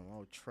stadium.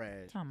 Oh,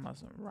 trash. Talking about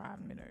some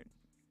Rodman or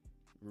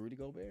Rudy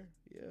Gobert.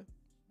 Yeah,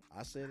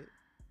 I said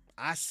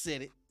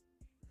it.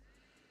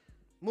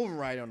 Moving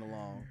right on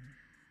along.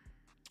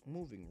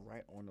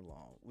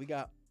 We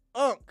got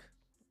Unk.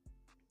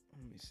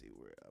 Let me see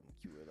where I'm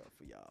cue it up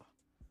for y'all.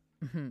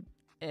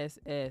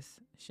 SS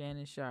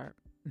Shannon Sharp.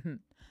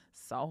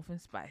 Soft and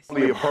spicy.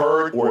 We have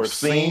heard or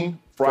seen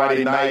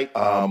Friday night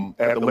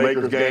at the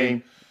Lakers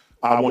game.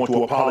 I want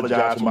to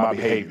apologize for my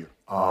behavior.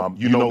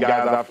 You know,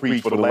 guys, I've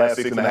preached for the last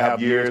 6.5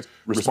 years,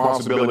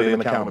 responsibility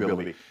and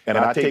accountability. And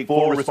I take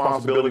full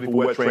responsibility for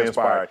what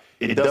transpired.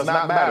 It does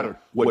not matter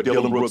what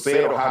Dylan Brooks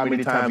said or how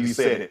many times he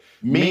said it.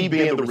 Me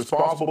being the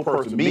responsible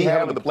person, me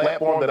having the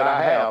platform that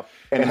I have,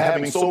 and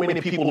having so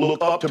many people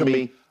look up to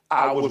me,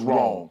 I was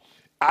wrong.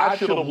 I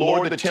should have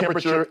lowered the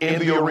temperature in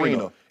the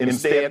arena.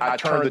 Instead, I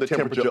turned the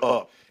temperature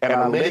up, and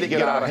I let it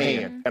get out of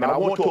hand. And I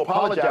want to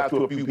apologize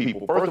to a few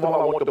people. First of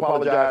all, I want to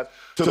apologize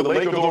to the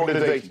Lakers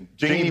organization,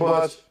 Jeanie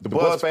Buss, the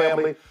Buss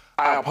family.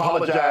 I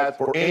apologize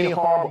for any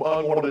harm or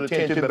unwanted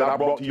attention that I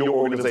brought to your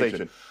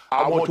organization.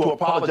 I want to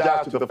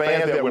apologize to the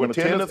fans that were in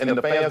attendance and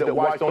the fans that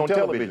watched on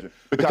television,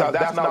 because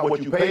that's not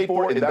what you paid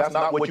for and that's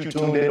not what you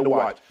tuned in to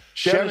watch.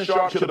 Shannon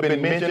Sharp should have been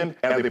mentioned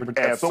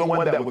as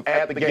someone that was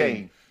at the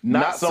game,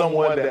 not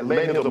someone that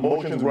let his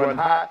emotions run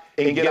high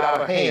and get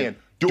out of hand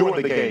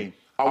during the game.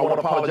 I want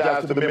to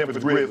apologize to the Memphis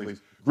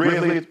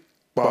Grizzlies.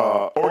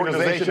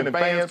 Organization and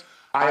fans,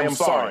 I am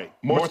sorry.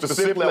 More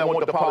specifically, I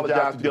want to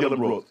apologize to Dylan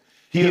Brooks.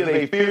 He is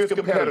a fierce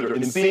competitor,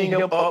 and seeing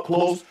him up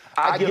close,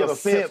 I get a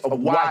sense of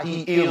why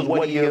he is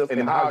what he is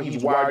and how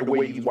he's wired the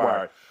way he's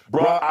wired.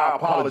 Bruh, I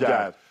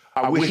apologize.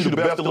 I wish you the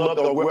best of luck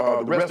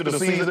the rest of the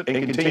season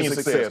and continued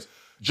success.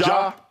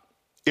 Ja,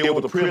 it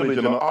was a privilege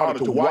and an honor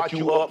to watch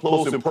you up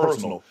close and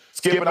personal.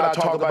 Skip and I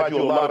talked about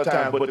you a lot of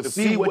times, but to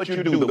see what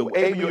you do, the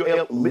way you're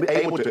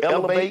able to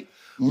elevate,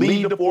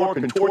 lead the floor,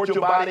 contort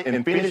your body,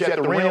 and finish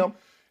at the rim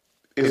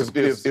is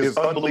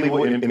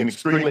unbelievable and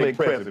extremely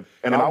impressive.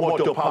 And I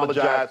want to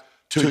apologize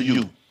to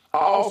you. I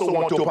also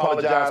want to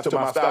apologize to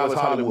my stylist,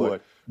 Hollywood.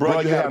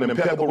 Bro, you have an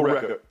impeccable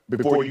record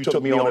before you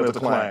took me on as a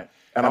client.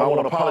 And I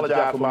want to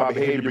apologize for my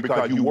behavior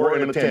because you were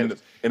in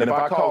attendance. And if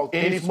I caused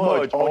any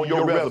smudge on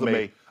your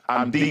resume,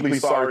 I'm deeply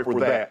sorry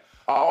for that.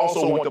 I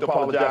also want to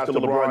apologize to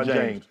LeBron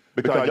James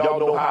because y'all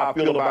know how I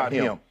feel about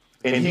him.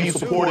 And he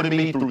supported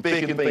me through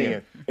thick and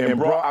thin. And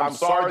bro, I'm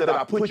sorry that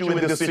I put you in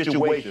this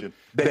situation,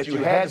 that you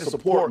had to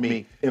support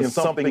me in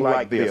something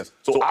like this.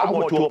 So I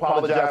want to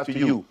apologize to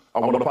you. I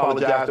want to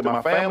apologize to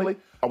my family.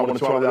 I want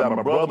to apologize to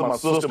my brother, my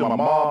sister, my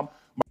mom.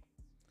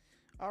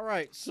 All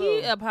right, so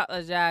he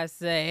apologized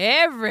to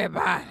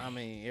everybody. I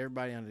mean,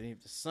 everybody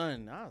underneath the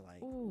sun. I was like,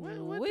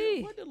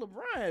 what did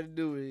LeBron have to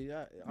do with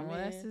it? I mean,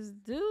 that's his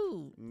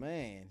dude.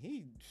 Man,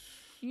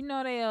 You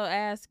know they'll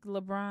ask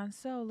LeBron,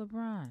 so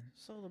LeBron,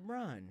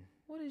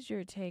 what is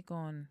your take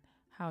on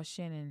how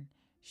Shannon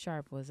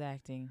Sharp was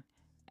acting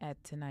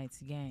at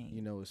tonight's game?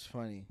 You know, it's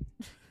funny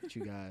that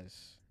you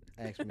guys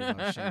asked me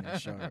about Shannon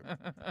Sharp.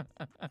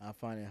 I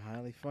find it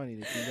highly funny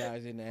that you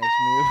guys didn't ask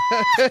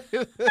me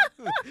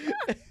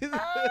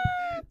about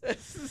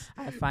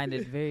I find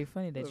it very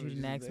funny that you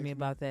didn't ask me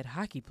about that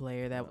hockey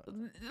player that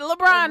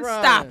LeBron,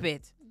 stop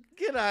it.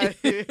 Get out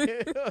of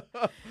here.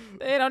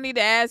 They don't need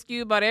to ask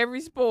you about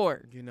every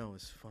sport. You know,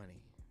 it's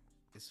funny.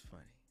 It's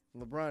funny.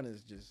 LeBron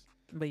is just.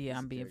 But yeah,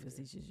 I'm being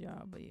facetious,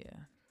 y'all. But yeah.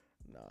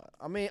 No,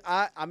 I mean,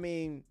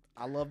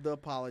 I love the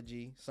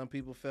apology. Some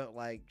people felt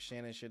like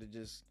Shannon should have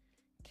just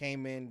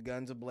came in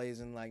guns a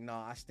blazing, like, no,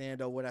 I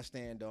stand on what I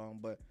stand on.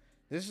 But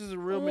this is a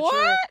real What?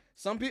 mature.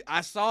 Some people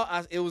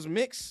it was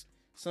mixed.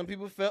 Some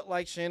people felt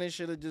like Shannon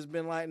should have just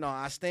been like, no,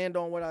 I stand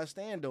on what I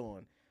stand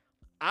on.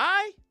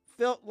 I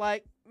felt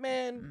like,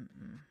 man,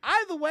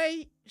 either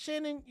way,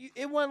 Shannon,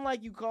 it wasn't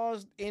like you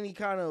caused any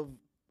kind of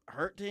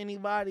hurt to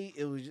anybody.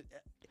 It was just,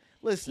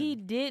 listen. He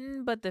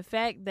didn't, but the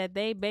fact that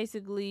they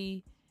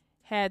basically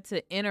had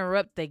to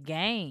interrupt the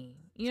game.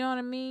 You know what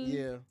I mean?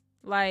 Yeah.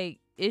 Like,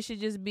 it should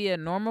just be a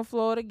normal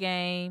flow of the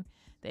game.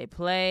 They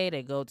play,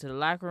 they go to the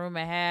locker room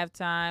at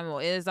halftime,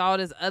 or it's all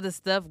this other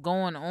stuff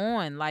going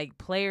on. Like,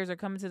 players are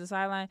coming to the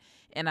sideline.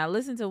 And I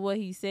listened to what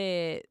he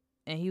said,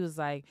 and he was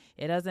like,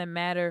 it doesn't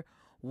matter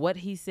what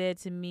he said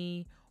to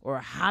me or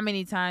how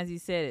many times he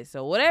said it.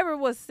 So whatever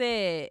was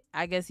said,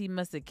 I guess he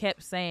must have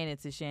kept saying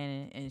it to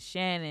Shannon, and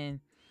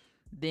Shannon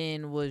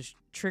then was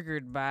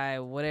triggered by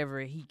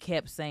whatever he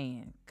kept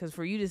saying. Because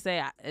for you to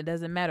say, it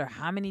doesn't matter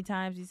how many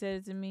times he said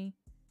it to me,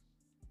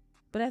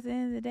 but at the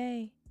end of the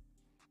day,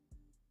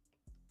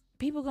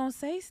 people gonna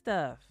say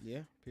stuff.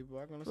 Yeah, people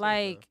are gonna say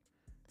Like, stuff.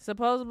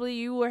 supposedly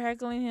you were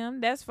heckling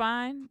him. That's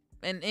fine.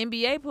 And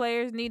NBA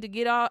players need to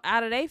get all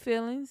out of their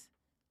feelings.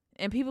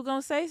 And people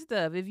gonna say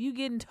stuff. If you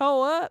getting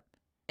toe up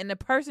and the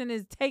person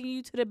is taking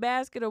you to the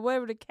basket or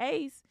whatever the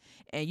case,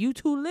 and you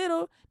too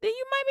little, then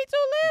you might be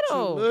too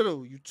little. Too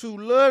little. You too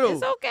little.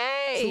 It's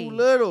okay. Too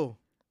little.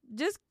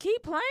 Just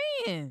keep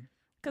playing.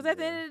 Because at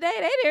the end of the day,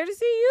 they there to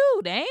see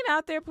you. They ain't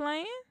out there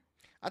playing.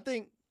 I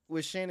think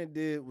what Shannon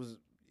did was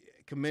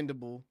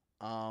commendable.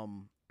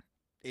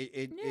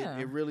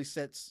 It really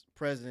sets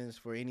precedence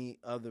for any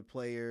other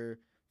player,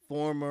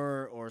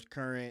 former or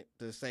current,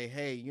 to say,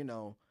 hey, you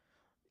know,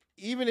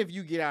 even if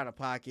you get out of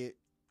pocket,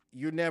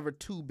 you're never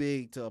too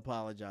big to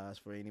apologize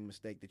for any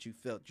mistake that you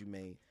felt you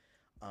made.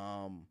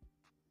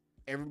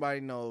 Everybody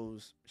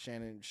knows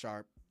Shannon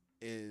Sharpe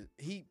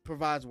he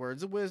provides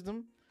words of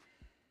wisdom.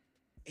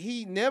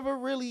 He never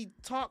really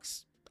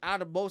talks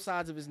out of both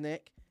sides of his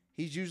neck.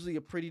 He's usually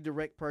a pretty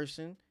direct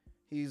person.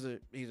 He's a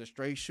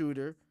straight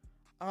shooter.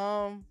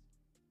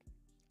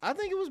 I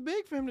think it was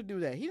big for him to do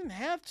that. He didn't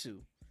have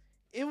to.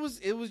 It was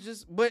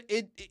just, but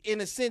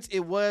in a sense it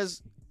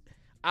was.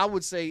 I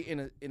would say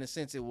in a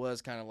sense it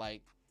was kind of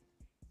like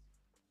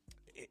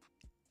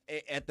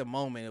at the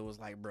moment it was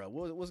like, bro,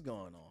 what's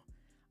going on?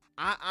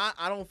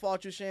 I don't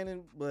fault you,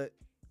 Shannon, but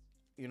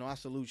you know I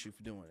salute you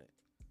for doing it.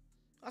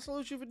 I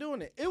salute you for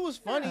doing it. It was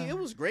funny. Yeah. It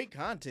was great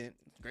content.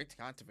 Great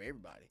content for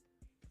everybody.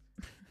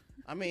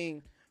 I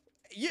mean,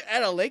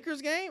 at a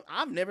Lakers game,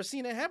 I've never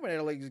seen it happen at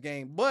a Lakers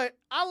game, but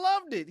I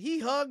loved it. He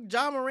hugged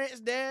John Morant's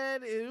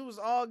dad. It was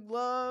all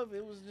love.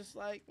 It was just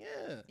like,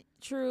 yeah.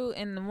 True,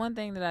 and the one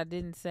thing that I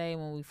didn't say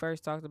when we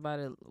first talked about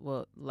it,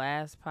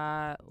 last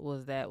pod,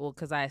 was that,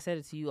 because I said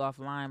it to you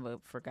offline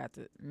but forgot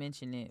to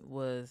mention it,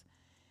 was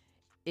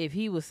if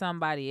he was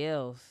somebody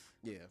else,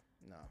 Yeah,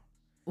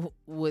 no.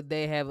 would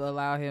they have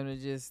allowed him to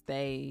just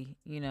stay,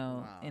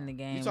 Nah. in the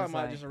game? You talking It's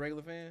about like, just a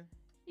regular fan?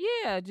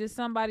 yeah, just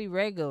somebody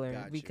regular,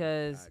 Got you,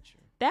 because got you.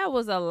 that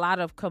was a lot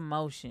of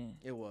commotion.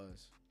 It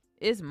was.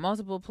 It's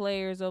multiple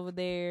players over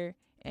there,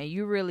 and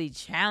you really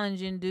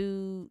challenging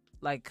dude,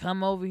 like,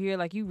 come over here,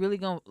 like, you really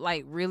gonna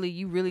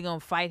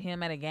fight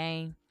him at a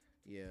game?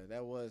 Yeah,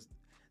 that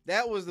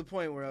was the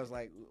point where I was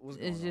like, what's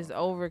going on? It's just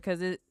over,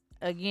 because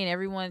again,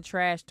 everyone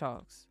trash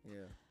talks.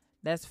 Yeah.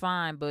 That's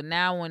fine, but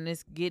now when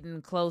it's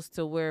getting close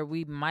to where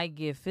we might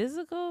get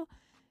physical,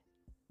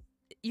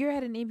 you're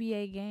at an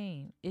NBA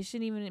game. It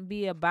shouldn't even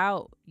be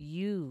about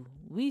you.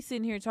 We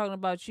sitting here talking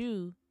about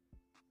you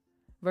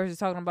versus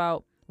talking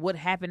about what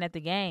happened at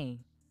the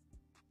game.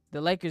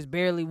 The Lakers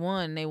barely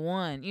won. They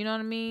won. You know what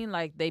I mean?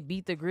 Like, they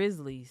beat the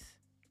Grizzlies,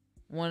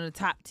 one of the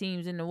top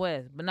teams in the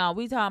West. But no,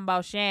 we talking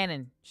about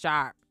Shannon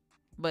Sharpe.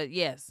 But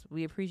yes,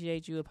 we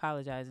appreciate you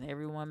apologizing.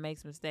 Everyone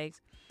makes mistakes.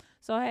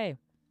 So, hey,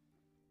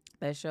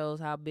 that shows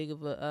how big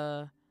of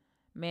a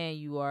man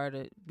you are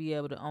to be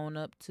able to own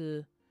up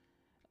to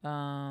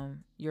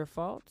your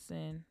faults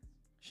and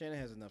Shannon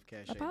has enough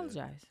cachet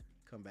apologize. to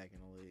come back in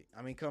the league.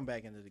 I mean, come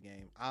back into the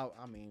game. I'll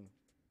let him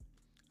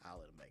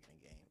back in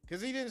the game.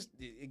 Because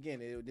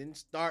it didn't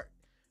start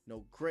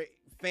no great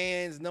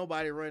fans,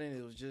 nobody running.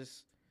 It was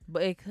just.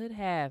 But it could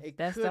have.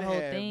 That's the whole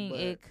thing. but-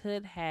 It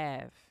could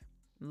have.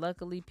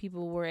 Luckily,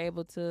 people were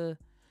able to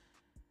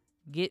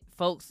get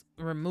folks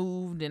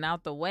removed and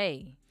out the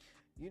way.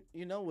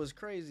 You know what's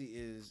crazy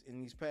is in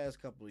these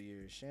past couple of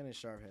years, Shannon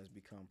Sharpe has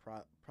become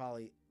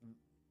probably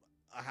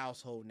a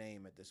household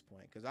name at this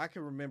point. Because I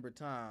can remember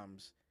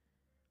times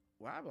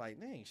where I'm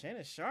like, dang,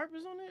 Shannon Sharpe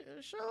is on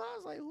the show? I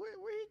was like,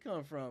 where he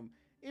come from?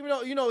 Even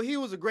though, he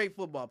was a great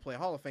football player,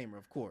 Hall of Famer,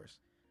 of course.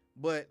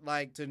 But,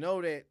 like, to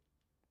know that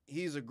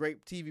he's a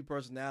great TV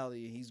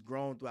personality and he's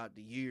grown throughout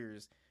the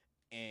years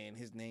and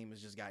his name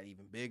has just got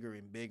even bigger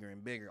and bigger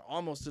and bigger,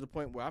 almost to the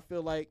point where I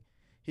feel like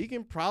he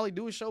can probably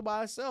do a show by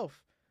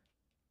himself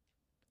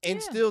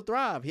and still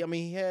thrive.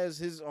 He has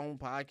his own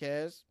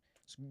podcast.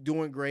 It's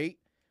doing great.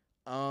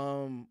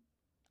 I'm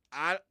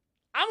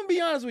gonna be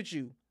honest with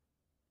you.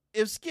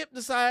 if Skip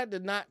decided to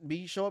not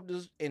show up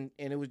and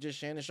it was just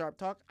Shannon Sharp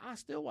talk, I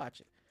still watch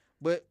it.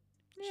 But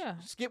Yeah.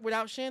 Skip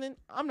without Shannon,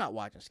 I'm not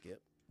watching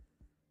Skip.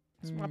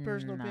 It's my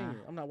personal Nah.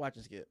 opinion. I'm not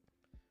watching Skip.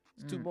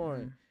 It's too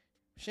boring.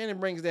 Shannon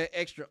brings that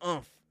extra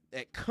oomph,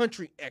 that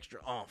country extra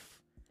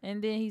oomph.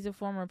 And then he's a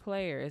former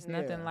player. It's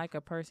nothing Yeah. like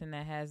a person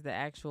that has the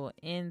actual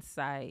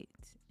insight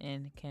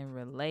and can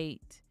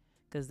relate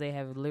because they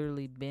have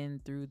literally been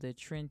through the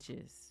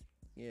trenches.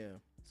 Yeah.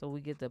 So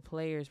we get the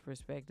player's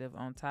perspective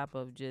on top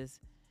of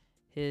just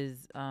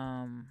his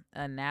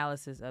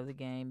analysis of the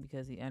game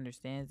because he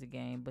understands the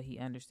game, but he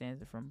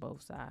understands it from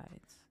both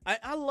sides.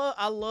 I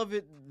love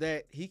it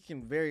that he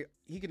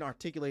can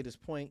articulate his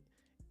point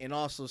and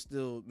also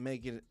still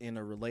make it in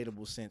a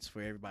relatable sense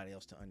for everybody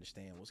else to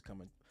understand what's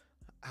coming,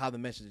 how the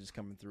message is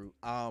coming through.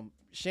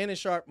 Shannon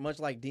Sharp, much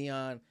like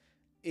Dion,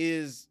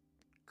 is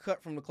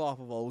cut from the cloth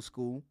of old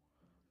school,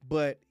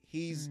 but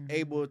he's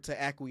able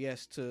to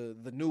acquiesce to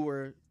the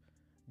newer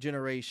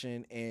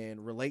generation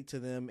and relate to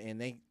them, and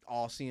they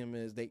all see him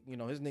as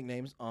his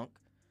nickname is Unc,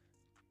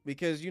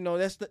 because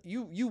that's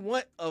you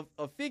want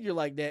a figure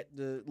like that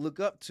to look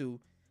up to,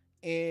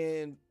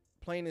 and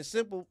plain and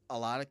simple, a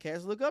lot of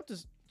cats look up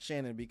to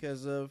Shannon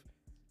because of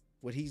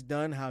what he's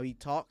done, how he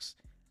talks,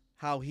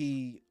 how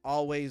he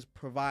always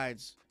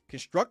provides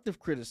constructive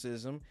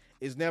criticism.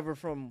 Is never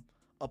from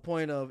a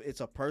point of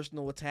it's a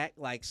personal attack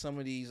like some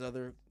of these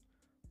other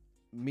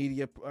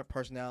media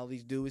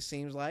personalities do, it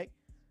seems like.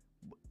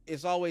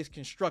 It's always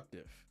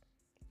constructive.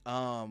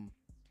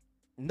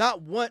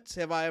 Not once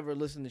have I ever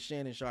listened to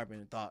Shannon Sharp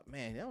and thought,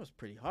 man, that was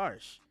pretty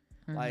harsh.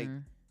 Like,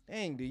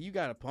 dang, dude, you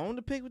got a bone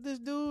to pick with this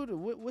dude? Or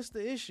what's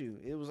the issue?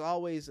 It was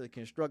always a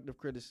constructive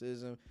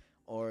criticism,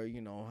 or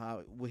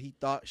what he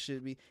thought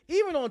should be.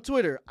 Even on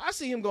Twitter, I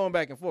see him going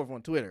back and forth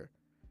on Twitter,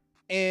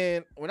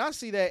 and when I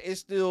see that,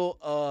 it's still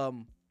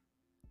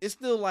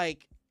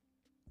like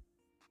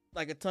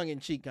a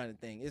tongue-in-cheek kind of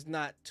thing. It's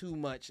not too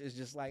much. It's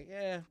just like,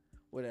 yeah,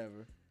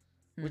 whatever.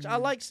 Which I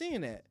like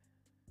seeing that.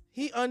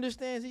 He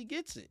understands, he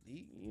gets it.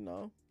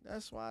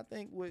 That's why I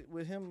think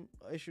with him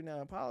issuing an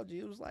apology,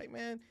 it was like,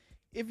 man,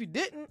 if you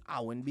didn't, I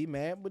wouldn't be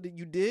mad. But if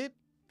you did,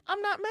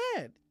 I'm not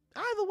mad.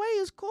 Either way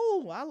is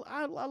cool.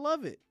 I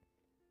love it.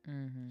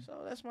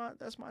 So that's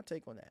my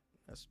take on that.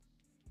 That's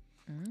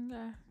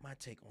my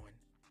take on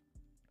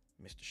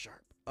Mr.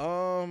 Sharp.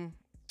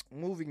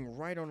 Moving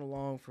right on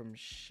along from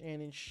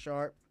Shannon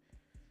Sharp.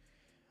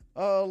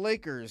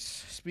 Lakers.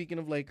 Speaking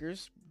of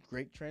Lakers,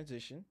 great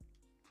transition.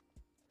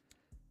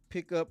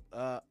 Pick up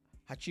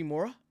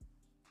Hachimura.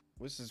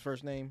 What's his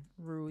first name?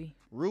 Rui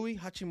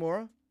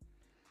Hachimura,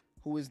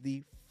 who is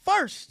the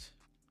first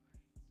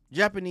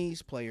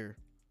Japanese player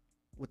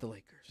with the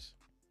Lakers.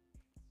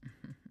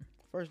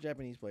 First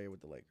Japanese player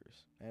with the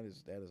Lakers. That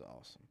is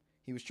awesome.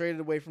 He was traded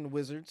away from the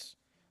Wizards.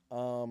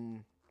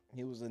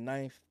 He was the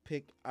 9th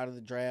pick out of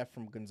the draft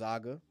from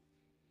Gonzaga.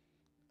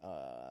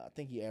 I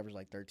think he averaged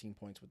like 13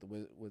 points with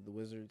the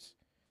Wizards.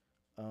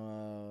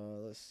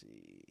 Let's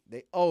see.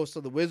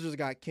 So the Wizards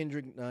got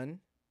Kendrick Nunn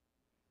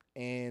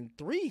and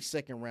 3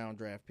 second-round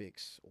draft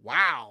picks.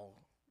 Wow.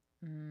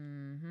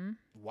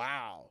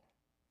 Wow.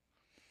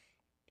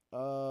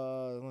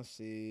 Let's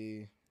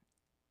see.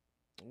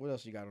 What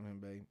else you got on him,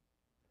 babe?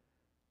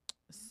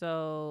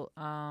 So,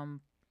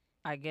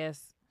 I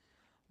guess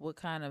what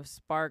kind of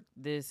sparked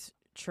this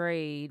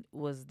trade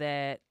was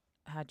that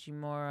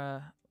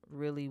Hachimura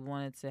really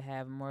wanted to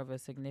have more of a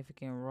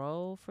significant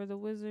role for the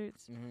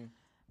Wizards.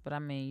 But I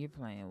mean, you're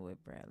playing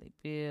with Bradley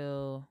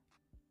Beal,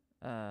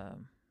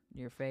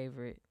 your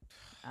favorite.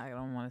 I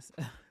don't want to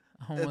say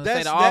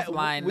the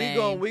offline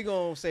name. We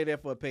gonna say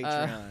that for a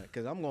Patreon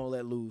because I'm gonna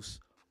let loose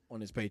on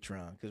his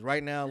Patreon because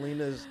right now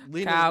Lena's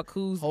Kyle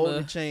Kuzma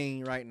holding the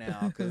chain right now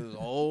because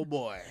oh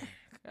boy.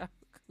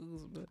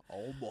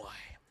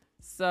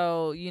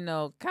 So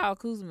Kyle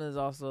Kuzma is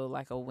also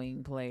like a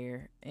wing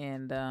player,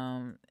 and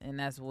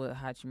that's what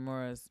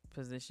Hachimura's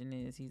position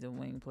is. He's a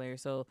wing player,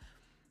 so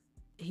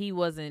he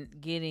wasn't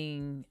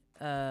getting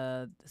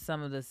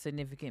some of the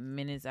significant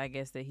minutes, I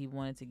guess, that he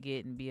wanted to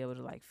get and be able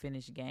to like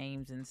finish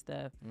games and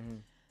stuff.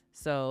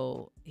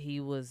 So he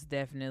was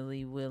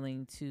definitely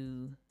willing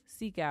to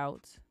seek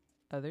out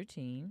other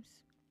teams,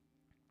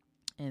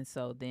 and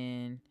so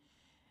then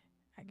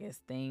I guess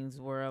things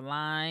were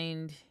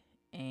aligned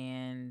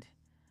and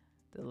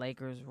the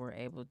Lakers were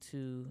able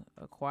to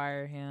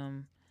acquire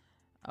him.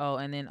 Oh,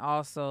 and then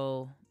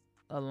also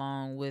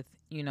along with,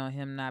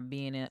 him not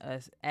being in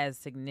as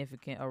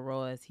significant a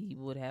role as he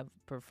would have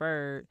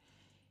preferred,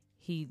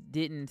 he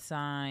didn't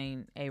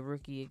sign a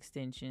rookie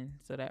extension.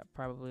 So that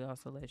probably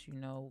also lets you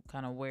know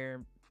kind of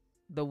where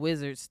the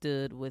Wizards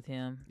stood with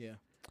him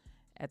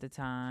at the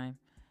time.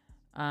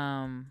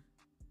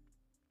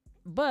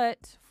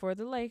 But for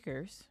the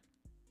Lakers,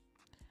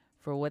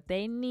 for what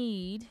they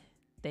need,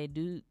 they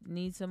do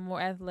need some more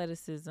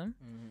athleticism.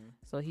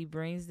 So he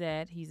brings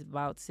that. He's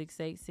about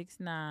 6'8",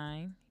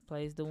 6'9".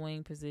 Plays the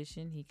wing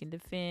position. He can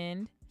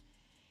defend.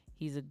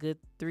 He's a good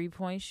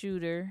three-point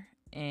shooter.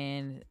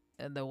 And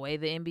the way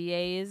the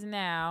NBA is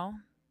now,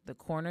 the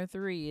corner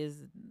three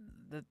is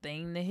the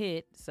thing to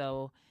hit.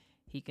 So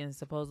He can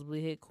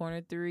supposedly hit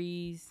corner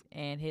threes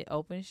and hit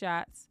open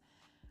shots.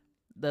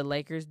 The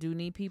Lakers do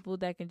need people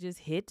that can just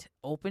hit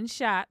open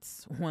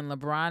shots when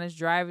LeBron is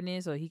driving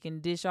in so he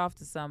can dish off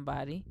to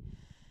somebody.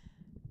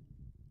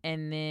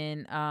 And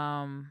then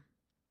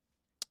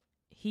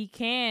he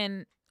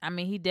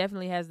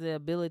definitely has the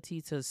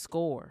ability to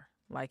score.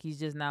 Like, he's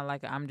just not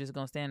like I'm just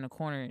going to stand in the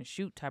corner and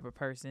shoot type of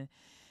person,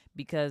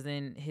 because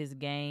in his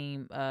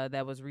game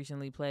that was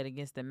recently played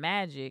against the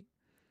Magic,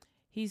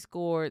 he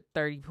scored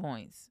 30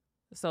 points.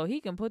 So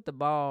he can put the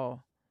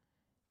ball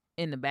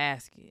in the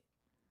basket.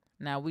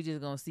 Now, we just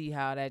going to see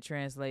how that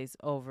translates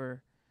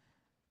over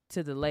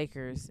to the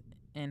Lakers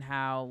and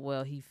how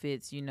well he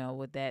fits,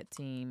 with that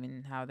team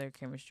and how their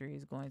chemistry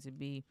is going to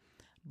be.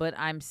 But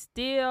I'm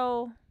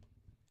still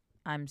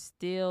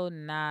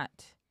not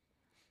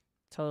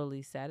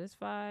totally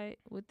satisfied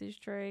with this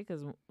trade,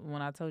 because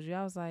when I told you,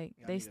 I was like,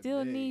 they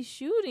still need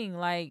shooting.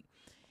 Like,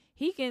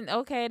 he can,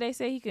 they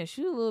say he can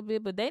shoot a little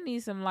bit, but they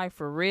need some, like,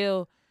 for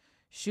real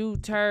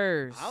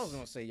shooters. I was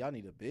going to say y'all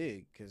need a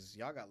big, because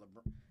y'all got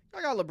LeBron.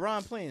 I got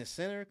LeBron playing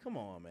center. Come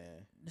on,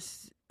 man.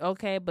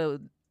 Okay,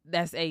 but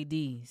that's AD.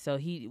 So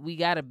we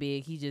got a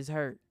big. He just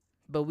hurt.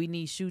 But we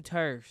need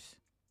shooters.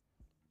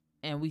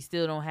 And we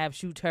still don't have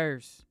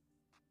shooters.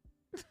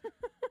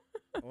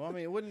 Well, I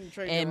mean, wouldn't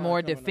trade and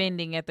more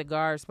defending at the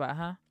guard spot,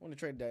 huh? When the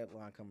trade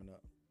deadline coming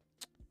up?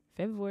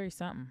 February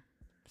something.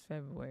 It's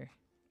February.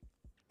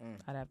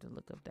 I'd have to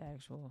look up the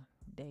actual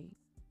date.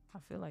 I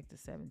feel like the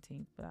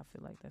 17th, but I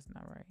feel like that's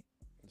not right.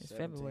 It's 17th.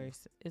 February.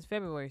 It's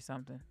February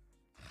something.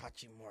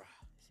 Hachimura.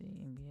 See,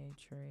 NBA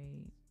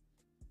trade.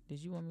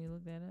 Did you want me to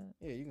look that up?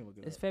 Yeah, you can look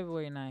it up. It's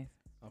February 9th.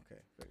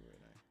 Okay, February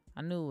 9th.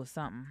 I knew it was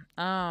something.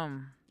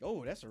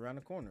 Oh, that's around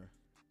the corner.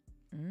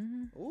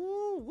 Mm-hmm.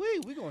 Ooh,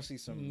 we gonna see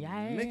some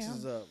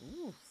mixes up.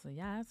 Ooh. So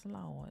yes,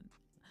 Lord.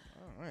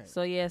 All right.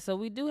 So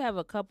we do have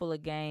a couple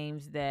of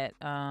games that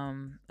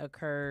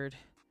occurred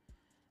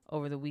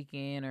over the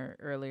weekend or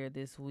earlier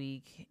this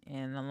week,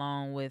 and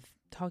along with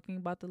talking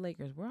about the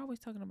Lakers, we're always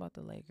talking about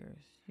the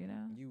Lakers.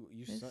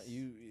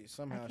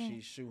 Somehow she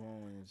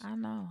shoehorns. I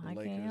know. I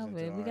can't help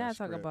it. We gotta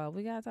talk about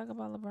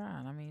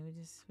LeBron. I mean,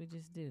 we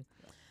just do.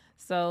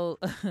 So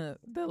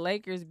the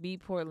Lakers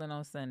beat Portland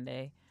on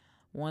Sunday,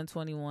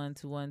 121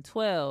 to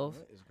 112.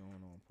 What is going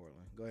on,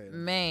 Portland? Go ahead.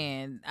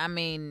 Man, I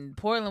mean,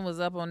 Portland was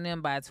up on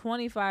them by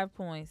 25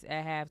 points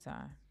at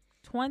halftime.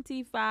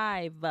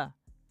 25.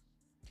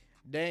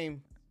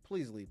 Dame,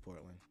 please leave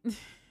Portland.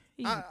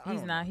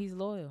 He's not. He's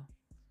loyal.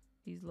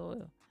 He's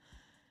loyal.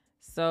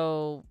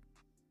 So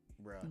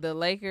the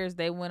Lakers,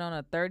 they went on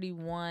a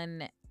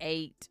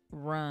 31-8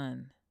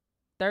 run.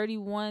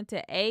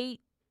 31-8.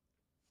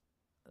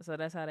 So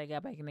that's how they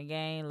got back in the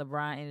game.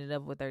 LeBron ended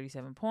up with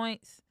 37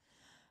 points,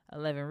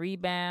 11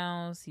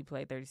 rebounds. He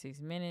played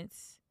 36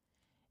 minutes.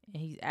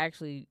 And he's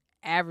actually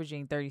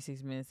averaging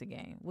 36 minutes a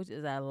game, which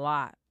is a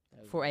lot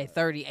for a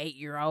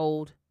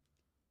 38-year-old.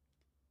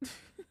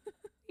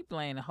 He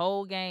playing the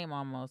whole game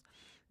almost.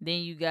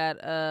 Then you got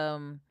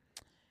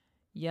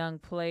young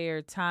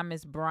player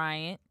Thomas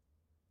Bryant.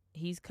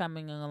 He's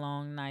coming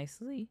along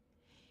nicely.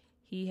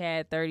 He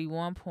had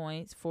 31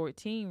 points,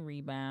 14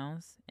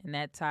 rebounds, and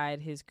that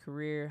tied his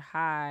career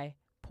high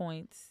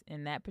points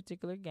in that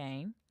particular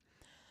game.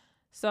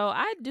 So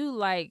I do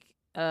like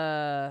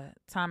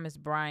Thomas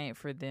Bryant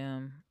for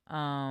them.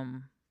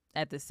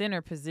 At the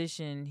center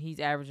position, he's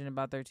averaging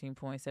about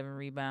 13.7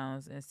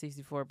 rebounds and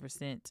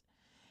 64%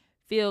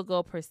 field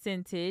goal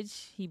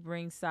percentage. He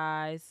brings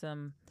size,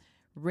 some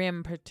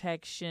rim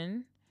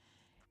protection,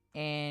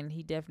 and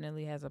he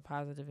definitely has a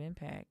positive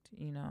impact,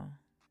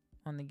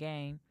 on the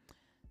game.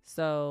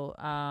 So,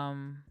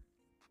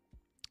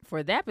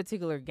 for that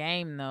particular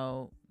game,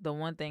 though, the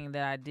one thing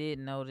that I did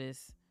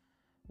notice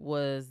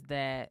was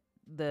that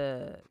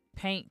the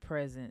paint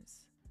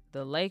presence,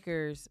 the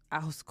Lakers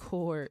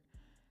outscored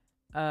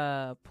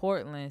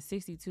Portland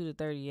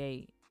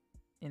 62-38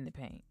 in the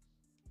paint.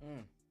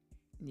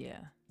 Yeah.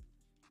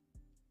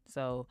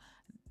 So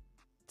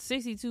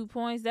 62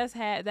 points, that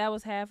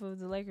was half of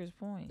the Lakers'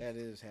 points. That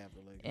is half the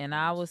Lakers. And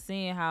I was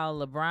seeing how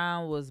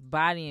LeBron was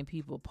bodying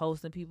people,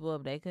 posting people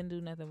up. They couldn't do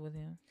nothing with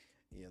him.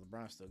 Yeah,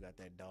 LeBron still got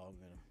that dog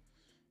in him.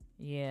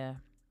 Yeah.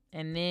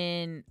 And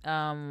then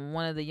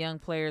one of the young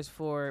players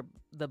for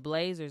the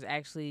Blazers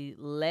actually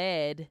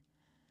led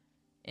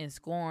in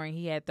scoring.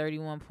 He had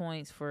 31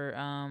 points for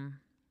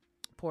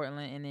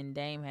Portland, and then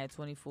Dame had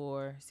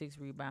 24, 6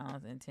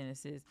 rebounds, and 10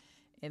 assists.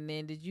 And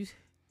then did you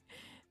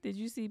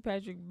see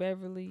Patrick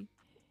Beverly?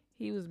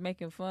 He was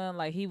making fun,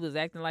 like he was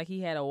acting like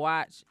he had a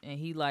watch, and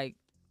he like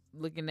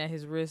looking at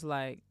his wrist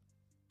like,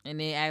 and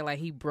then act like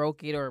he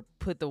broke it or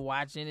put the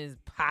watch in his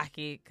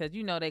pocket, because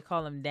they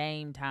call him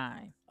Dame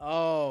Time.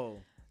 Oh.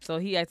 So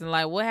he acting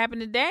like, what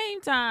happened to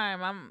Dame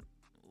Time?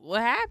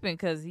 What happened?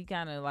 Because he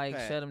kind of like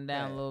shut him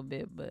down a little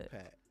bit, but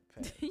Pat.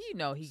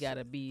 he got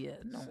to be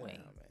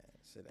annoying.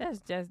 That's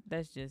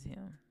just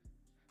him.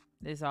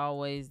 It's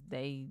always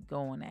they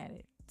going at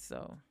it.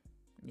 So,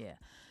 yeah.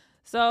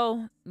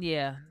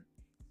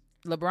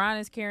 LeBron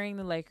is carrying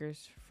the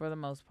Lakers for the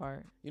most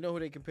part. You know who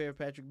they compare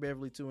Patrick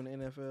Beverly to in the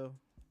NFL?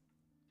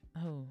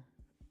 Who?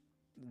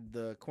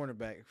 The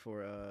cornerback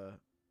for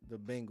the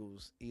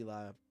Bengals,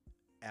 Eli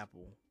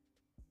Apple.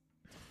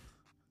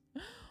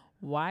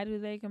 Why do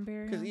they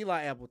compare him? Because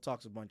Eli Apple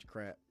talks a bunch of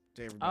crap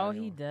to everybody. Oh,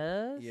 he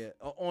does? Yeah,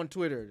 on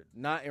Twitter,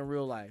 not in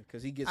real life,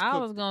 because he gets. I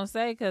cooked. was gonna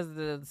say because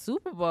the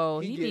Super Bowl,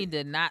 he He need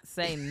to not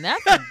say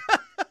nothing.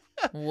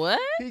 What?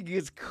 He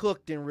gets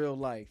cooked in real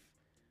life.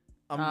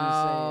 I'm just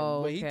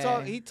Oh, saying, but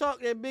okay. he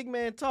talked that big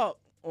man talk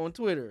on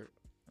Twitter,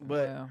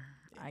 but Well,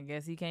 I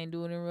guess he can't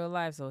do it in real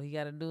life, so he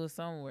got to do it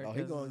somewhere. oh,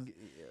 he 'cause gonna.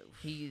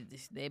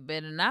 they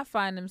better not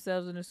find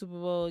themselves in the Super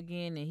Bowl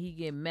again, and he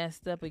get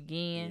messed up Yeah,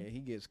 again, he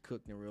gets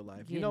cooked in real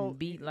life. getting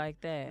beat like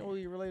You that. know who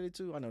he related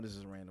to? I know this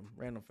is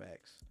random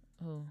facts.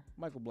 Who?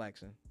 Michael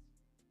Blackson.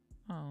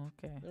 Oh,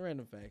 okay. They're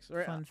random facts.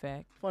 Fun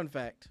fact. Fun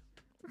fact.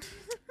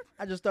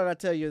 I just thought I'd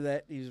tell you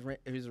that he's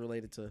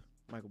related to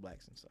Michael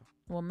Blackson. So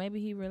Well, maybe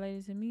he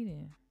related to me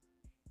then.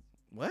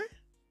 what?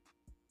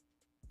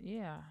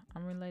 Yeah,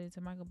 I'm related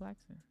to Michael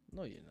Blackson.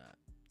 No, you're not.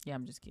 Yeah,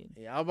 I'm just kidding.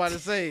 Yeah, I was about to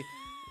say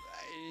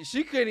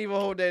she couldn't even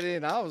hold that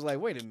in. I was like,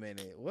 wait a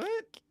minute, what?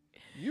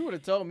 You would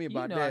have told me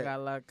about you know that. I got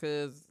a lot of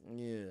cuz.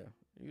 Yeah,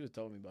 you would have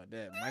told me about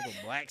that, Michael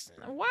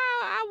Blackson. Wow,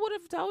 I would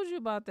have told you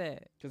about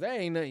that. Cause that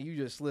ain't nothing you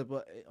just slip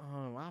up.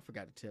 I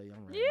forgot to tell you.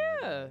 I'm right.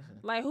 Yeah,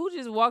 like who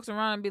just walks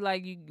around and be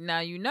like, "You now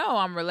you know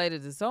I'm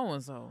related to so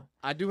and so."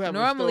 I do have.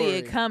 Normally, a story.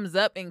 it comes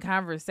up in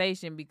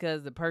conversation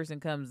because the person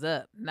comes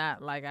up,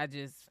 not like I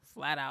just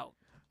flat out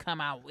come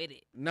out with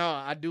it. No,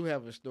 I do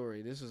have a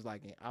story. This is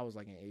like I was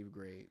like in 8th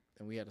grade,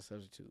 and we had a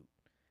substitute,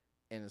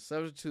 and the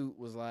substitute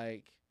was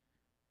like,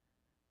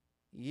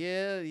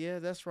 "Yeah,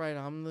 that's right.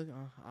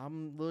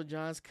 I'm Lil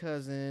Jon's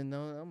cousin."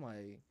 No, I'm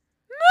like,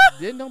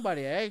 didn't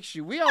nobody ask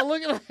you? We all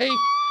looking like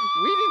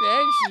we didn't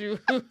ask you.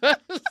 I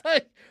was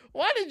like,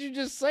 why did you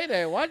just say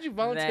that? Why'd you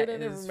volunteer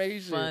that is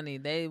information? funny.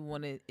 They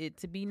wanted it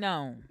to be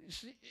known.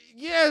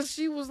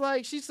 She was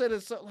like, she said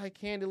it so like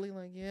candidly,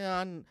 like,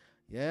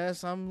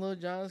 yes, I'm Lil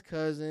Jon's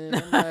cousin.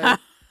 I'm like,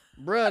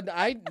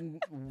 bruh,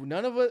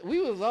 none of us, we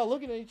was all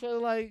looking at each other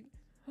like,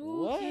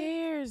 Who what?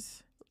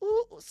 cares?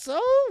 Ooh, so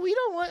we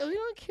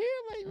don't care.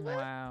 Like, what?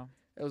 Wow.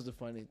 That was the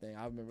funny thing.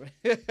 I remember.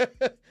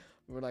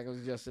 Remember, like it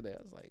was yesterday.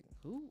 I was like,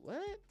 who?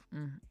 What?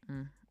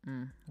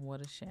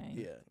 What a shame.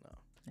 Yeah, no.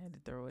 I had to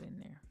throw it in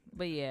there.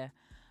 But yeah,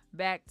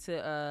 back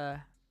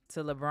to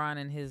LeBron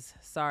and his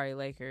sorry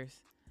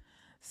Lakers.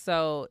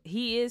 So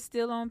he is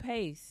still on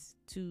pace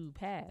to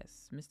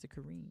pass Mr.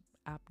 Kareem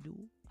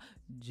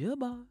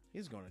Abdul-Jabbar.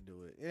 He's gonna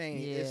do it. It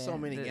ain't. There's so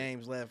many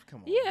games left.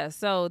 Come on. Yeah.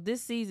 So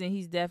this season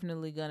he's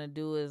definitely gonna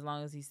do it as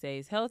long as he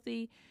stays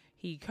healthy.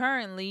 He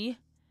currently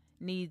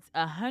needs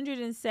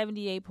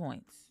 178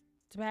 points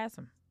to pass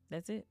him.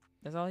 That's it.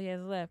 That's all he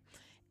has left.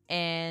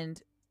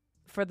 And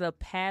for the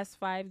past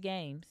 5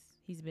 games,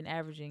 he's been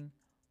averaging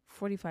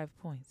 45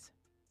 points.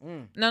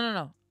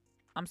 No.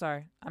 I'm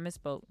sorry. I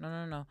misspoke.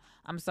 No.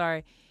 I'm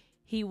sorry.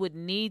 He would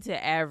need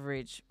to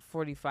average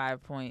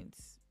 45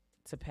 points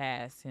to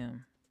pass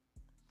him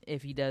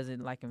if he does it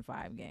like in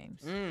 5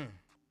 games.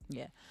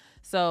 Yeah.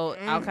 So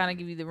I'll kind of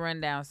give you the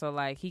rundown. So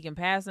like he can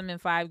pass him in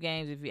 5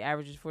 games if he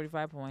averages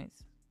 45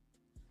 points.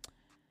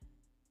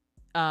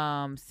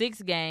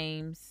 6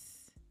 games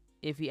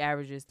if he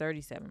averages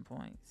 37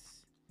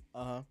 points.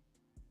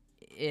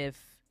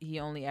 If he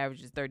only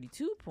averages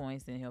 32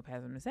 points, then he'll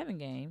pass him in 7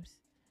 games.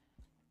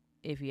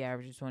 If he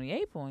averages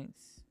 28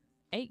 points,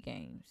 8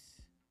 games.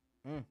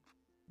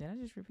 Did I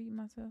just repeat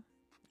myself?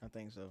 I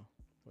think so.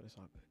 But it's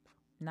all good.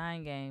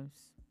 9 games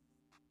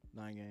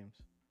 9 games.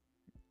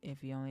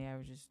 if he only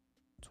averages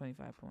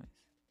 25 points.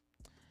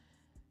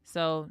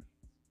 So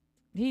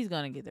he's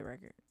going to get the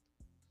record.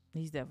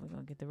 He's definitely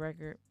going to get the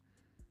record.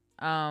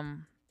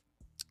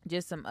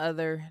 Just some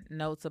other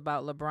notes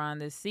about LeBron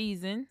this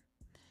season.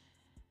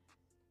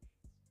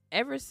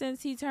 Ever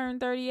since he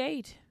turned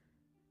 38,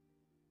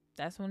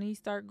 that's when he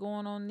started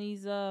going on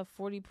these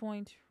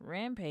 40-point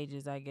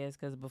rampages, I guess,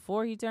 because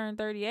before he turned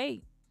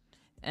 38,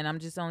 and I'm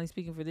just only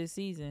speaking for this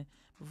season,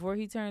 before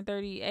he turned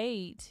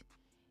 38,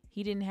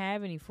 he didn't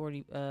have any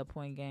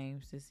 40-point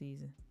games this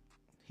season.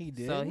 He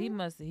did. So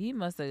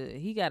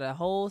he got a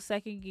whole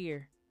second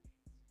gear.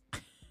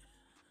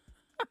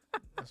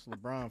 That's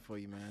LeBron for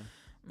you,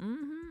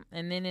 man.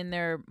 And then in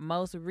their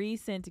most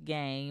recent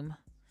game,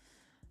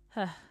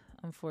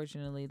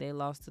 unfortunately, they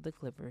lost to the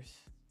Clippers.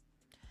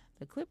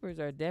 The Clippers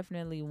are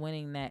definitely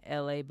winning that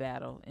LA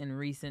battle in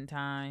recent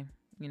time.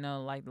 You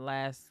know, like the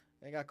last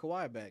They got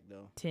Kawhi back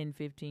though. 10,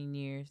 15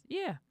 years.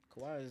 Yeah.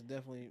 Kawhi is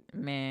definitely.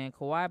 Man,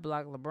 Kawhi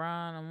blocked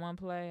LeBron on one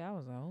play. I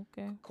was like,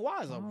 okay.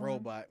 Kawhi's a All right.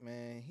 robot,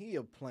 man. He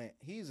a plant.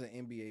 He's an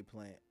NBA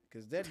plant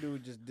because that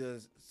dude just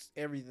does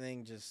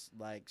everything just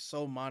like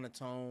so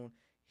monotone.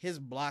 His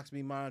blocks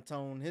be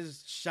monotone.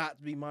 His shots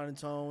be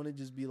monotone. It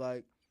just be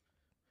like,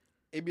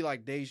 it'd be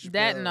like Dave Chappelle.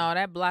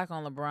 That block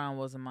on LeBron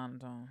wasn't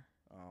monotone.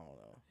 I don't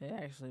know.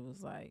 It actually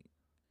was like,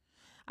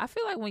 I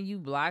feel like when you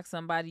block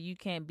somebody, you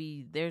can't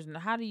be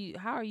how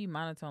are you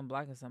monotone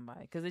blocking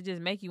somebody? Because it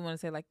just make you want to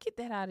say like, get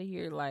that out of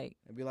here, like.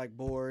 It'd be like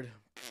bored.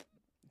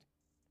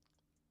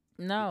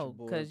 No,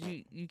 because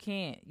you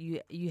can't.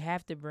 You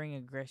have to bring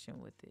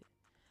aggression with it.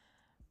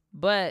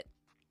 But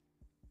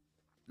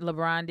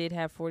LeBron did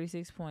have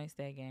 46 points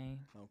that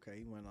game. Okay,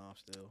 he went off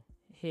still.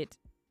 Hit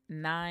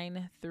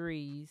 9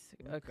 threes,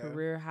 a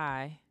career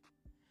high.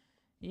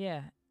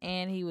 Yeah,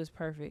 and he was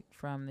perfect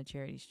from the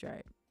charity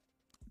stripe,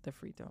 the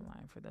free throw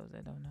line, for those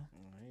that don't know.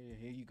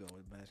 Here you go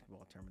with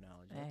basketball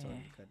terminology. I told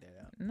you to cut that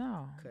out.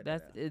 No,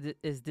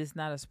 is this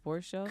not a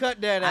sports show?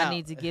 Cut that out. I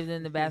need to give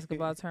them the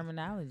basketball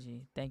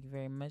terminology. Thank you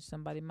very much.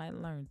 Somebody might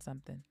learn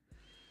something.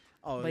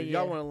 Oh, but if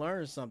y'all want to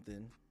learn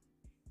something,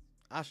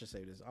 I should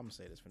say this. I'm gonna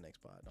say this for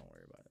next pod. Don't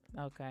worry about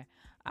it. Okay,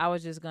 I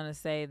was just gonna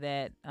say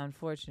that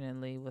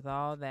unfortunately, with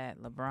all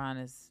that,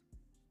 LeBron is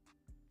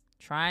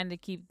trying to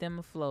keep them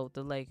afloat,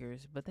 the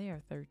Lakers, but they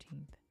are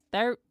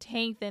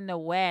 13th in the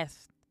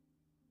West.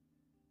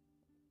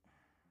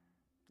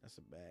 That's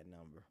a bad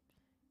number.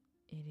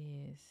 It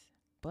is.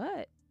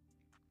 But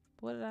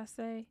what did I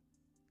say?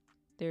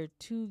 They're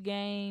 2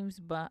 games,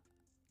 but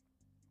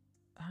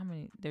how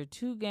many? They're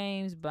 2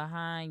 games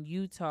behind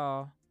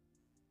Utah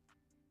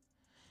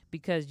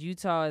because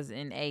Utah is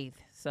in 8th,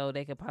 so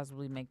they could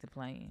possibly make the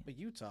play-in. But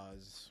Utah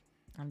is.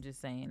 I'm just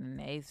saying, in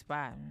the 8th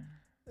spot.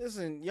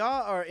 Listen,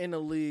 y'all are in a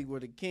league where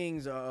the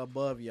Kings are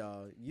above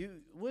y'all.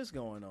 What's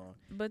going on?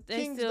 But they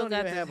Kings still don't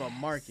got even have a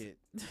market.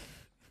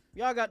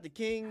 Y'all got the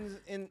Kings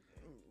in.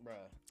 Bruh,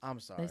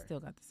 I'm sorry. They still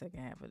got the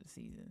second half of the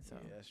season, so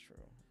yeah, that's true.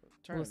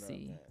 Turn we'll it up,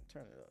 see. man.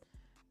 Turn it up.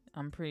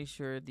 I'm pretty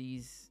sure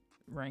these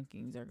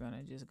rankings are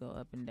gonna just go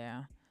up and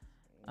down,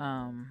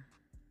 and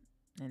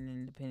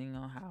then depending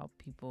on how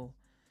people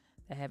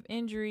that have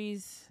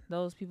injuries,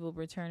 those people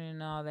returning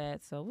and all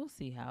that. So we'll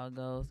see how it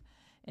goes.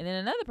 And then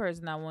another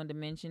person I wanted to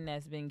mention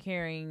that's been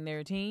carrying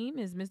their team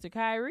is Mr.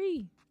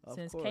 Kyrie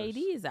since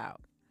KD is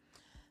out.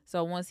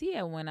 So once he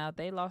had went out,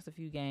 they lost a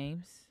few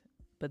games,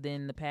 but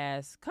then the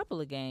past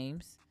couple of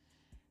games,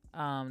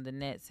 the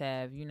Nets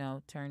have,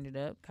 turned it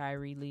up.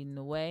 Kyrie leading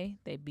the way.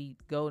 They beat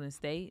Golden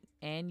State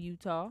and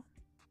Utah.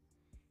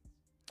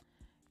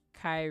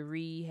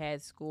 Kyrie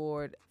had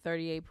scored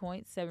 38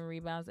 points, 7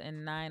 rebounds,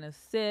 and 9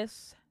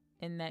 assists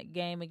in that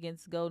game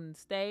against Golden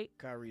State.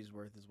 Kyrie's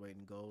worth his weight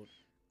in gold.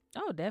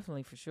 Oh,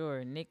 definitely, for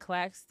sure. Nick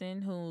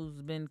Claxton, who's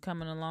been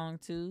coming along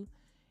too,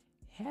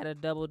 had a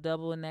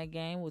double-double in that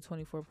game with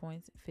 24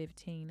 points,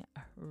 15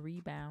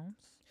 rebounds.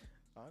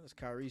 This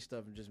Kyrie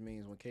stuff just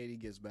means when KD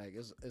gets back,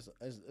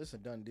 it's a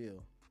done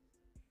deal.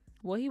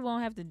 Well, he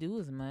won't have to do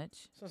as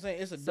much. So I'm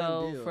saying it's a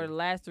done deal. So for the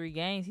last 3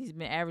 games, he's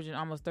been averaging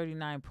almost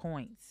 39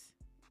 points.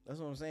 That's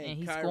what I'm saying. And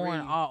he's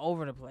scoring all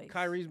over the place.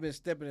 Kyrie's been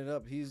stepping it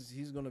up.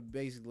 He's gonna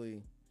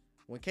basically,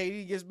 when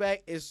KD gets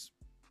back,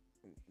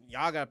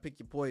 y'all gotta pick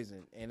your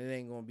poison, and it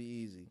ain't gonna be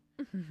easy.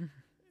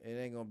 It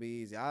ain't gonna be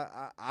easy.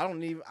 I'm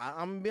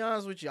gonna be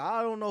honest with you.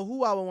 I don't know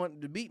who I would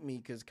want to beat me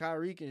because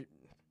Kyrie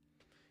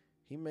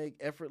he make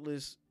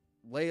effortless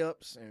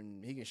layups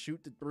and he can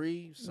shoot the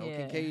 3. So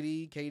can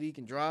KD. KD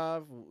can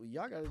drive.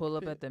 Y'all gotta pull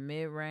up at the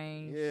mid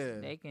range. Yeah,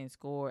 they can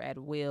score at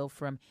will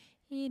from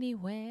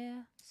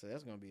anywhere. So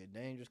that's gonna be a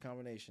dangerous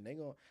combination.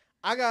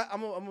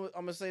 I'm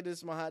gonna say this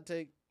is my hot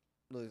take.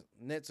 Look,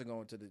 Nets are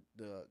going to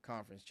the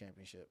conference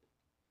championship.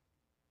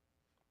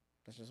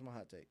 That's just my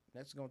hot take.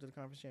 Nets are going to the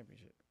conference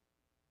championship.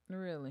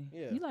 Really?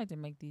 Yeah. You like to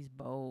make these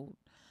bold.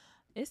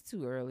 It's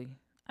too early.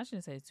 I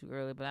shouldn't say it's too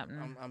early, but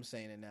I'm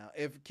saying it now.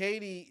 If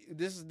KD,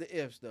 this is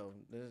the ifs though.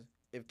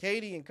 If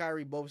KD and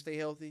Kyrie both stay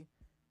healthy,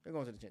 they're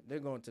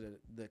going to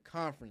the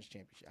conference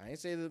championship. I ain't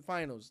say the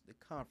finals, the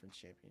conference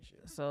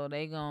championship. So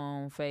they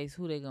gonna face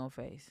who? They gonna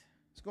face?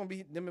 It's gonna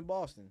be them in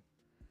Boston.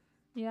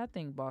 Yeah, I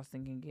think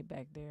Boston can get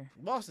back there.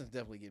 Boston's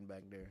definitely getting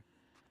back there.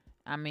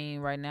 I mean,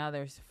 right now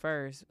they're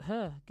first.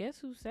 Guess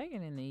who's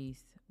second in the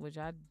East? Which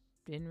I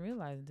didn't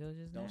realize until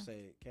just now. Don't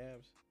say it.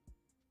 Cavs?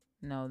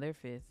 No, they're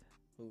 5th.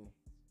 Who?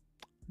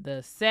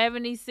 The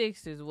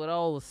 76ers with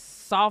old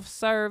soft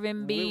serve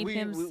Embiid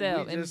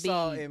himself. We just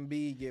saw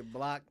Embiid get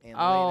blocked. And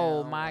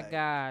oh, my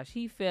gosh.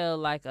 He fell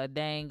like a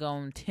dang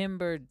on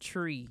timbered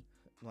tree.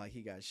 Like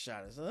he got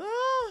shot.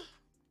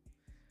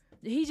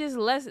 He just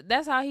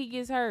that's how he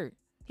gets hurt.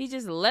 He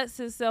just lets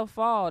himself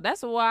fall.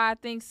 That's why I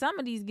think some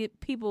of these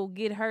people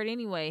get hurt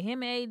anyway.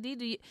 Him and AD,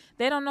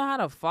 they don't know how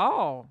to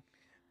fall.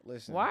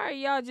 Listen. Why are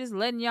y'all just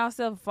letting y'all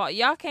fall?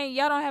 Y'all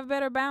don't have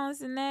better balance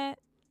than that?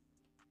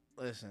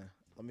 Listen,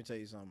 let me tell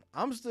you something.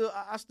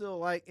 I still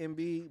like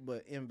Embiid,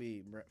 but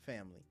Embiid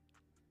family.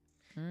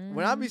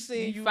 When I be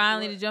seeing you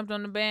finally jumped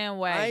on the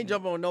bandwagon. I ain't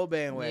jumping on no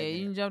bandwagon. Yeah,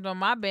 you jumped on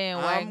my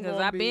bandwagon because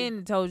I've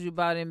been told you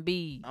about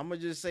Embiid. I'm gonna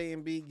just say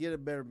Embiid, get a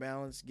better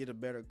balance, get a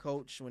better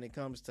coach when it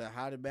comes to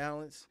how to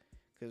balance.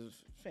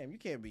 Because fam, you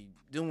can't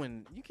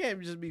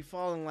just be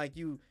falling like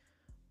you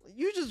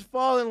just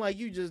falling like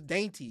you just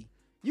dainty.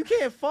 You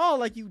can't fall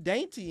like you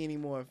dainty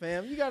anymore,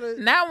 fam. You gotta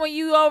not when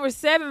you over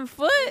 7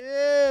 foot.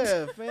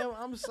 Yeah, fam.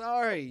 I'm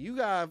sorry. You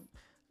got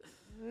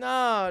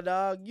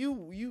dog.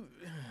 You.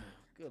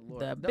 Good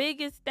Lord. The Don't-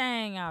 biggest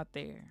thing out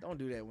there. Don't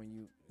do that when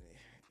you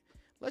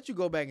let you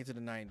go back into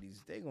the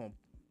 90s. They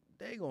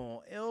gonna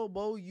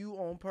elbow you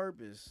on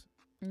purpose.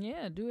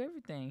 Yeah, do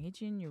everything.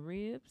 Hit you in your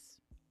ribs.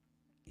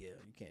 Yeah,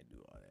 you can't do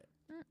all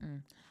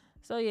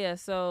that.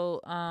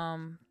 So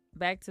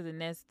back to the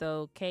Nets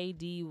though.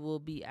 KD will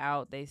be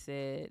out. They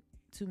said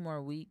 2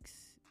 more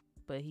weeks,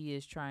 but he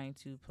is trying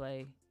to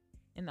play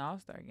in the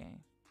All-Star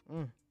game.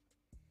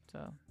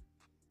 So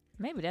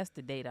maybe that's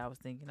the date I was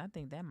thinking. I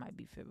think that might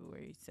be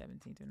February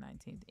 17th or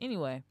 19th.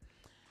 Anyway,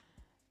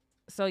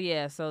 so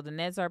the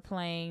Nets are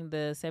playing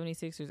the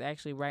 76ers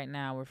actually right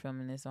now. We're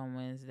filming this on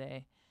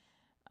Wednesday.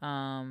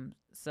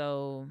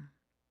 So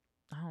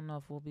I don't know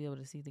if we'll be able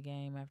to see the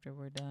game after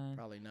we're done.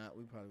 Probably not.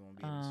 We probably won't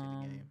be able to see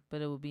the game.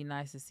 But it would be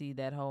nice to see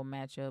that whole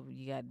matchup.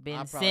 You got Ben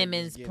I'll probably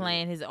Simmons just get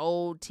playing his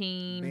old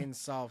team Ben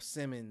Soft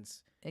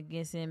Simmons.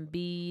 against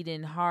Embiid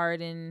and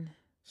Harden.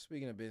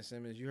 Speaking of Ben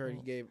Simmons, you heard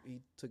he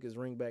took his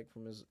ring back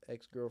from his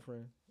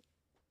ex-girlfriend.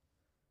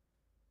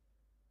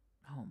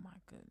 Oh my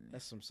goodness.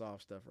 That's some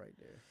soft stuff right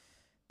there.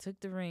 Took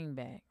the ring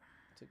back.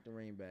 Took the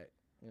ring back.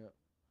 Yeah.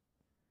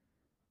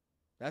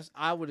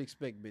 I would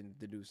expect Ben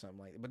to do something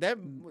like that. But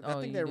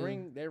I think that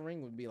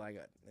ring would be like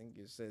I think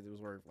it said it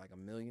was worth like $1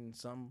 million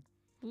something.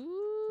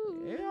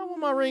 Ooh. Yeah, I want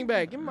my ring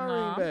back. Give me my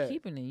ring back. I'm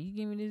keeping it. You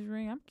give me this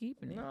ring, I'm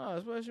keeping it. No,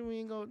 especially when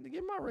you go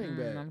get my ring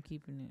back. I'm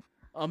keeping it.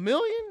 $1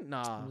 million?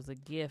 Nah. It was a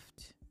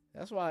gift.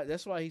 That's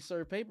why he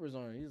served papers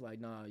on it. He's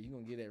like, nah, you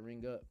gonna get that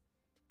ring up.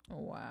 Oh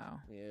wow.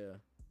 Yeah.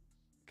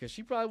 Cause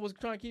she probably was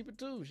trying to keep it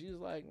too. She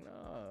was like,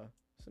 nah,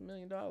 it's $1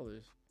 million.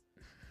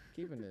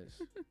 Keeping this.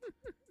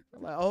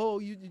 I'm like, oh,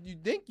 you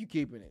think you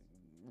keeping it?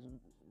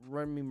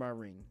 Run me my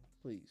ring,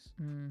 please.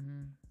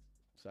 Mm-hmm.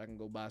 So I can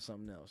go buy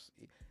something else.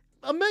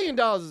 $1 million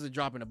is a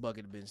drop in the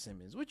bucket of Ben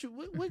Simmons. What?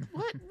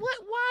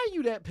 Why are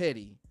you that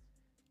petty?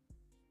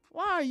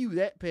 Why are you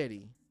that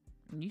petty?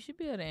 You should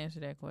be able to answer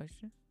that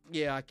question.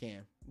 Yeah, I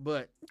can,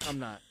 but I'm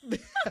not. You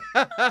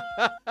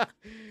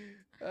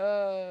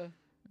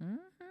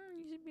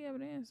should be able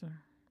to answer.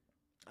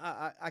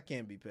 I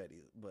can't be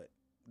petty, but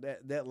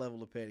that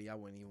level of petty, I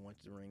wouldn't even want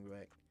the ring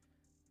back.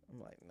 I'm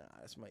like, nah,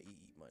 that's my eat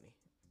money.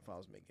 If I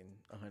was making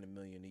 $100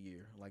 million a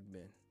year like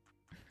Ben,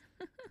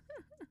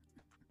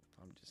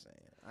 I'm just saying.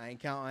 I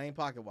ain't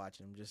pocket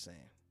watching. I'm just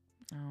saying.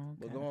 Oh, okay.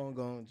 But go on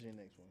to your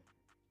next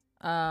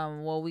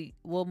one. Well,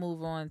 we'll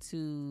move on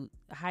to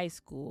high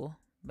school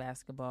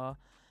basketball.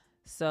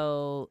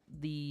 So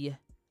the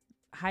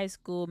high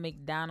school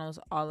McDonald's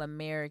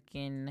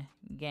All-American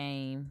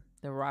game,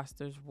 the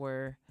rosters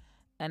were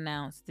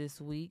announced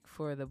this week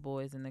for the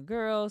boys and the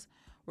girls.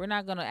 We're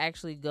not going to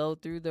actually go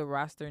through the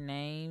roster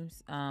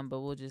names, but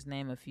we'll just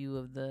name a few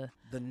of the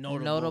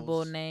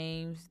notable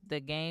names. The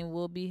game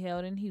will be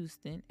held in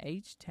Houston,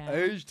 H-Town.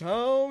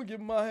 H-Town,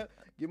 give my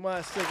second city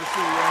a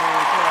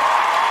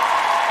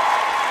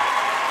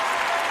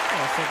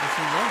Second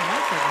City. That's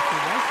my second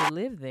city. I used to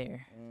live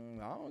there.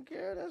 I don't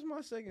care. That's my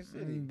second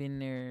city. I've been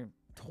there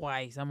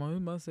twice. I'm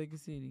in my second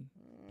city.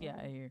 Get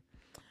out of here.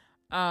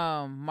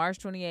 March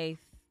 28th.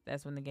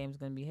 That's when the game is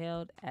going to be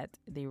held at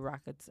the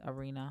Rockets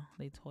Arena,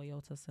 the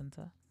Toyota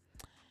Center.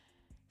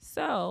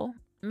 So,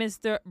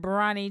 Mr.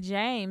 Bronny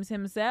James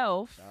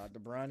himself. Shout out to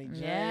Bronny James.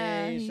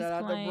 Yeah, Shout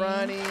out playing. to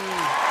Bronny.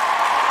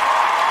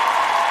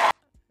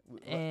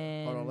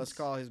 And Hold on, let's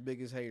call his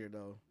biggest hater,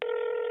 though.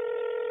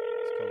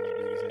 Let's call his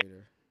biggest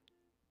hater.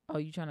 Oh,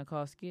 you trying to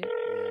call Skip?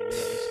 Yeah,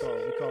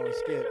 we call him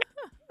Skip.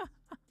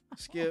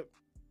 Skip.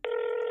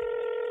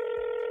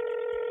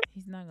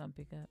 He's not going to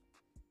pick up.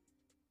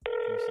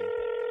 Let me see.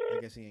 I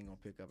guess he ain't gonna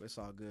pick up. It's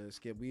all good,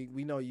 Skip.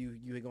 We know you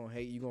gonna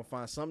hate. You gonna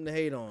find something to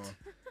hate on.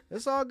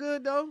 It's all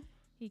good though.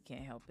 He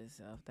can't help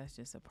himself. That's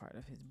just a part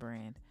of his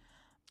brand.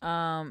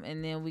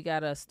 And then we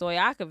got a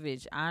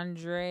Stojakovic,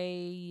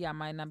 Andre. I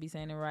might not be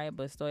saying it right,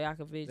 but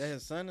Stojakovic. Is that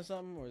his son or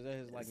something, or is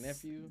that his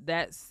nephew?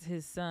 That's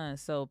his son.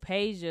 So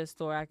Peja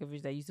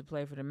Stojakovic, that used to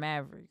play for the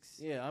Mavericks.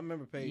 Yeah, I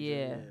remember Peja.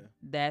 Yeah,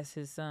 that's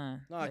his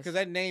son. No, because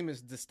that name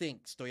is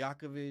distinct,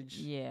 Stojakovic.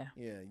 Yeah.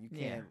 Yeah, you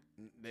can't.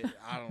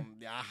 I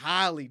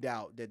highly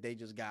doubt that they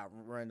just got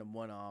random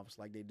one-offs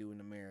like they do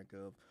in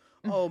America.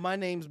 Oh, my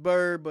name's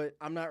Bird, but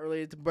I'm not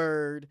related to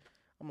Bird.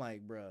 I'm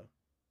like, bro,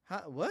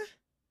 what?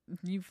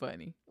 You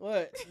funny.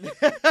 What?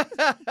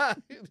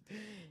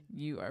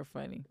 You are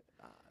funny.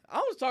 I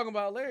was talking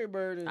about Larry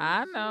Bird.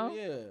 I know.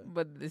 Yeah.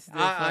 But it's still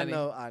funny.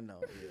 I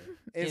know.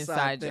 Yeah.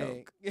 Inside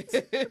joke.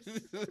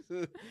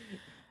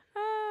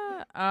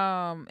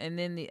 And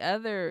then the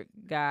other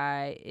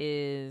guy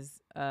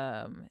is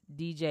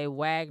DJ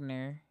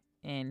Wagner,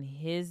 and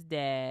his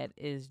dad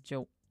is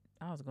DeJuan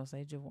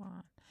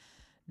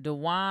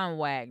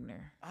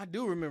Wagner. I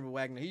do remember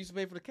Wagner. He used to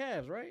play for the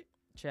Cavs, right?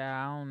 Child,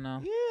 I don't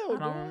know. Yeah, I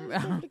don't he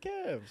played for the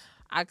Cavs.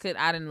 I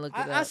didn't look it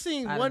up. I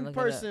seen one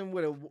person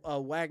with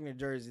a Wagner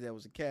jersey that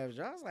was a Cavs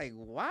jersey. I was like,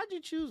 why'd you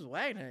choose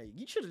Wagner?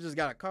 You should have just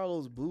got a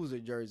Carlos Boozer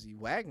jersey.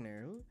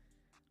 Wagner?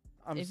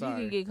 If you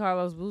can get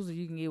Carlos Boozer,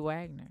 you can get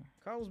Wagner.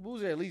 Carlos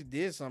Boozer at least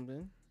did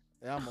something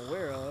that I'm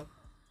aware of.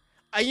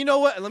 You know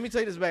what? Let me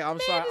take this back. I'm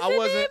sorry.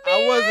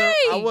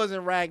 I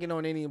wasn't ragging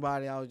on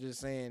anybody. I was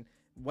just saying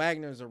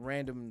Wagner's a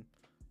random.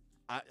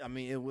 I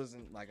mean, it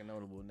wasn't like a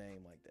notable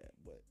name like that,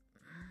 but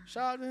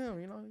shout out to him.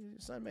 You know,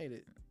 his son made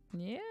it.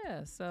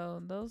 Yeah,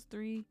 so those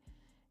 3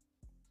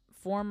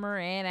 former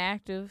and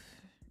active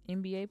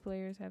NBA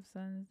players have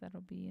sons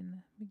that'll be in the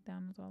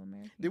McDonald's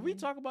All-American. Did we game.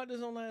 talk about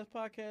this on last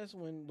podcast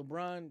when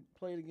LeBron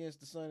played against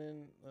the son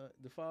and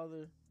the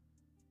father?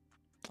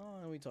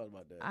 Oh, we talked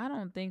about that. I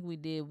don't think we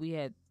did. We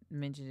had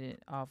mentioned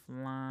it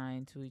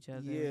offline to each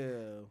other.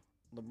 Yeah,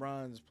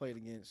 LeBron's played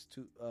against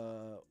 2.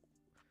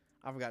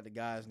 I forgot the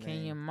guy's name.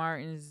 Kenyon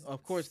Martin's.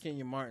 Of course,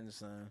 Kenyon Martin's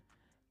son.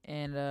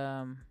 And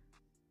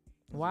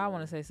why I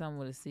want to say something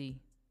with a C.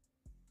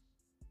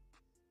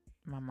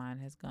 My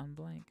mind has gone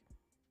blank.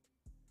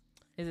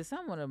 Is it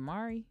something with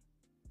Amari?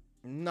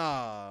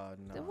 Nah.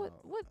 What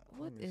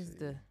Let me is see.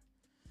 the?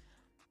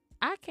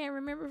 I can't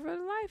remember for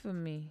the life of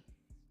me.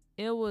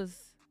 It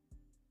was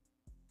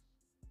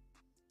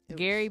It was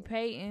Gary some-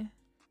 Payton.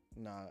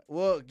 Nah.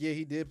 Well, yeah,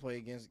 he did play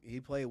against. He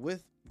played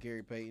with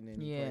Gary Payton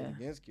and he Yeah. played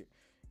against.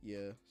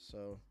 Yeah.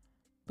 So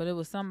But it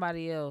was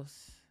somebody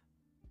else.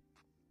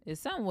 It's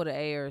something with an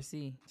A or a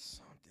C.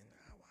 something.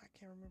 I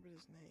can't remember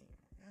his name.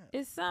 God.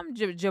 It's some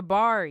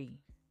Jabari.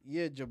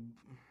 Yeah.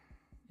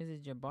 Is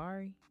it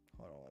Jabari?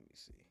 Hold on. Let me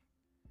see.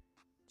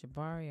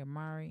 Jabari,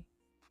 Amari.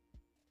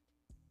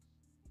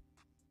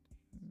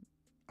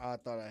 I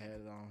thought I had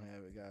it. I don't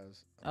have it,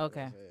 guys. I thought I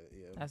Okay. had it,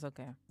 yeah. That's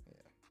okay.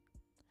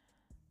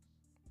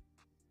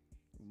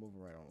 We're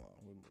moving right along.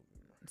 We're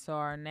moving. So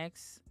our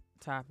next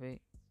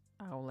topic,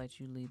 I will let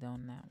you lead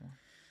on that one.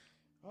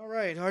 All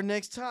right, our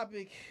next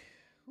topic.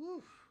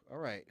 Whew. All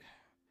right.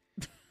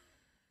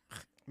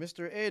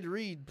 Mr. Ed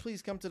Reed,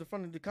 please come to the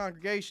front of the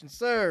congregation,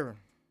 sir.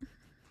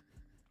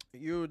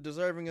 You're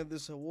deserving of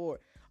this award.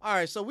 All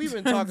right, so we've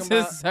been talking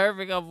about.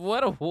 Deserving of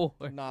what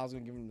award? No, I was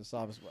gonna give him the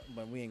softest,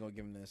 but we ain't gonna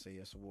give him the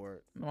SAS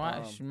award.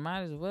 Why,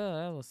 might as well.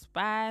 That was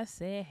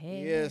spicy.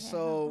 Yeah.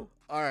 So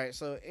all right.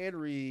 So Ed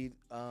Reed,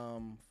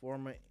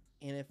 former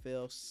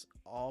NFL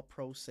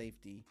All-Pro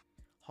safety,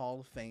 Hall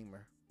of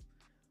Famer,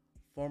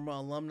 former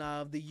alumni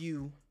of the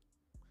U.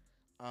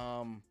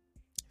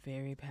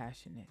 Very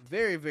passionate.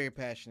 Very, very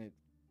passionate.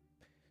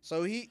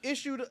 So he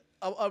issued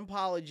an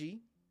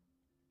apology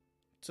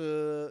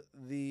to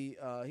the.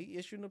 He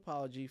issued an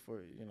apology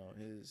for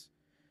his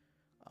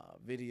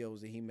videos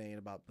that he made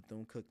about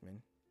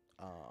Bethune-Cookman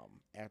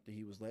after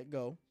he was let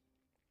go.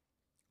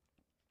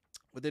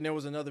 But then there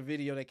was another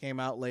video that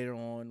came out later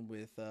on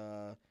with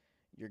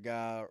your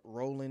guy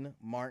Roland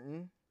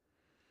Martin.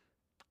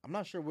 I'm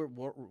not sure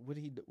what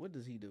he do. What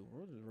does he do?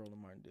 What does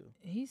Roland Martin do?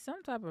 He's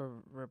some type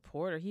of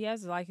reporter. He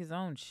has like his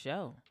own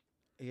show.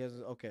 He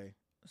has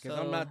because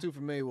I'm not too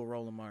familiar with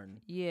Roland Martin.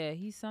 Yeah,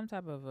 he's some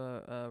type of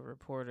a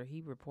reporter.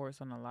 He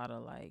reports on a lot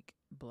of like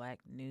black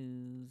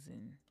news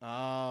and.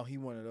 Oh, he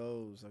one of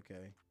those.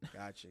 Okay,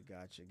 gotcha.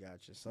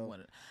 So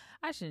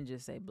I shouldn't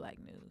just say black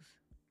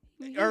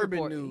news.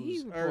 urban news.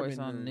 He reports urban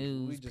on We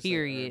news, just say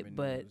period. urban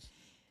But news.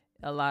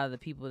 a lot of the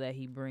people that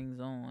he brings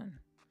on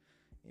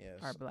Yes.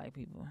 are black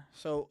people.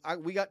 So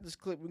we got this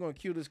clip. We're gonna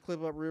cue this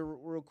clip up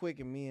real quick,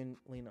 and me and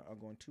Lena are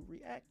going to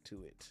react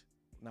to it.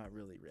 Not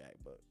really react,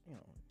 but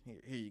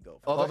here you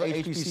go. Other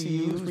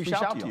HBCUs reach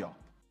out to y'all.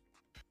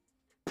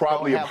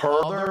 Probably have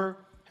heard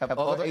Have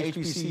other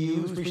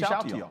HBCUs reach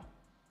out to y'all.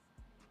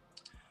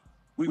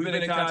 We've been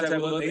in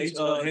contact with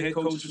head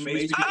coaches from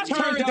HBCUs. I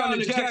turned down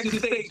the Jackson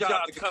State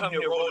job to come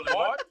here, Roland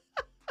Martin.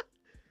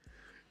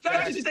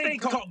 Jackson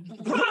State called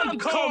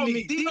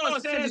me.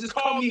 Deion Sanders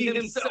called me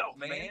himself,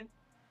 man.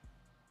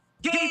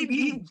 Gave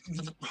me.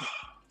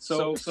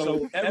 So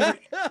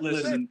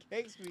listen.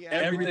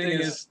 Everything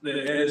is that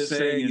Ed is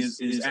saying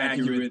is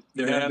accurate.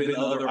 There have been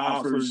other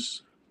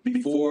offers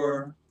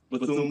before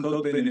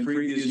Bethune-Cookman in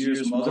previous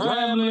years from other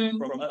rambling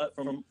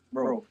from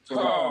bro.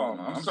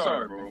 I'm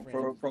sorry,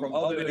 bro. From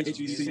other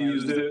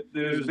HBCUs,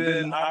 there's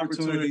been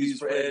opportunities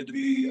for Ed to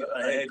be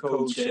a head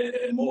coach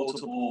at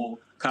multiple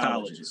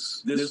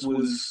colleges. This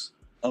was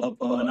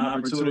an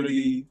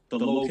opportunity, the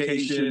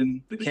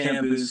location, the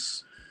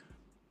campus,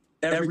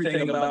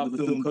 everything about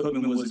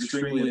Bethune-Cookman was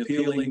extremely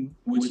appealing,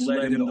 which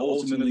led him to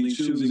ultimately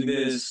choosing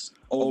this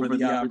over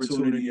the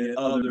opportunity at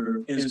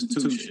other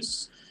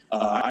institutions.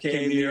 I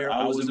came here,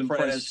 I was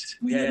impressed.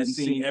 We hadn't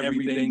seen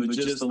everything, but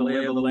just the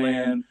lay of the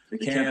land, the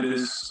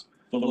campus,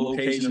 the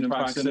location and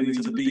proximity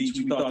to the beach.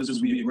 We thought this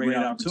would be a great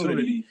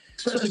opportunity,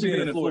 especially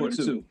being in Florida,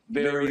 too.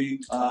 Very.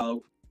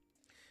 All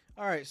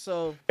right,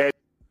 so.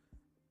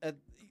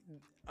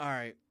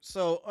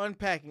 So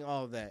unpacking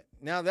all of that.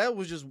 Now, that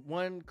was just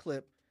one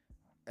clip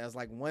as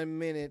like 1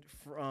 minute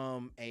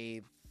from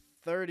a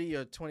 30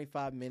 or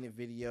 25-minute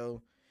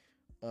video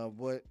of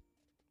what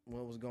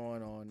was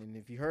going on. And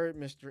if you heard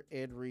Mr.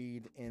 Ed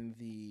Reed in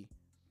the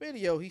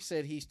video, he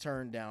said he's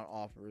turned down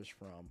offers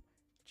from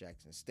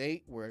Jackson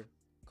State, where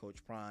Coach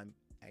Prime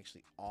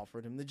actually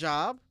offered him the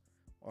job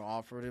or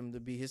offered him to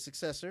be his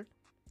successor.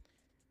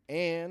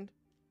 And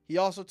he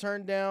also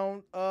turned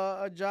down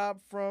a job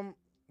from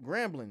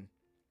Grambling,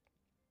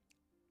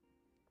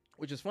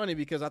 which is funny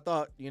because I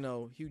thought,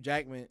 Hugh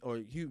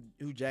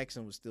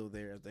Jackson was still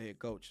there as the head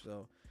coach.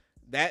 So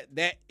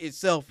that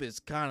itself is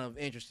kind of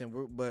interesting.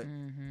 But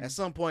Mm-hmm. at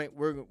some point,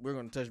 we're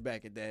going to touch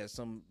back at that at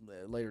some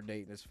later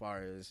date as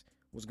far as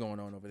what's going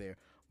on over there.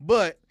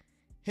 But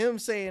him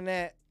saying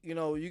that, you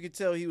know, you could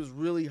tell he was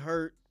really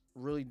hurt,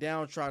 really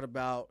downtrodden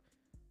about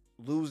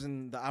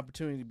losing the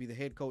opportunity to be the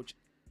head coach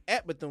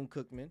at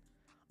Bethune-Cookman.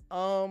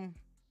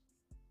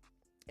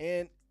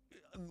 And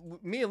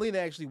me and Lena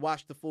actually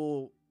watched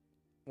we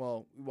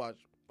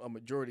watched a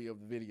majority of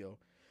the video.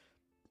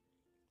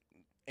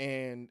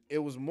 And it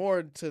was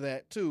more to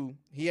that, too.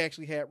 He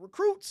actually had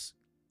recruits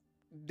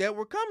that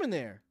were coming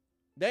there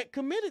that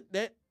committed,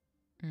 that,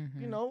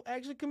 Mm-hmm. you know,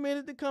 actually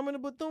committed to coming to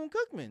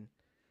Bethune-Cookman.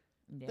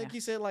 Yeah. I think he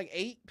said like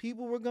 8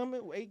 people were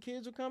coming, 8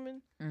 kids were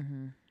coming.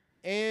 Mm-hmm.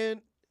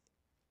 And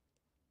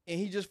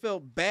he just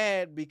felt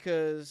bad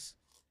because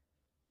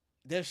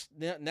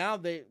now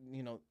they,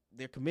 you know,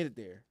 they're committed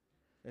there.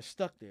 They're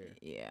stuck there.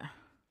 Yeah.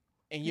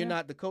 And you're Yeah.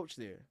 not the coach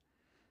there.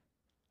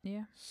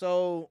 Yeah.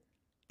 So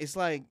it's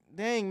like,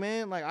 dang,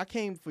 man, like I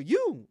came for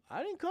you.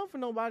 I didn't come for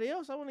nobody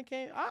else. I wouldn't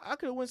came. I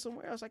could have went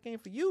somewhere else. I came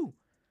for you.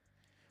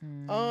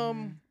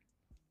 Mm-hmm.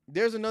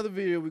 There's another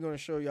video we're gonna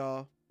show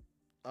y'all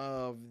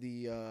of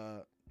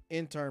the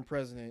intern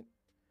president,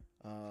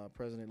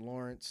 President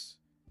Lawrence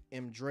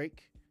M.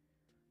 Drake,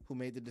 who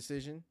made the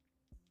decision.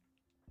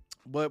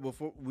 But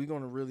before we're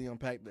gonna really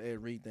unpack the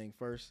Ed Reed thing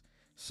first.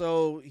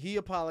 So he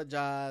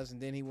apologized, and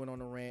then he went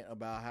on a rant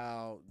about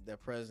how the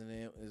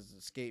president is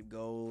a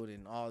scapegoat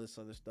and all this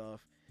other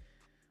stuff.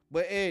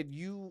 But Ed,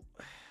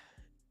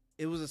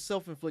 it was a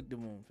self-inflicted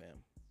wound, fam.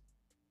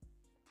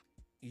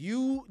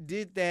 You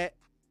did that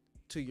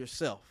to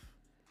yourself.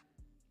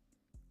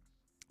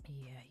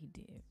 Yeah, he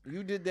did.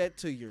 You did that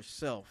to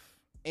yourself.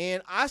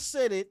 And I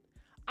said it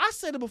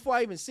before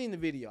I even seen the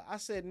video. I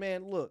said,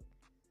 man, look,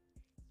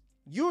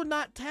 you're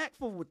not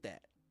tactful with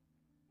that.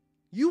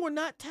 You were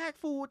not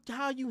tactful with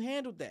how you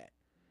handled that.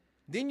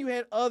 Then you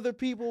had other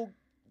people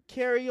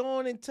carry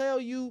on and tell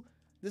you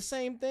the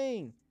same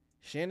thing.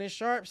 Shannon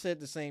Sharp said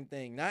the same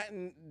thing. Not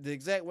in the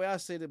exact way I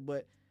said it,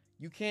 but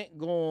you can't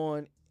go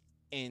on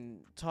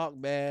and talk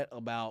bad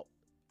about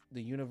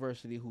the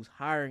university who's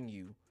hiring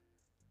you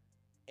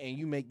and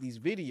you make these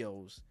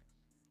videos.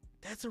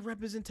 That's a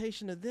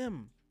representation of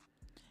them.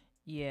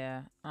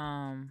 Yeah.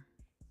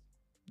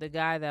 The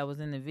guy that was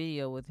in the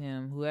video with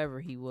him, whoever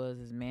he was,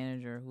 his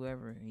manager,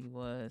 whoever he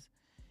was,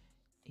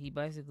 he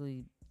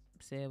basically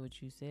said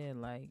what you said.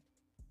 Like,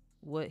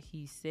 what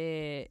he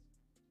said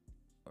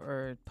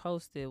or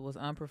posted was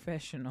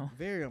unprofessional.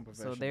 Very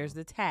unprofessional. So there's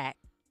the tack.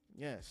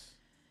 Yes.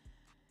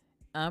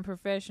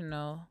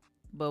 Unprofessional.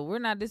 But we're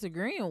not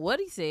disagreeing with what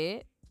he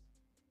said.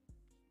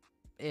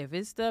 If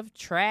it's stuff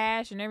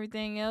trash and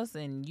everything else,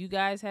 and you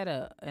guys had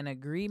an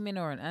agreement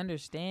or an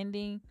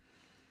understanding,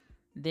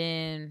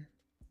 then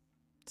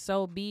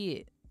so be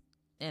it.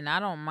 And I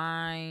don't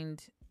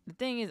mind. The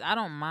thing is, I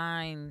don't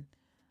mind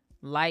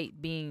light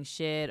being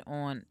shed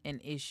on an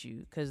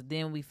issue, because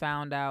then we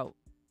found out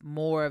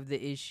more of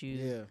the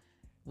issue,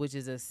 which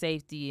is a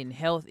safety and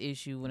health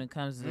issue when it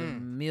comes to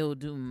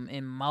mildew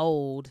and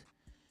mold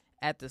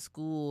at the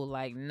school.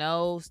 Like,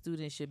 no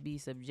student should be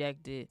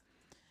subjected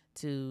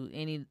to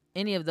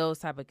any of those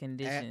type of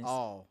conditions at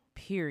all.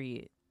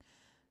 Period.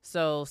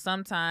 So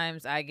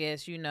sometimes I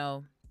guess, you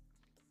know,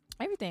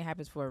 everything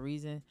happens for a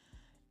reason.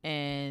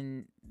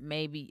 And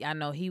maybe, I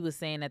know he was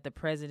saying that the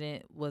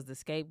president was the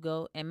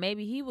scapegoat, and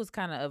maybe he was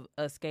kind of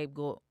a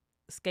scapegoat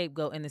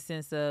in the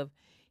sense of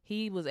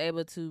he was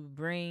able to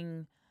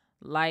bring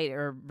light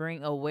or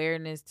bring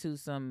awareness to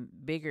some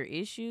bigger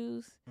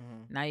issues.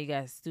 Mm-hmm. Now you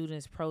got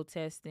students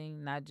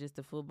protesting, not just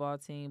the football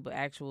team, but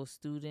actual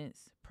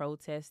students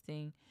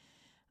protesting.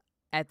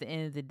 At the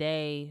end of the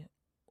day,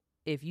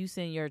 if you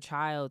send your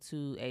child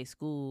to a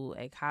school,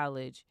 a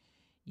college,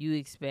 you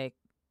expect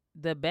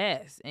the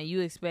best, and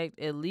you expect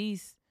at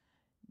least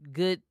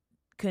good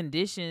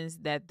conditions,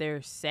 that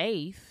they're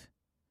safe,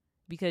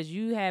 because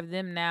you have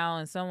them now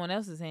in someone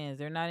else's hands.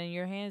 They're not in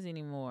your hands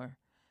anymore.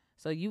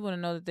 So you want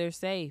to know that they're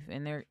safe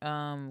and they're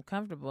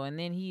comfortable. And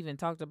then he even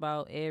talked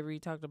about, Ed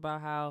Reed talked about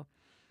how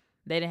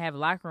they didn't have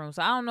locker rooms.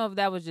 So I don't know if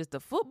that was just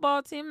the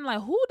football team.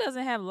 Like, who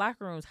doesn't have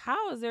locker rooms?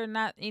 How is there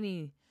not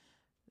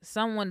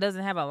someone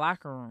doesn't have a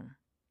locker room?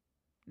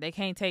 They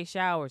can't take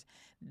showers.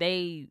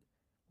 They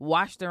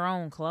wash their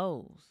own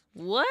clothes.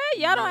 What?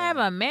 Y'all don't have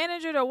a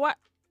manager to watch?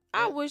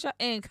 I wish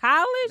in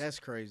college. That's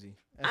crazy.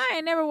 I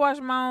ain't never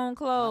washed my own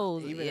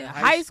clothes. Even in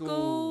high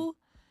school.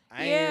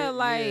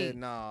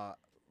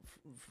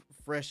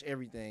 Fresh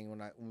everything when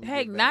we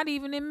heck, get back. not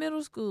even in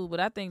middle school. But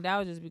I think that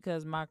was just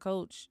because my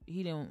coach,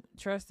 he didn't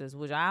trust us,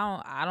 which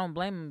I don't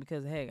blame him,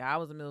 because heck, I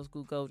was a middle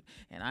school coach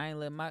and I ain't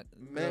let my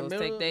girls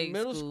take their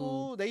middle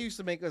school. They used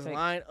to make us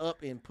line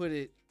up and put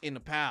it in a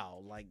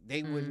pile. Like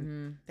they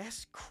wouldn't.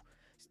 That's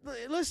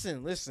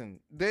listen.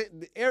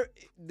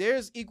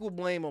 There's equal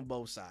blame on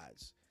both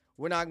sides.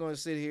 We're not going to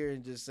sit here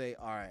and just say,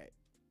 all right,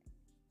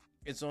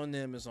 it's on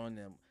them. It's on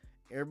them.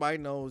 Everybody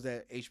knows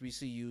that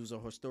HBCUs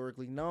are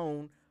historically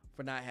known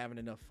for not having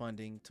enough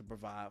funding to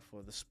provide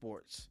for the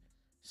sports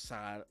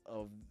side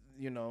of,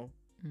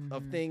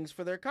 of things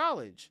for their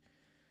college.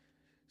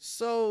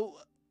 So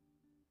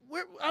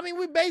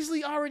we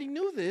basically already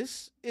knew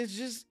this. It's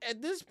just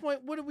at this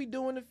point, what are we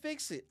doing to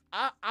fix it?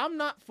 I'm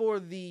not for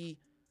the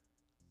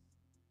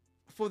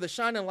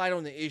shining light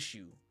on the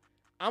issue.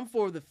 I'm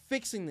for the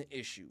fixing the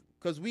issue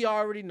because we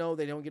already know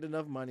they don't get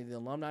enough money. The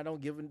alumni don't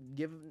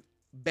give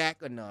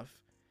back enough.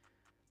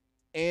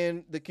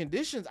 And the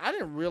conditions, I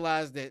didn't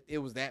realize that it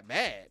was that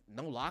bad.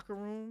 No locker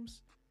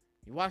rooms.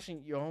 You're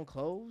washing your own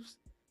clothes.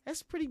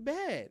 That's pretty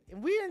bad.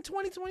 And we're in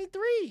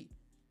 2023.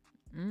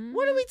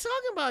 What are we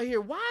talking about here?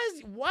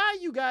 Why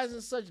are you guys in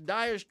such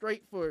dire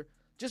strait for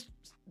just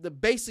the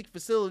basic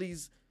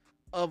facilities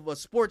of a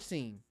sports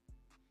team?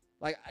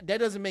 Like, that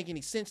doesn't make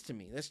any sense to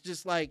me. That's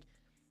just like,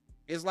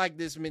 it's like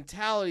this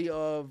mentality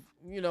of,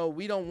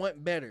 we don't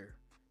want better.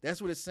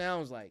 That's what it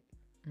sounds like.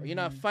 Or you're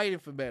not fighting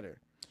for better.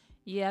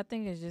 Yeah, I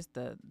think it's just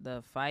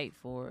the fight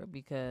for it,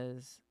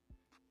 because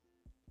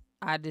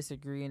I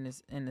disagree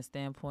in the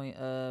standpoint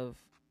of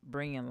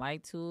bringing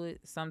light to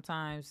it.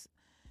 Sometimes,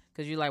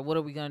 because you're like, what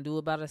are we going to do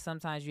about it?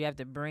 Sometimes you have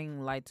to bring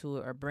light to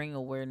it or bring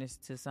awareness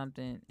to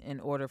something in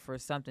order for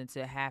something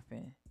to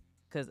happen.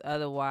 Because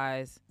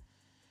otherwise,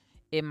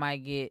 it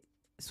might get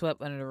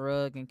swept under the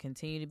rug and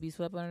continue to be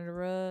swept under the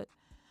rug.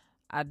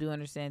 I do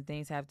understand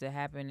things have to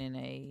happen in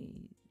a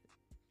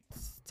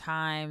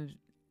time,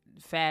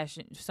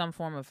 fashion, some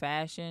form of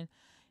fashion.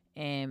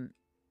 And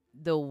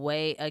the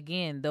way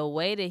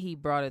that he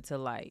brought it to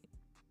light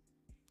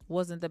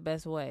wasn't the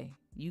best way.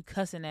 You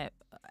cussing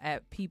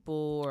at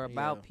people or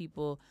about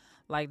people,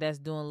 like, that's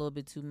doing a little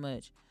bit too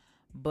much.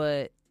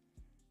 But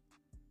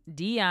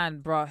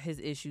Deion brought his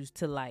issues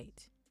to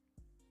light.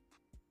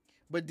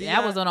 But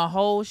that was on a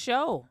whole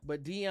show.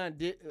 But Deion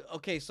did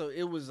so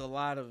it was a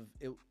lot of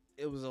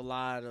it was a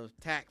lot of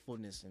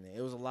tactfulness in it.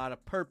 It was a lot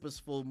of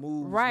purposeful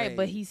moves. Right, made.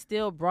 but he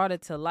still brought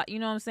it to light. You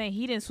know what I'm saying?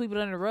 He didn't sweep it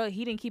under the rug.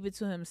 He didn't keep it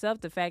to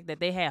himself. The fact that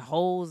they had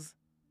holes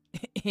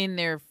in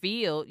their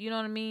field, you know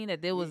what I mean?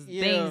 That there was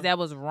things that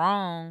was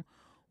wrong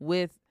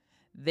with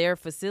their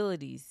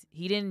facilities.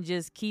 He didn't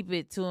just keep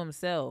it to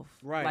himself.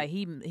 Right. Like,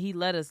 he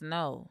let us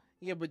know.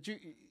 Yeah, but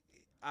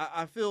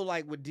I feel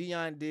like what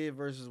Deion did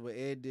versus what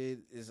Ed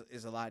did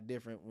is a lot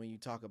different when you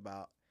talk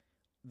about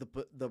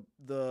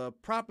the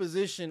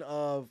proposition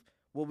of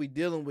what we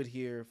dealing with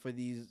here for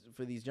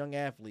these young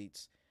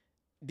athletes.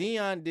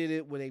 Deion did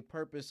it with a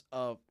purpose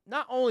of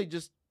not only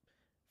just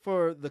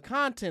for the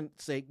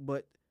content's sake,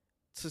 but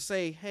to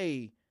say,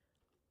 hey,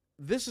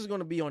 this is going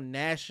to be on a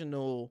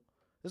national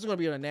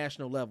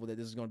level, that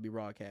this is going to be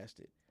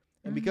broadcasted.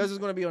 And because it's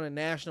going to be on a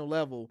national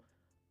level,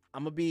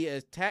 I'm going to be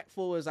as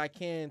tactful as I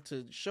can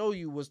to show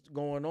you what's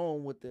going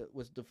on with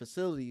the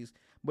facilities.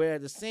 But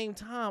at the same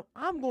time,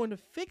 I'm going to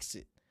fix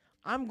it.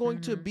 I'm going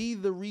to be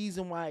the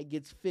reason why it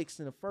gets fixed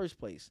in the first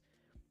place.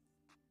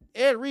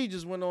 Ed Reed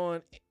just went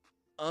on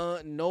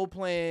no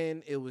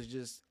plan. It was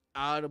just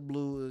out of the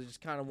blue. It was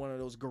just kind of one of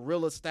those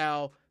guerrilla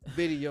style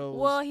videos.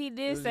 Well, he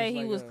did say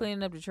he was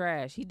cleaning up the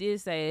trash. He did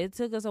say it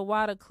took us a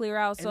while to clear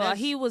out. So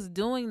he was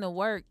doing the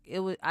work. It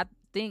was, I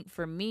think,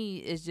 for me,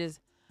 it's just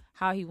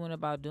how he went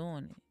about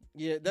doing it.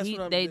 Yeah, that's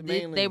what they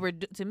were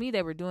to me.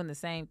 They were doing the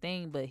same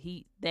thing, but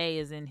they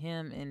as in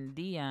him and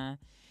Deion,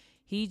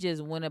 he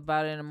just went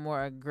about it in a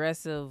more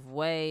aggressive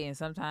way, and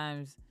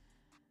sometimes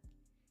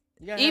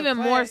even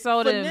more so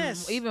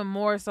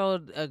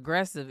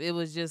aggressive. It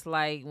was just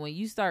like when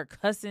you start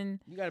cussing,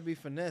 you gotta be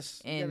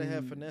finesse. You gotta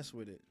have finesse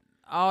with it.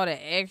 All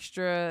the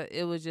extra,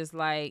 it was just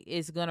like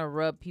it's gonna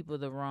rub people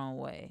the wrong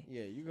way.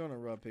 Yeah, you're gonna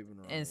rub people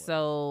the wrong way. And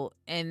so,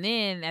 and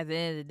then at the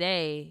end of the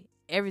day,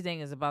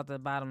 everything is about the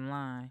bottom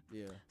line.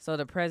 Yeah. So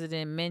the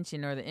president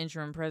mentioned, or the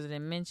interim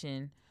president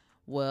mentioned,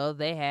 well,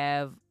 they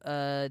have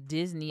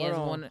Disney as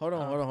one. Hold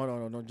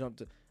on. Don't jump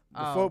to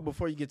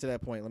before you get to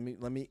that point.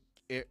 Let me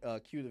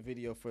cue the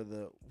video for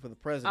the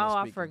president. Oh,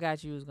 speaking. I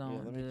forgot you was going.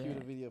 Yeah, let me cue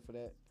the video for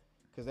that,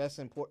 because that's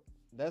important.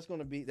 That's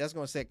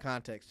gonna set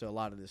context to a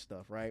lot of this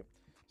stuff, right?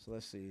 So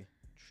let's see.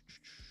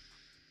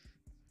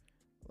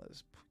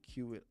 Let's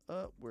cue it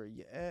up. Where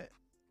you at?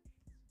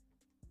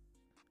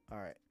 All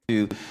right.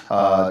 To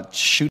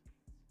shoot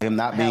him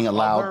not being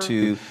allowed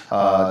to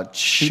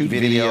shoot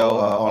video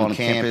on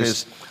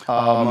campus.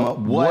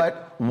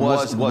 What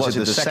was it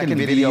the second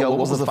video?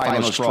 What was the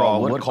final straw?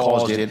 What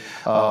caused it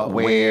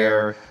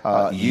where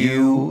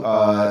you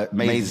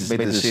made the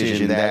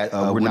decision that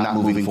we're not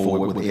moving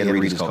forward with Ed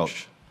Reed as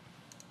coach?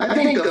 I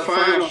think the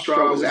final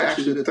straw was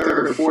actually the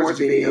third or fourth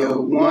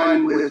video,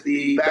 one with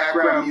the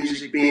background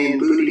music being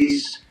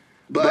booties,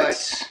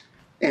 butts,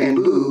 and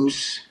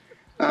boobs,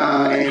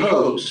 and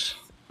hoes.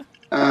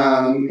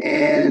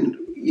 And,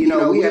 you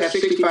know, we have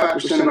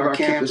 65% of our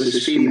campus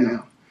is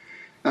female.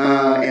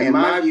 And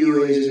my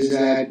view is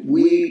that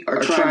we are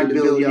trying to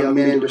build young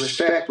men to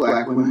respect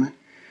black women.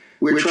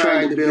 We're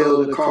trying to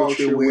build a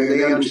culture where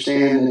they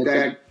understand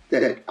that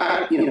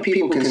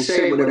people can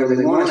say whatever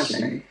they want to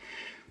say,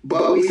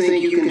 but we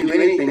think you can do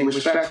anything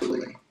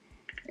respectfully.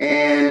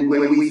 And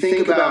when we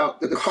think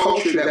about the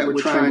culture that we're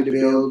trying to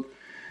build,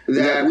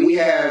 that we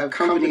have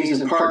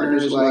companies and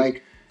partners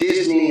like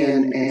Disney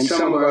and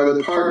some of our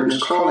other partners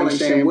calling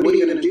saying, what are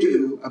you going to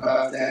do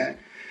about that?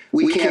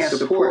 we can't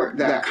support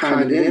that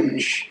kind of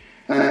image.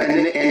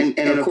 And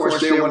of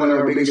course, they're one of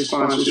our biggest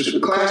sponsors for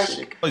the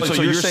Classic.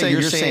 So you're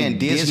saying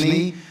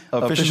Disney,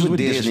 officials with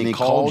Disney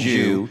called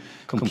you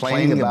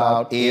complaining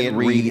about Ed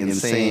Reed and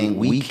saying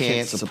we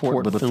can't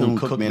support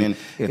Bethune-Cookman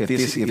if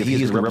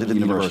he is representing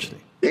the university.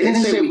 They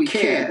didn't say we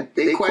can't.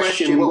 They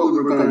questioned what we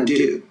were going to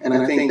do. And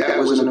I think that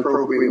was an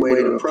appropriate way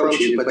to approach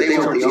it. But they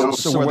weren't the only.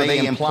 So were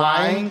they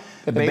implying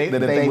that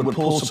they would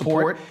pull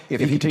support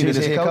if he continued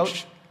as head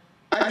coach?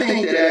 I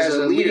think that as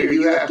a leader,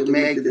 you have to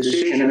make the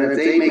decision.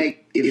 And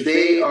if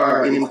they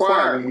are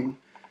inquiring,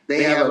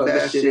 they have a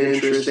vested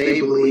interest.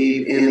 They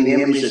believe in the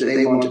image that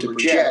they want to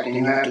project. And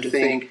you have to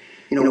think,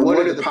 what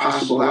are the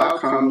possible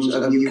outcomes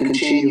of you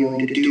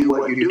continuing to do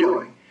what you're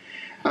doing?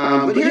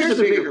 But here's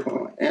the bigger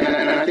point, and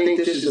I think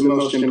this is the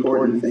most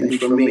important thing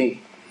for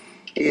me,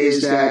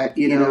 is that,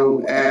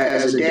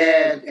 as a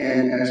dad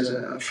and as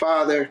a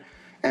father.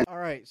 All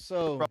right,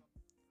 so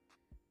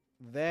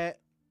that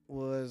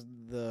was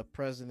the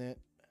president,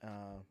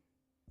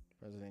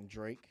 President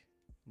Drake,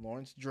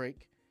 Lawrence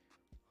Drake,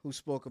 who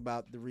spoke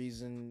about the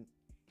reason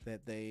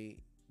that they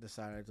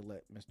decided to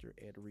let Mr.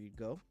 Ed Reed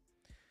go.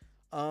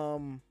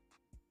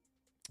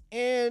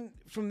 And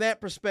from that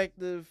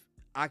perspective,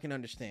 I can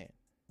understand.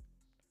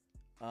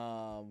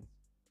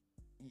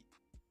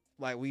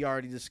 Like we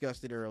already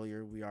discussed it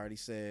earlier. We already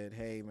said,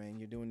 hey, man,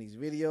 you're doing these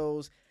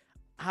videos.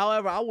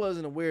 However, I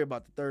wasn't aware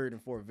about the third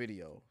and fourth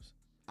videos.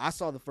 I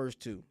saw the first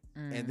two.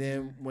 Mm-hmm. And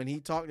then when he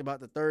talked about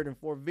the third and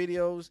fourth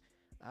videos,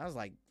 I was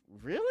like,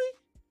 really?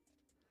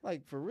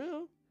 Like, for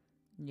real?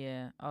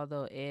 Yeah,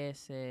 although Ed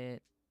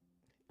said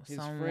his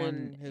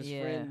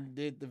friend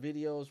did the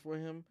videos for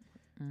him.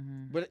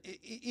 Mm-hmm. But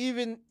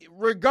even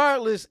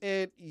regardless,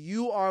 Ed,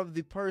 you are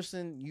the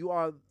person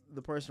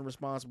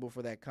responsible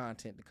for that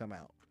content to come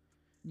out.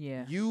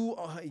 Yeah.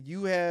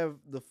 You have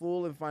the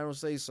full and final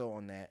say so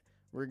on that,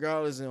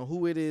 regardless of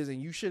who it is,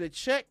 and you should have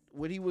checked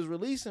what he was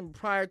releasing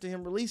prior to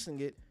him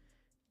releasing it.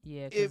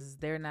 Yeah, because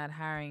they're not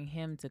hiring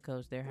him to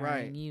coach; they're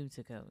hiring you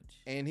to coach.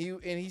 And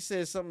he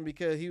said something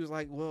because he was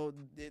like, "Well,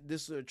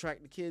 this will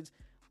attract the kids."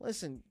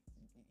 Listen,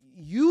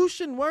 you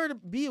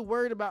shouldn't be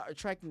worried about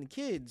attracting the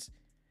kids.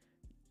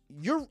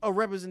 You're a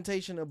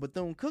representation of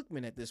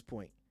Bethune-Cookman at this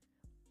point.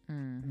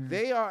 Mm-hmm.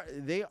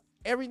 They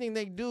everything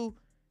they do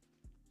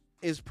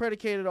is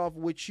predicated off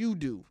what you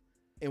do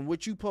and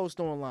what you post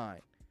online.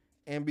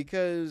 And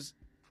because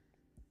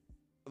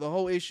the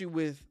whole issue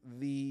with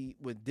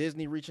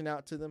Disney reaching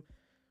out to them,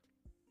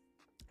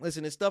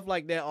 listen, it's stuff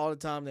like that all the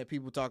time that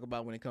people talk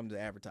about when it comes to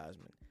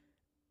advertisement.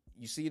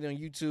 You see it on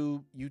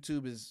YouTube.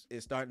 YouTube is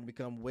starting to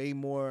become way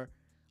more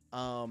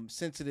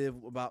sensitive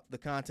about the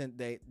content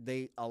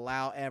they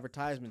allow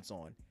advertisements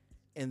on.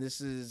 And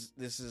this is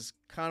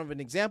kind of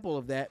an example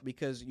of that,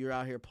 because you're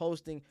out here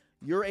posting.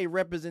 You're a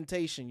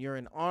representation. You're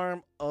an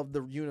arm of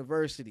the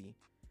university.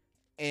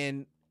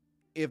 And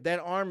if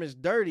that arm is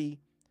dirty,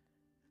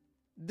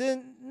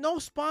 then no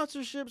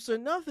sponsorships or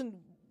nothing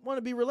want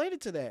to be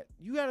related to that.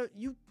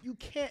 You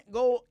can't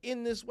go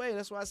in this way.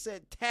 That's why I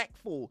said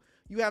tactful.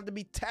 You have to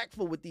be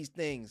tactful with these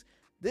things.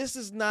 This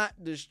is not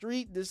the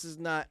street. This is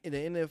not in the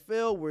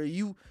NFL, where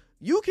you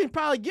can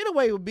probably get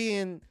away with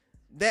being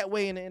that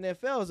way in the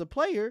NFL as a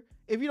player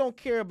if you don't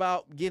care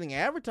about getting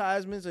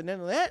advertisements or none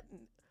of that.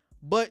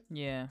 But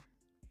yeah,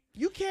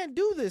 you can't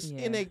do this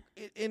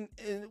in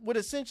what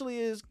essentially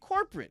is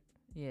corporate.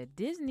 Yeah,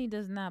 Disney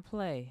does not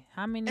play.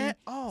 How many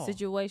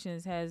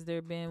situations has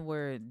there been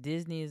where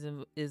Disney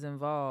is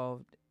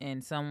involved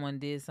and someone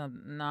did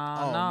something?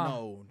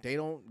 No, they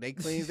don't. They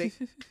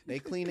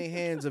clean their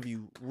hands of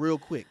you real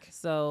quick.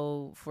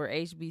 So for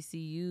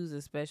HBCUs,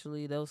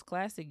 especially, those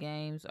classic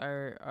games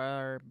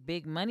are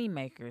big money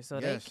makers. So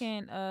they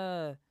can't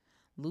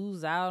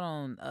lose out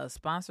on a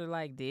sponsor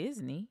like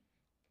Disney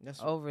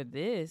over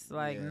this.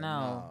 Like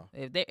no.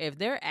 If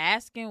they're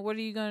asking, what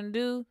are you gonna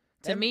do?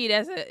 To me,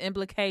 that's an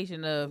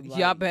implication of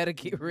y'all better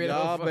get rid of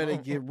him. Y'all better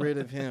get rid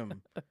of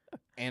him.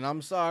 And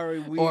I'm sorry,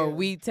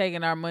 we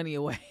taking our money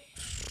away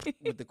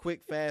with the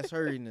quick, fast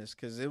hurriness,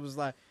 because it was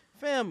like,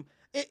 fam,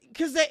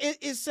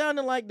 it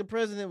sounded like the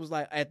president was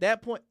like, at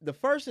that point, the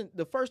first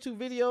two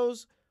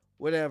videos,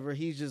 whatever,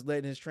 he's just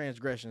letting his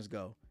transgressions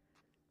go.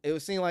 It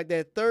would seem like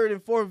that third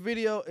and fourth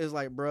video is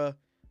like, bruh,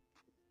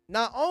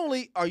 not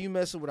only are you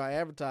messing with our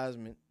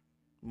advertisement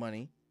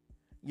money,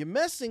 you're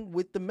messing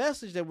with the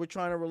message that we're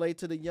trying to relate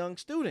to the young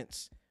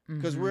students,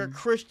 because we're a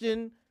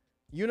Christian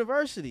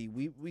university.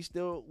 We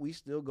still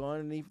go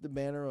underneath the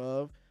banner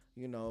of,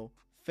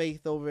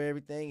 faith over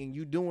everything, and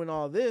you doing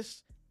all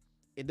this,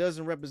 it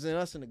doesn't represent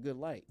us in a good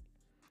light.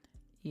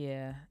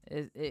 Yeah,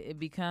 it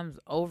becomes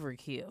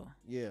overkill.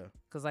 Yeah,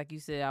 because like you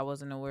said, I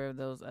wasn't aware of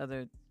those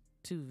other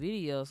two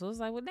videos, so it's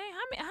like, well, dang,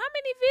 how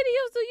many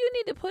videos do you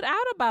need to put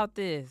out about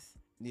this?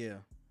 Yeah,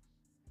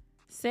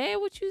 say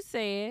what you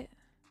said.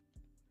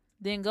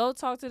 Then go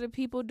talk to the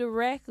people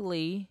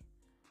directly,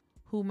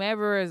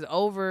 whomever is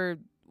over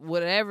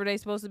whatever they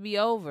supposed to be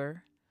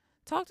over.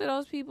 Talk to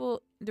those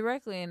people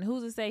directly. And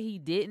who's to say he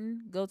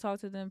didn't go talk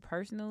to them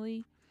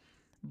personally?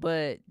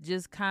 But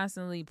just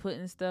constantly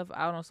putting stuff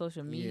out on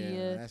social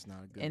media, that's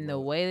not a good and look. the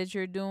way that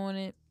you're doing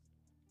it,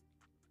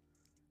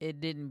 it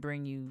didn't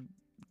bring you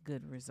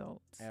good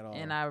results At all.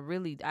 And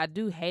I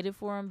do hate it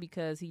for him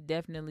because he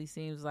definitely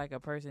seems like a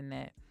person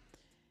that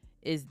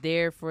is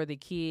there for the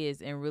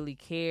kids and really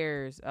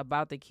cares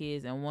about the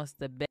kids and wants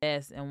the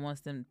best and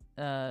wants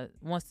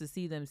to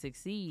see them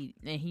succeed,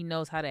 and he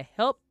knows how to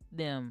help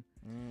them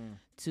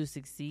to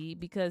succeed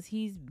because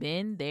he's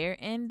been there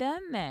and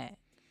done that.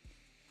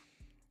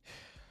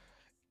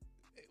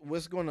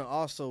 What's going to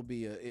also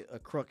be a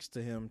crux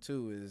to him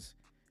too is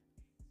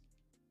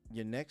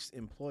your next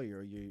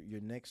employer,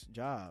 your next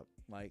job.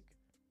 Like,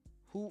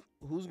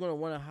 who's going to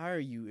want to hire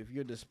you if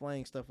you're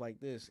displaying stuff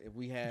like this? If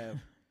we have,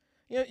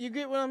 you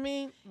get what I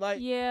mean? Like,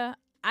 yeah,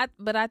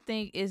 but I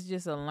think it's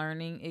just a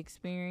learning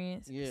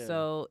experience. Yeah.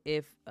 So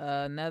if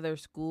another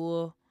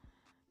school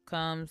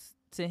comes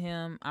to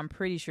him, I'm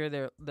pretty sure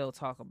they'll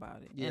talk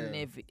about it. Yeah.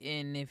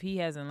 And if he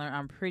hasn't learned,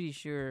 I'm pretty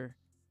sure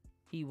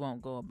he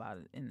won't go about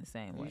it in the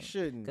same way. He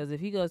shouldn't. Because if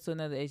he goes to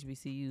another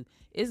HBCU,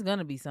 it's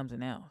gonna be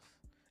something else.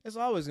 It's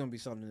always going to be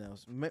something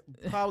else.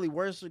 Probably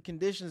worse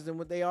conditions than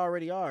what they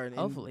already are. And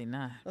Hopefully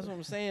not. That's what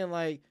I'm saying.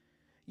 Like,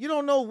 you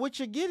don't know what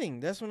you're getting.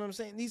 That's what I'm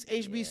saying. These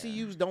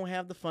HBCUs don't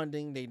have the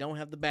funding. They don't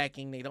have the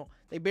backing.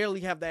 They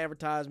barely have the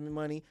advertisement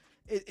money.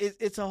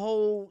 It's a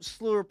whole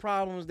slew of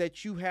problems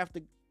that you have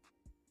to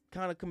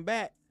kind of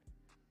combat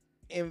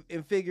and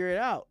figure it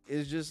out.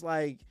 It's just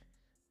like,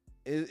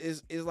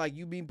 it's like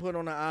you being put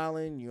on an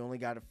island. You only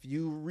got a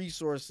few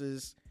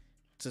resources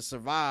to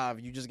survive.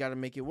 You just got to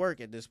make it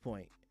work at this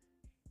point.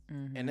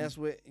 And that's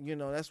what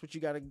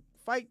you got to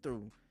fight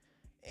through.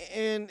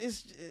 And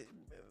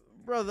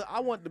brother, I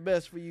want the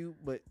best for you,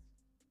 but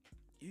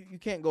you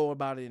can't go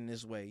about it in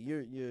this way. You're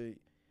an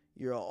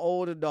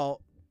old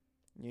adult.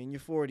 You're in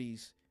your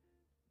 40s.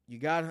 You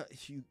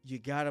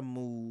gotta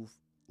move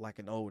like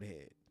an old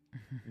head,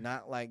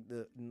 not like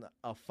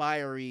a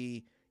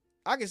fiery.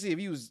 I can see if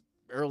he was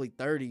early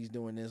 30s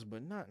doing this,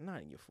 but not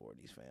in your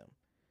 40s, fam.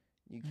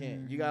 You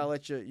can't. You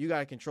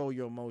gotta control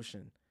your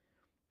emotion.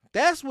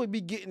 That's what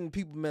be getting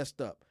people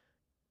messed up.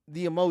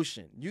 The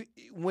emotion.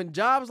 When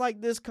jobs like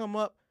this come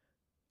up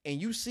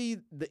and you see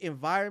the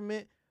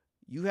environment,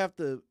 you have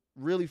to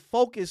really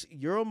focus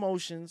your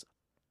emotions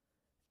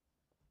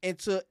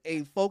into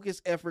a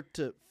focused effort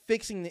to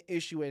fixing the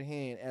issue at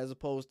hand, as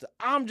opposed to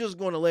I'm just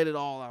going to let it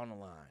all out on the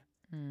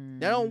line.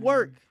 That don't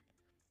work.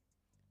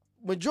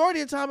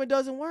 Majority of the time, it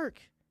doesn't work.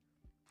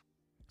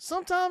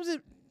 Sometimes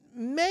it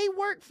may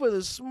work for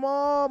the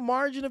small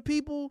margin of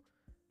people,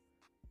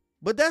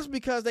 but that's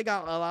because they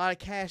got a lot of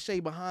cachet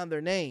behind their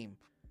name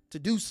to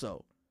do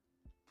so.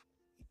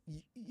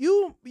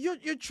 You're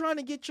trying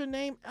to get your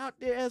name out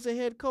there as a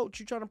head coach.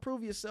 You're trying to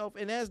prove yourself,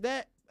 and at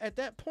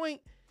that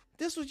point,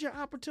 this was your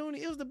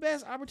opportunity. It was the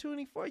best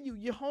opportunity for you.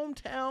 Your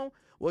hometown.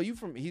 Well,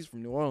 he's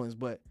from New Orleans,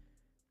 but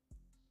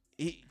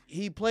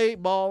he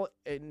played ball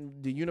at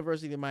the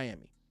University of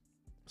Miami,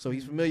 so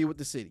he's familiar with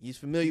the city. He's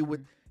familiar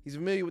with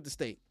the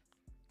state.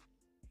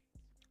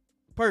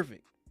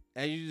 Perfect.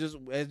 As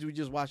we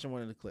just watching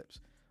one of the clips,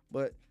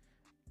 but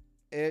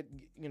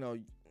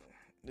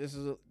this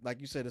is like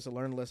you said, it's a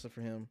learning lesson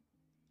for him.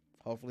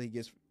 Hopefully, he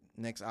gets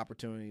next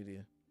opportunity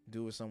to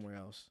do it somewhere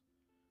else,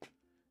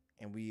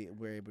 and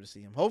we're able to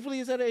see him. Hopefully,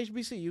 it's at a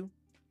HBCU.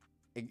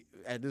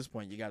 At this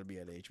point, you got to be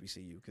at a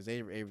HBCU because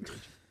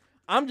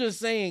I'm just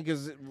saying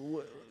because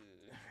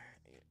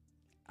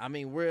I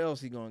mean, where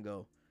else he gonna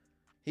go?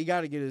 He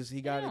got to get his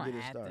start.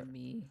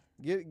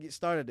 Get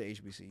started at the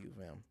HBCU,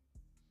 fam.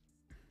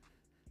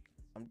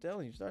 I'm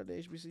telling you, start the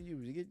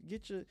HBCU.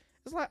 Get your.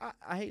 It's like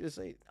I hate to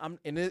say it.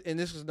 And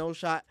this is no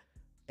shot.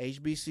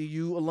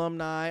 HBCU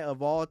alumni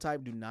of all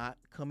type, do not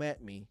come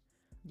at me.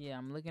 Yeah,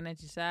 I'm looking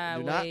at you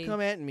sideways. Do not come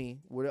at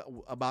me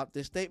about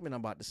this statement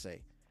I'm about to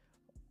say.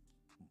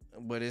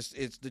 But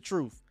it's the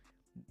truth.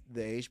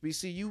 The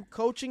HBCU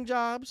coaching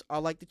jobs are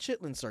like the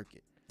Chitlin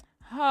circuit.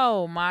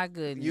 Oh my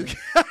goodness!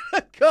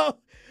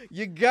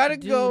 You gotta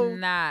go do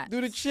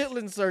the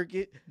Chitlin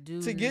circuit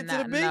to get to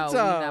the big time.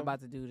 No, we're not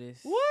about to do this.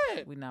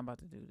 What? We're not about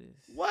to do this.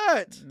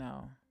 What?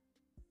 No.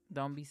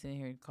 Don't be sitting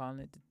here calling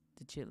it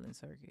the Chitlin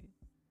circuit.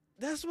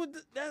 That's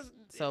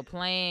so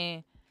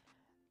playing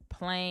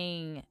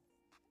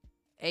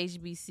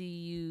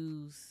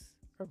HBCUs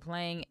or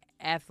playing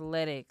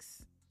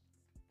athletics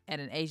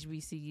at an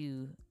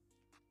HBCU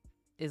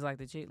is like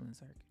the Chitlin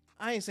circuit.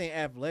 I ain't saying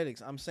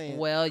athletics. I'm saying.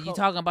 Well, you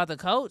talking about the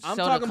coach. I'm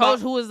so talking the coach,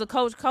 about who is the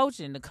coach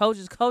coaching? The coach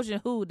is coaching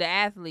who? The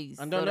athletes.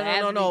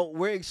 No.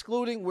 We're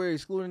excluding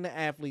the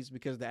athletes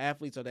because the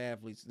athletes are the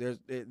athletes.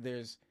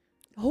 There's.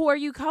 Who are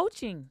you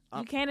coaching?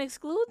 You can't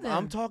exclude them.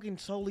 I'm talking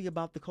solely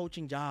about the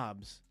coaching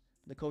jobs.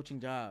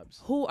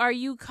 Who are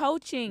you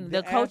coaching?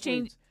 The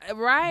coaching, athletes.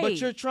 right?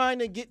 But you're trying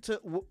to get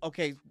to.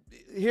 Okay,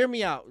 hear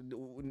me out.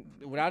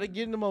 Without it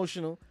getting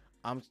emotional,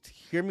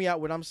 hear me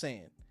out. What I'm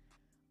saying.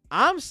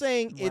 I'm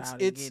saying it's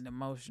getting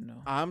emotional.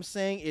 I'm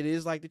saying it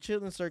is like the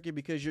Chitlin circuit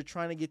because you're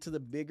trying to get to the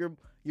bigger.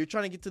 You're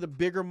trying to get to the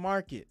bigger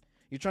market.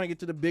 You're trying to get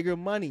to the bigger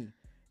money.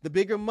 The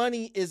bigger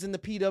money is in the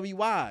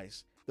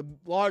PWIs. the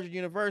larger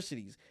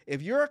universities.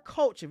 If you're a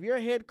coach, if you're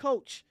a head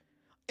coach,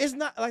 it's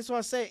not like so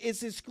I say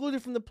it's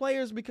excluded from the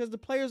players because the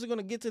players are going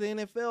to get to the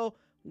NFL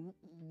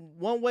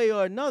one way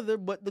or another.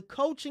 But the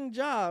coaching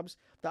jobs,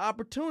 the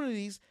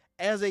opportunities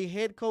as a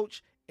head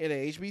coach at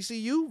a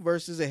HBCU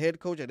versus a head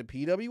coach at a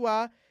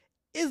PWI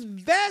is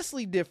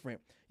vastly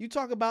different. You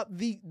talk about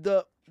the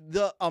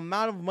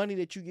amount of money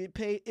that you get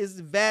paid is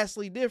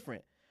vastly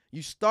different.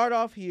 You start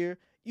off here.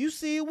 You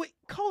see it with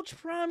Coach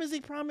Prime is a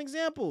prime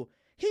example.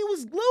 He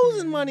was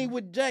losing money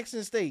with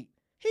Jackson State.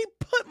 He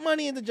put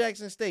money into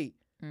Jackson State.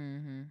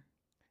 Mm-hmm.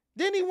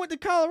 Then he went to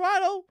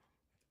Colorado.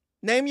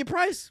 Name your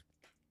price.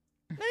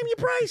 Name your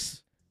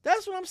price.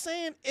 That's what I'm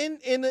saying.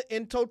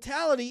 In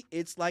totality,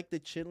 it's like the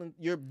chilling.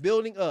 You're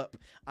building up.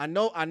 I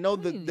know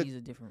These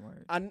are different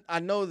words. I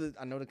know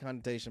the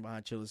connotation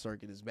behind chilling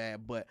circuit is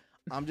bad, but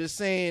I'm just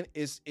saying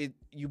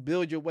you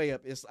build your way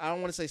up. I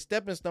don't want to say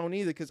stepping stone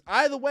either, because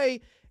either way,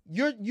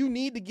 you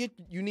need to get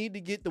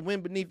the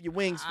wind beneath your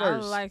wings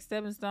first. I like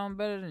stepping stone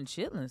better than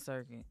chilling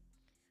circuit.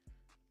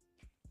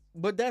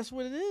 But that's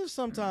what it is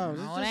sometimes.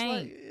 No, it's just it ain't.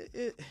 like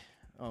it.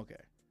 Okay.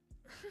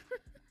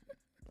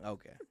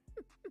 Okay.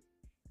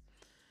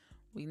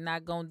 We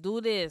not gonna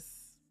do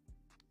this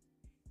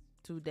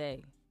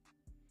today.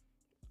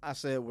 I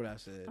said what I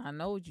said. I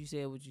know what you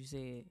said,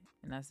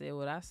 and I said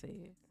what I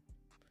said.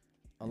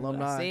 Alumni.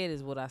 What I said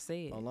is what I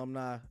said.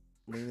 Alumni.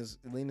 Lena's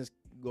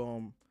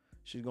going.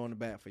 She's going to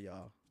bat for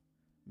y'all.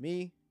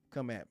 Me,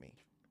 come at me.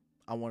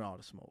 I want all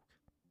the smoke.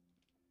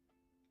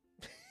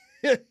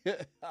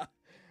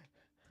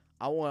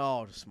 I want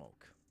all the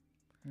smoke.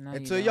 No,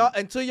 until y'all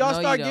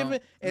start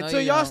giving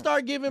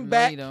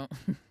back. No,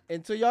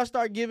 until y'all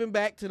start giving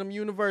back to them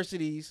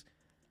universities,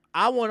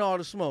 I want all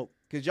the smoke,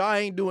 because y'all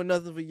ain't doing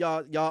nothing for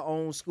y'all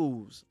own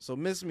schools. So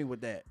miss me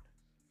with that.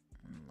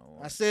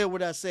 Lord. I said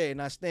what I said,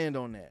 and I stand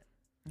on that.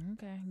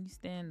 Okay, you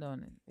stand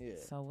on it. Yeah.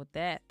 So with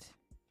that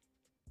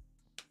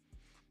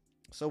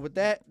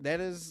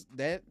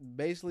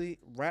basically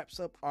wraps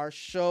up our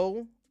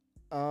show.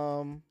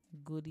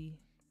 Goody.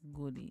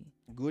 Hold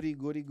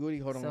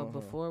on. So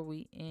before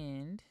we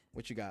end,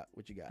 what you got?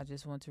 I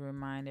just want to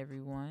remind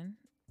everyone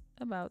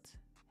about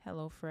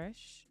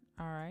HelloFresh.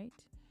 All right.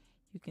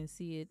 You can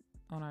see it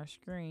on our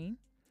screen.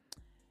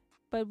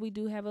 But we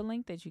do have a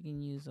link that you can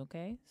use,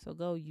 okay? So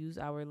go use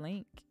our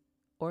link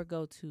or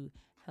go to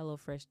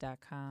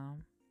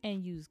HelloFresh.com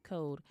and use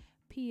code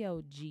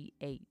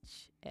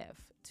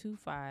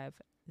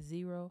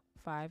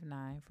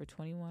POGHF25059 for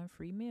 21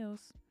 free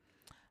meals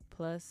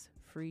plus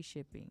free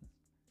shipping.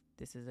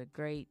 This is a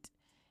great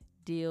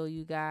deal,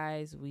 you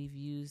guys. We've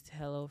used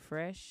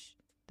HelloFresh.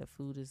 The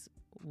food is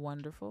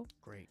wonderful.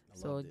 Great.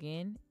 So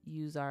again,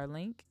 use our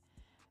link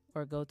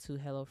or go to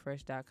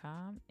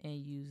HelloFresh.com and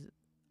use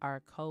our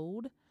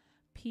code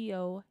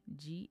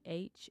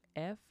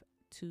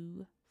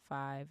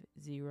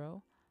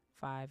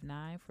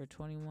POGHF25059 for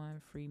 21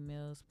 free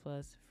meals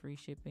plus free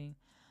shipping.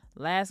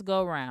 Last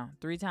go round.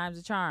 3 times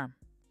the charm.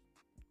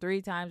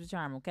 3 times the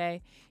charm,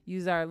 okay?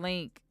 Use our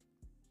link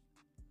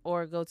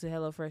or go to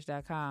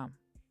HelloFresh.com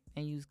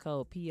and use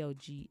code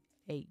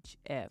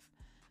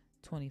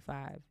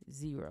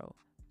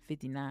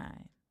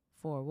POGHF25059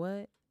 for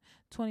what?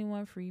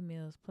 21 free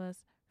meals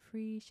plus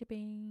free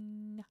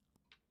shipping.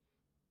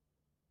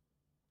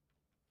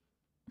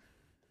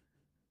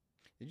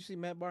 Did you see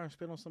Matt Barnes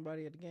spit on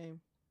somebody at the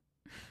game?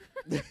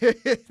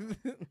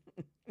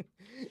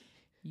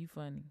 You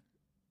funny.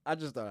 I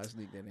just thought I'd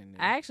sneak that in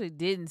there. I actually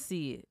didn't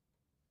see it.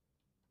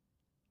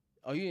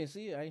 Oh, you didn't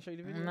see it? I didn't show you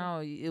the video?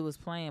 No, it was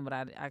playing, but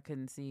I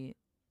couldn't see it.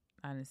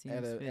 I didn't see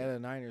it. At a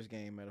Niners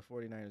game, at a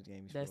 49ers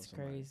game. That's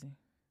crazy.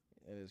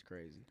 It is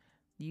crazy.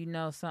 You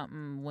know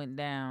something went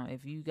down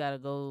if you got to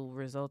go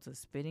result of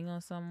spitting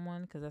on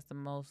someone, because that's the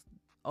most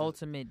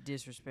ultimate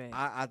disrespect.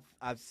 I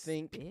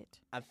think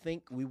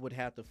we would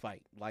have to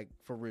fight, like,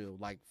 for real,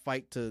 like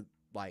fight to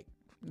like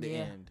the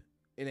end.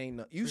 It ain't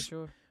no you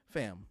sure.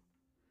 Fam.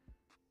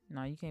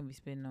 No, you can't be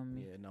spitting on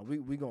me. Yeah, no,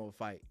 we gonna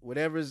fight.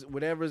 Whatever's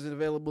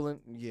available,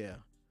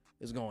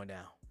 it's going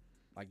down.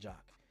 Like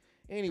Jock.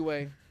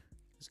 Anyway,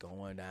 it's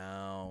going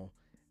down.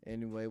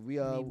 Anyway, we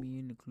meet me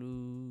in the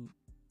club.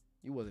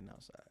 You wasn't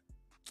outside.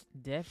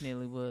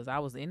 Definitely was. I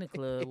was in the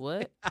club.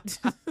 What?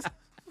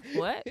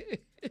 What?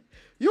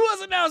 You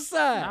wasn't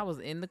outside. I was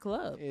in the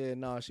club. Yeah,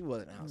 no, she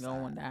wasn't outside.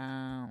 Going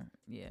down.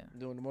 Yeah.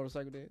 Doing the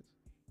motorcycle dance?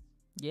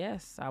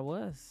 Yes, I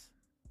was.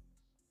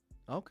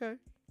 Okay.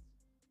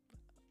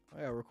 I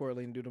gotta record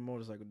Lane do the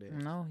motorcycle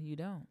dance. No, you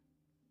don't.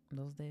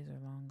 Those days are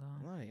long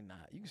gone. No, they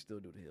not. You can still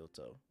do the heel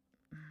toe.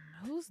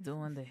 Who's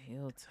doing the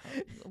heel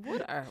toe?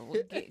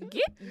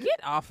 Get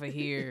off of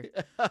here.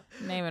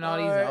 Naming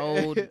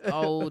all these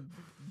old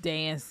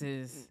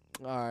dances.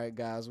 All right,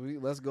 guys.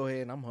 Let's go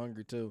ahead. And I'm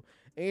hungry too.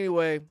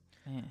 Anyway,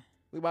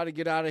 we about to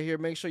get out of here.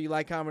 Make sure you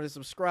like, comment, and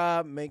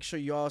subscribe. Make sure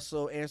you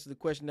also answer the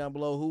question down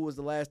below. Who was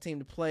the last team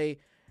to play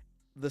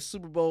the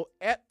Super Bowl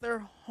at their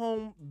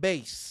home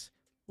base?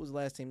 Who was the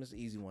last team? This is an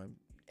easy one.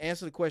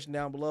 Answer the question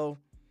down below,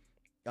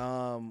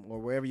 or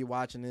wherever you're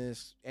watching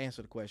this.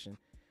 Answer the question.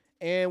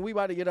 And we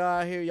about to get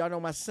out of here. Y'all know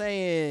my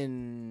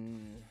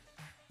saying.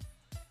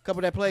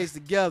 Couple that plays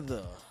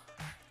together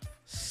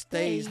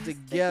stays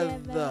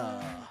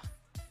together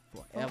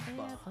forever.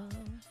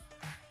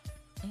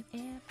 And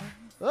ever.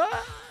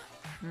 Ah!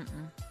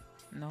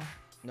 No.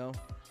 No.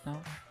 No.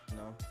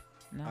 No.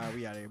 No. All right,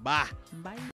 we out of here. Bye. Bye.